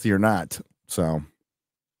I'm healthy or not. So,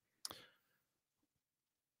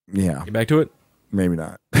 yeah, get back to it. Maybe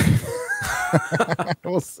not.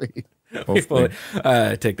 We'll see. Take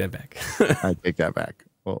that back. I take that back.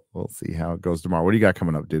 We'll see how it goes tomorrow. What do you got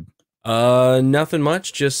coming up, dude? Nothing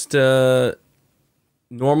much. Just Normal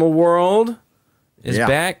World is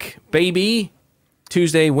back, baby.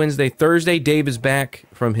 Tuesday, Wednesday, Thursday. Dave is back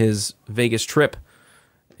from his Vegas trip,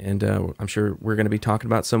 and I'm sure we're going to be talking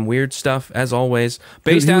about some weird stuff as always.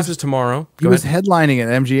 Base House is tomorrow. He was headlining at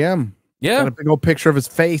MGM. Yeah, got a big old picture of his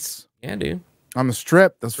face. Yeah, dude. On the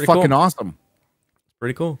strip. That's fucking awesome.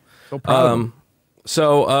 Pretty cool. So proud of him.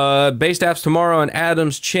 So Base Staff's tomorrow on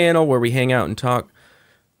Adam's channel where we hang out and talk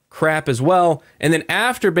crap as well. And then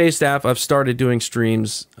after Base Staff, I've started doing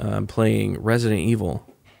streams playing Resident Evil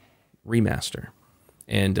Remaster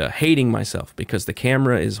and hating myself because the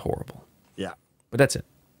camera is horrible. Yeah. But that's it.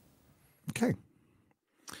 Okay.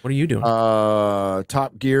 What are you doing?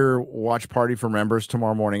 Top Gear watch party for members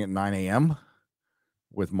tomorrow morning at 9 a.m.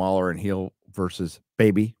 with Mahler and Heel versus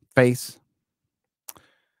Baby Face.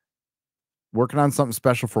 Working on something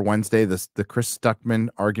special for Wednesday. The Chris Stuckman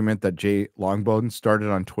argument that Jay Longbone started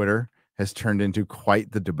on Twitter has turned into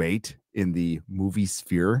quite the debate in the movie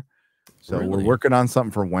sphere. So we're working on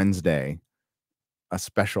something for Wednesday. A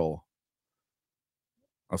special.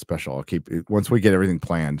 I'll keep it. Once we get everything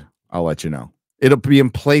planned, I'll let you know. It'll be in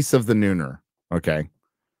place of the Nooner. Okay.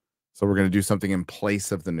 So we're going to do something in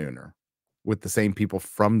place of the Nooner with the same people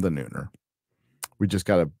from the Nooner. We just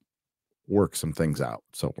got to work some things out.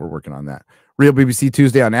 So we're working on that. Real BBC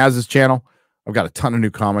Tuesday on Az's channel. I've got a ton of new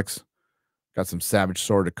comics. Got some Savage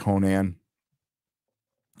Sword of Conan.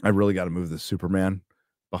 I really got to move the Superman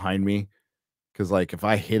behind me because, if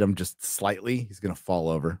I hit him just slightly, he's going to fall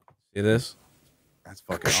over. See this? That's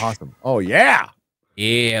fucking awesome. Oh, yeah.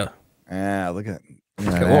 Yeah. Yeah, look at it.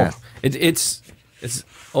 Cool. It's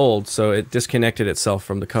old, so it disconnected itself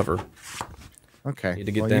from the cover. Okay. You,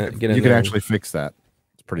 get you can actually fix that.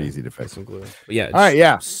 It's pretty easy to fix. Some glue. But yeah. All right.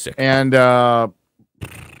 Yeah. Sick. And I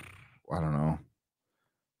don't know.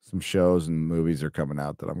 Some shows and movies are coming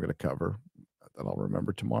out that I'm going to cover that I'll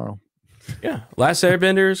remember tomorrow. Yeah. Last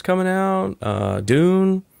Airbender is coming out.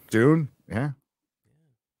 Dune. Yeah.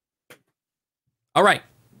 All right.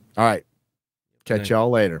 Catch y'all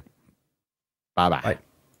later. Bye-bye. Bye.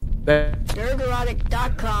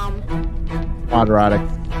 Nerdrotic.com.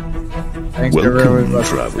 Nerdrotic. Thanks Welcome,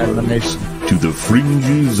 travelers, to the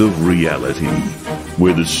fringes of reality,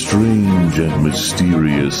 where the strange and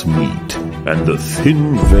mysterious meet, and the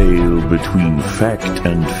thin veil between fact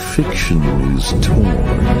and fiction is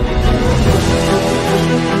torn.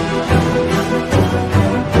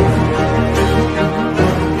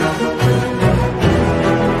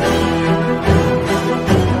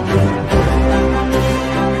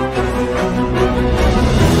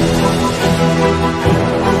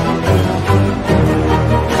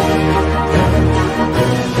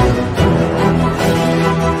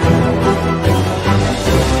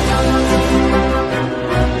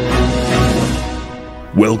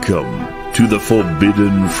 Welcome to the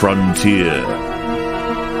Forbidden Frontier.